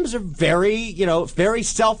moms are very, very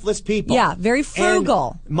selfless people. Yeah, very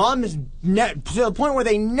frugal. And moms, to the point where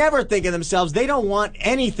they never think of themselves. They don't want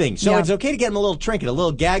anything. So it's okay to get them a little trinket, a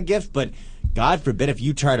little gag gift, but God forbid if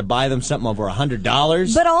you try to buy them something over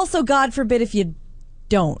 $100. But also, God forbid if you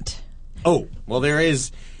don't. Oh, well, there is.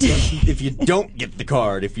 If you don't get the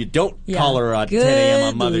card, if you don't call her at 10 a.m.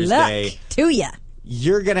 on Mother's Day. To ya.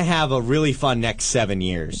 You're going to have a really fun next 7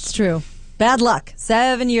 years. It's true. Bad luck.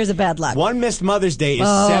 7 years of bad luck. One missed Mother's Day is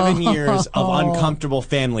 7 years of uncomfortable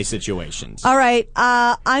family situations. All right.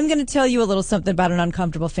 I'm going to tell you a little something about an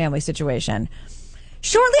uncomfortable family situation.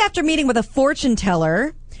 Shortly after meeting with a fortune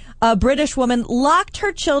teller, a British woman locked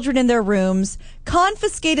her children in their rooms,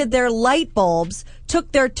 confiscated their light bulbs,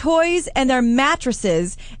 took their toys and their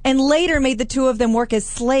mattresses, and later made the two of them work as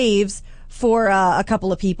slaves for a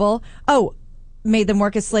couple of people. Made them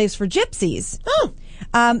work as slaves for gypsies.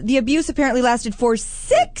 The abuse apparently lasted for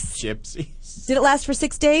 6. Gypsies. Did it last for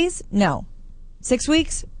 6 days? No. 6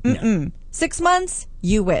 weeks? Mm-mm. No. 6 months?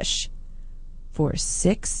 You wish. For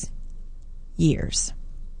 6 years.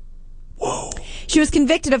 Whoa. She was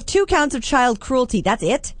convicted of 2 counts of child cruelty. That's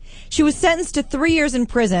it. She was sentenced to 3 years in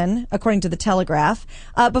prison, according to the Telegraph,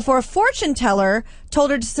 before a fortune teller told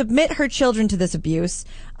her to submit her children to this abuse.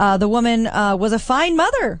 The woman was a fine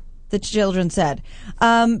mother, the children said.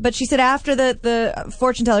 But she said after the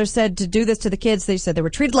fortune teller said to do this to the kids, they said they were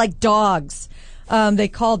treated like dogs. They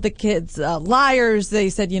called the kids liars. They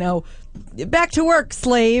said, back to work,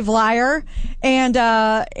 slave, liar. And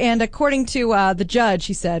according to the judge,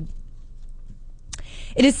 he said,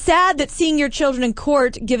 it is sad that seeing your children in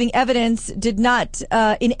court giving evidence did not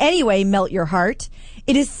in any way melt your heart.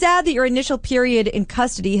 It is sad that your initial period in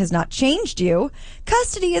custody has not changed you.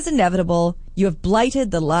 Custody is inevitable. You have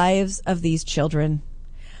blighted the lives of these children.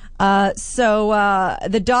 So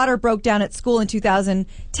the daughter broke down at school in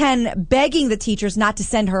 2010, begging the teachers not to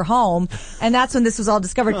send her home. And that's when this was all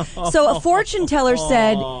discovered. So a fortune teller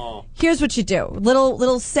said, here's what you do.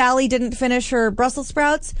 Little Sally didn't finish her Brussels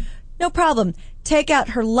sprouts. No problem. Take out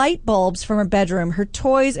her light bulbs from her bedroom, her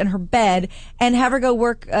toys, and her bed, and have her go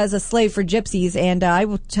work as a slave for gypsies. And I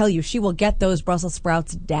will tell you, she will get those Brussels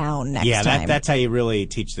sprouts down next time. Yeah, that's how you really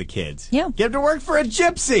teach the kids. Yeah. Get them to work for a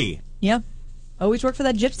gypsy. Yeah. Always work for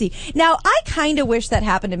that gypsy. Now, I kind of wish that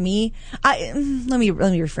happened to me. Let me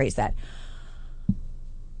rephrase that.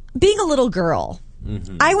 Being a little girl,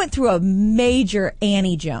 I went through a major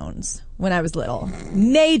Annie Jones when I was little.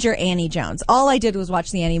 Major Annie Jones. All I did was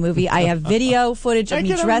watch the Annie movie. I have video footage of me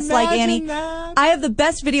dressed like Annie. I have the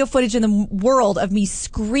best video footage in the world of me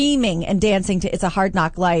screaming and dancing to It's a Hard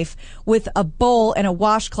Knock Life with a bowl and a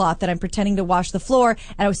washcloth that I'm pretending to wash the floor.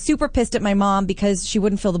 And I was super pissed at my mom because she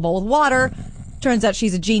wouldn't fill the bowl with water. Turns out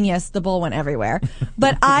she's a genius. The bowl went everywhere.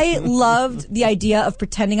 But I loved the idea of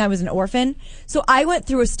pretending I was an orphan. So I went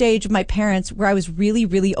through a stage of my parents where I was really,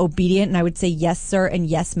 really obedient and I would say yes, sir, and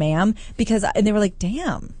yes, ma'am. And they were like,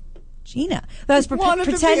 damn, Gina. But I was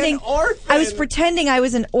pretending I was pretending I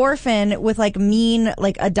was an orphan with like mean,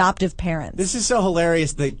 like adoptive parents. This is so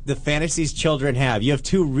hilarious, the fantasies children have. You have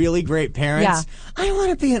 2 really great parents. Yeah. I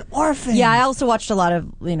want to be an orphan. Yeah, I also watched a lot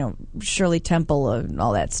of, Shirley Temple and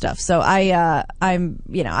all that stuff. So I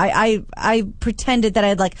pretended that I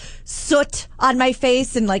had like soot on my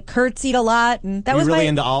face and like curtsied a lot, and that was really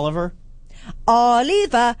into Oliver.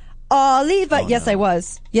 Oliver. Oh, yes, no. I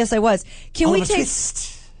was. Can Oliver we take?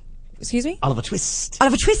 Twist. Excuse me? Oliver Twist.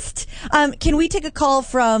 Can we take a call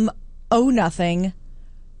from Nothing,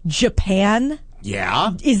 Japan?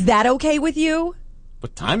 Yeah. Is that okay with you?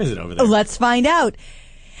 What time is it over there? Let's find out.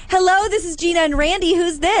 Hello, this is Gina and Randy.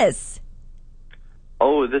 Who's this?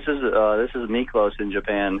 Oh, this is Miklos in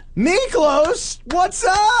Japan. Miklos? What's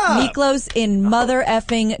up? Miklos in mother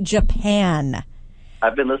effing Japan.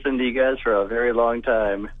 I've been listening to you guys for a very long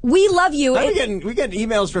time. We love you. We get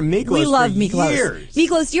emails from Miklos. We love for Miklos. Years.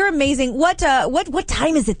 Miklos, you're amazing. What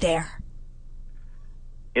time is it there?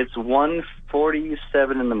 It's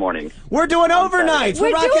 1:47 in the morning. We're doing overnights.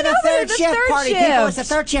 We're rocking doing a third the shift third party. shift. People, it's a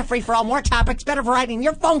third shift free for all. More topics, better variety, and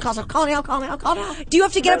your phone calls. I'm calling out. Do you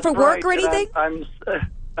have to get up for work or Right, and anything?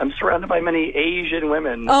 I'm surrounded by many Asian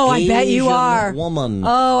women. Oh, I bet you Asian are. woman.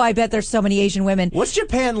 Oh, I bet there's so many Asian women. What's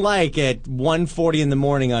Japan like at 1:40 in the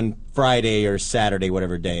morning on Friday or Saturday,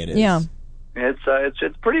 whatever day it is? Yeah. It's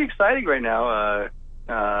pretty exciting right now.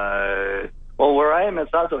 Well, where I am,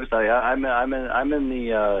 it's not so exciting. I'm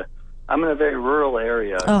in a very rural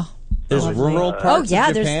area. Oh. There's rural parts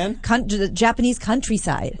of Japan? There's Japanese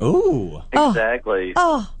countryside. Ooh. Exactly.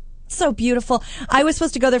 Oh, so beautiful. I was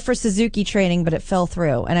supposed to go there for Suzuki training, but it fell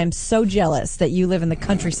through. And I'm so jealous that you live in the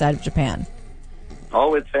countryside of Japan.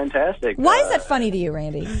 Oh, it's fantastic. Why is that funny to you,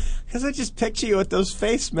 Randy? Because I just picture you with those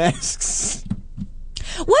face masks.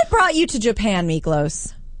 What brought you to Japan,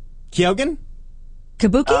 Miklos? Kyogen?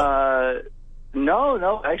 Kabuki?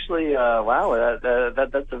 No. Actually, wow,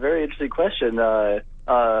 that's a very interesting question. I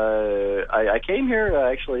came here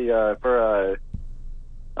actually for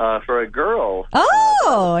a girl.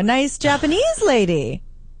 Oh, a nice Japanese lady.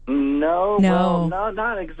 No, well, no,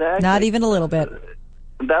 not exactly. Not even a little bit.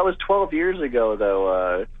 That was 12 years ago,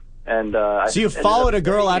 though. So you followed a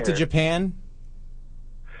girl out to Japan?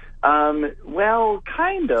 Well,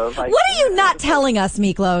 kind of. What are you not telling us,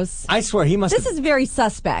 Miklos? I swear, he must This is very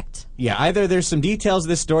suspect. Yeah, either there's some details of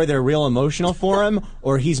this story that are real emotional for him,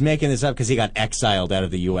 or he's making this up because he got exiled out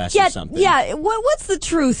of the U.S. or something. Yeah, what's the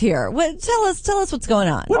truth here? Tell us what's going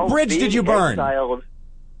on. What bridge did you burn? Exiled.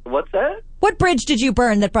 What's that? What bridge did you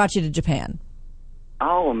burn that brought you to Japan?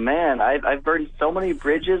 Oh, man, I've burned so many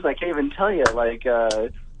bridges, I can't even tell you. Like,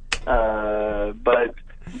 but the...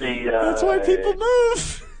 That's why people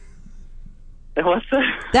move. What's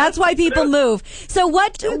that? That's why people move. So why,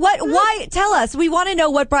 tell us, we want to know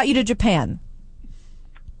what brought you to Japan.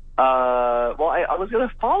 Well, I was going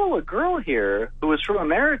to follow a girl here who was from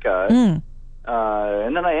America, and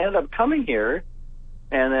then I ended up coming here,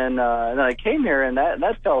 and then I came here, and that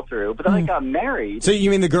fell through, but then I got married. So you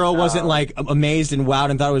mean the girl wasn't, like, amazed and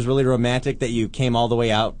wowed and thought it was really romantic that you came all the way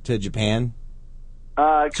out to Japan?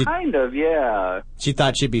 Kind of, yeah. She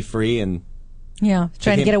thought she'd be free and... Yeah,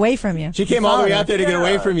 trying to get away from you. She came all the way out there to get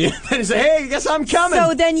away from you. And say, hey, guess I'm coming.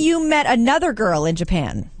 So then you met another girl in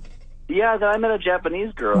Japan. Yeah, then I met a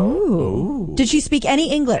Japanese girl. Ooh. Did she speak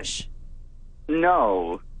any English?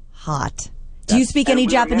 No. Hot. Do you speak any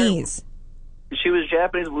Japanese? She was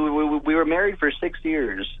Japanese. We were married for 6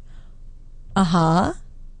 years. Uh-huh.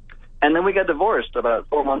 And then we got divorced about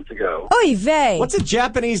 4 months ago. Oy vey. What's a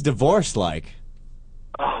Japanese divorce like?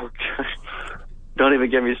 Oh, God. Don't even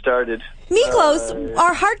get me started. Miklos,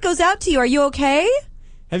 our heart goes out to you. Are you okay?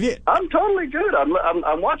 Have you? I'm totally good.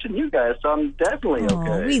 I'm watching you guys, so I'm definitely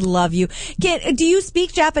okay. We love you. Do you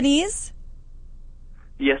speak Japanese?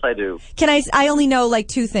 Yes, I do. I only know like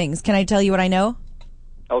two things. Can I tell you what I know?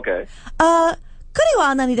 Okay.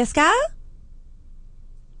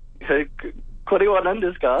 これは何で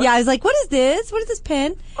すか? Yeah, I was like, what is this? What is this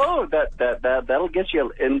pen? Oh, that'll get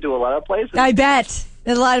you into a lot of places. I bet.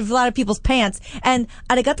 A lot of people's pants. And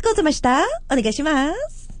arigatou gozaimashita. Onegaishimasu.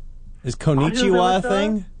 Is konnichiwa a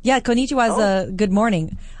thing? Yeah, konnichiwa is a good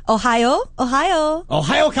morning. Ohayo. Ohayo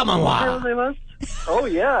konbanwa. Oh,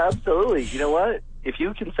 yeah, absolutely. You know what? If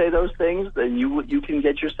you can say those things, then you can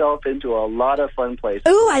get yourself into a lot of fun places.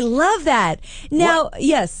 Ooh, I love that. Now,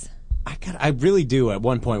 yes. I really do at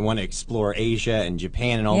one point want to explore Asia and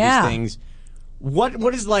Japan and all these things.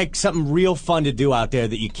 What is like something real fun to do out there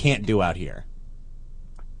that you can't do out here?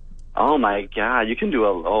 Oh my God! You can do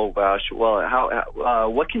oh gosh. Well,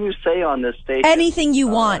 what can you say on this station? Anything you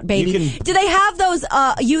want, baby. Do they have those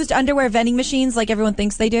used underwear vending machines like everyone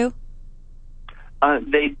thinks they do?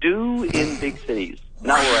 They do in big cities.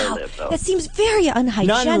 Not where I live, though. That seems very unhygienic.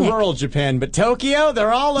 Not in rural Japan, but Tokyo,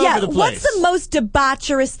 they're all over the place. What's the most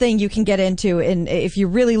debaucherous thing you can get into if you're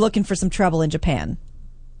really looking for some trouble in Japan?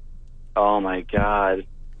 Oh my God,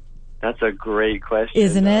 that's a great question,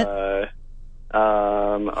 isn't it?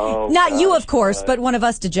 Not you, of course, but one of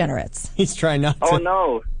us degenerates. He's trying not to. Oh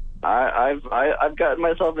no, I've gotten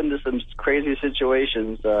myself into some crazy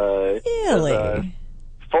situations. Really?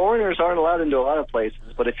 Foreigners aren't allowed into a lot of places,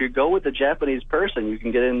 but if you go with a Japanese person, you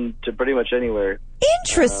can get into pretty much anywhere.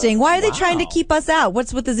 Interesting. Why are they trying to keep us out?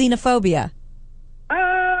 What's with the xenophobia?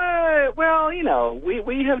 Well, you know,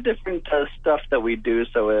 we have different stuff that we do,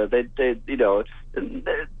 so they you know.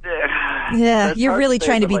 Yeah, you're really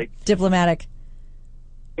trying to be diplomatic.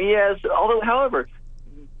 Yes, however,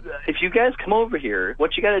 if you guys come over here,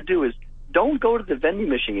 what you got to do is don't go to the vending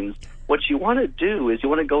machines. what you want to do is you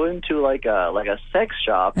want to go into like a sex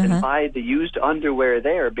shop and buy the used underwear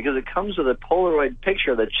there because it comes with a Polaroid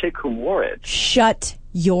picture of the chick who wore it. Shut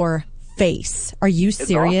your face. Are you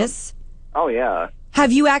serious? Awesome. Oh, yeah.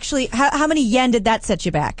 Have you actually, how many yen did that set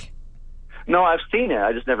you back? No, I've seen it.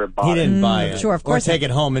 I just never bought it. He didn't buy it. Sure, of course. Or take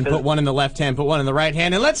it home and put one in the left hand, put one in the right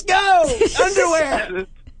hand, and let's go! Underwear!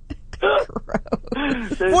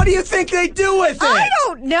 What do you think they do with it? I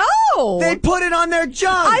don't know. They put it on their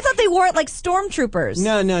junk. I thought they wore it like stormtroopers.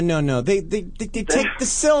 No. They take the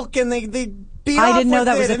silk and they beat I off didn't know with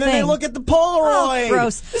that it, was a and thing. then they look at the Polaroid. Oh,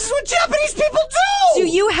 gross. This is what Japanese people do. Do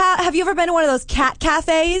you have you ever been to one of those cat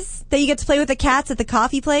cafes that you get to play with the cats at the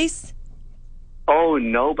coffee place? Oh,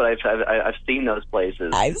 no, but I've seen those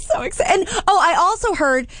places. I'm so excited. And, I also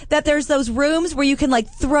heard that there's those rooms where you can, like,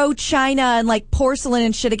 throw china and, like, porcelain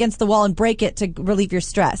and shit against the wall and break it to relieve your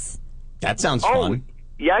stress. That sounds fun.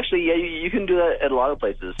 Yeah, actually, you can do that at a lot of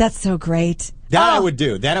places. That's so great. That I would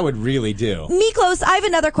do. That I would really do. Miklos, I have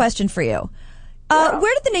another question for you.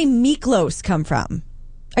 Where did the name Miklos come from?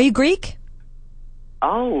 Are you Greek?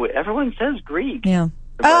 Oh, everyone says Greek. Yeah.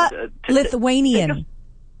 Lithuanian.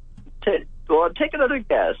 Well, take another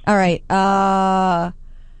guess. All right. Miklos.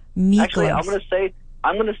 Actually,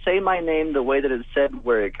 I'm gonna say my name the way that it's said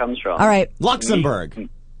where it comes from. All right. Luxembourg.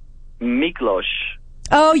 Miklos.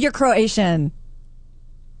 Oh, you're Croatian.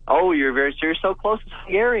 Oh, you're so close. It's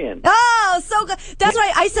Hungarian. Oh, so good. That's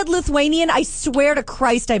why I said Lithuanian. I swear to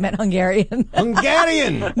Christ I meant Hungarian.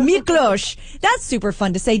 Hungarian. Miklos. That's super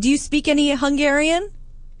fun to say. Do you speak any Hungarian?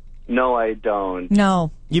 No, I don't.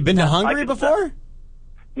 No. You've been to Hungary before?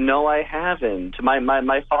 No, I haven't.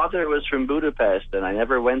 My father was from Budapest, and I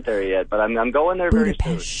never went there yet, but I'm going there very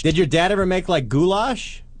soon. Did your dad ever make, like,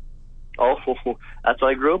 goulash? Oh, that's what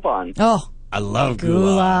I grew up on. Oh. I love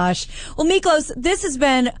goulash. Well, Miklos, this has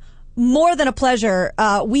been more than a pleasure.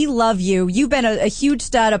 We love you. You've been a huge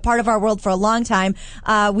stud, a part of our world for a long time.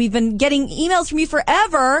 We've been getting emails from you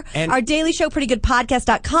forever. And our daily show,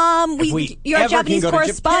 prettygoodpodcast.com. You're a Japanese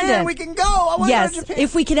correspondent. Japan, we can go. I want to go to Japan.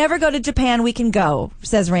 If we can ever go to Japan, we can go,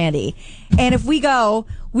 says Randy. And if we go,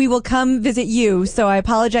 we will come visit you. So I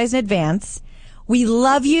apologize in advance. We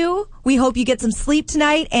love you. We hope you get some sleep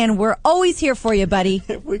tonight, and we're always here for you, buddy.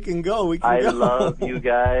 If we can go, we can I go. love you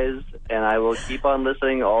guys, and I will keep on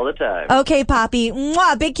listening all the time. Okay, Poppy.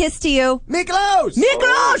 Mwah, big kiss to you. Miklos! Miklos!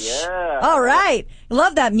 Oh, yeah. All right.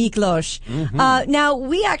 Love that Miklos. Mm-hmm. Now,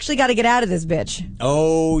 we actually got to get out of this bitch.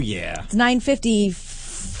 Oh, yeah. It's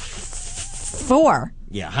 9:54.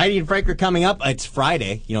 Yeah, Heidi and Frank are coming up. It's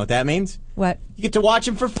Friday. You know what that means? What? You get to watch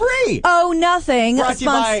them for free. Oh, nothing. Brought to you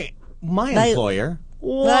by my employer.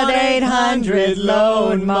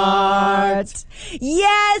 1-800-LOAN-MART.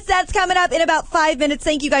 Yes, that's coming up in about 5 minutes.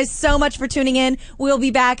 Thank you guys so much for tuning in. We'll be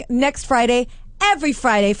back next Friday, every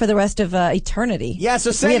Friday for the rest of eternity. Yeah, so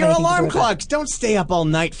set your alarm clocks. Don't stay up all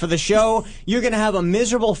night for the show. You're going to have a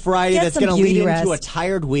miserable Friday that's going to lead into a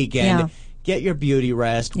tired weekend. Yeah. Get your beauty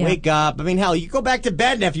rest. Yeah. Wake up. I mean, hell, you go back to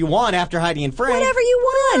bed if you want after Heidi and Frank. Whatever you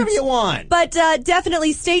want. Whatever you want. But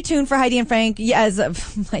definitely stay tuned for Heidi and Frank. As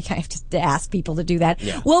like I have to ask people to do that.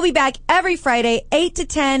 Yeah. We'll be back every Friday, 8 to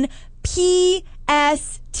 10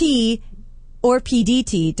 PST or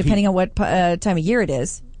PDT, depending on what time of year it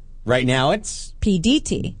is. Right now it's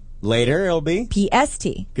PDT. Later it'll be PST.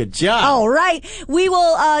 Good job. All right. We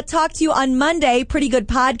will talk to you on Monday. Pretty Good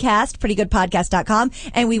Podcast, prettygoodpodcast.com.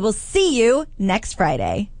 And we will see you next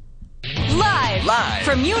Friday. Live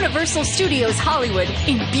from Universal Studios Hollywood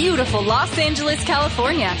in beautiful Los Angeles,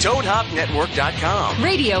 California. ToadHopNetwork.com.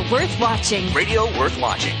 Radio worth watching. Radio worth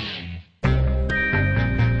watching.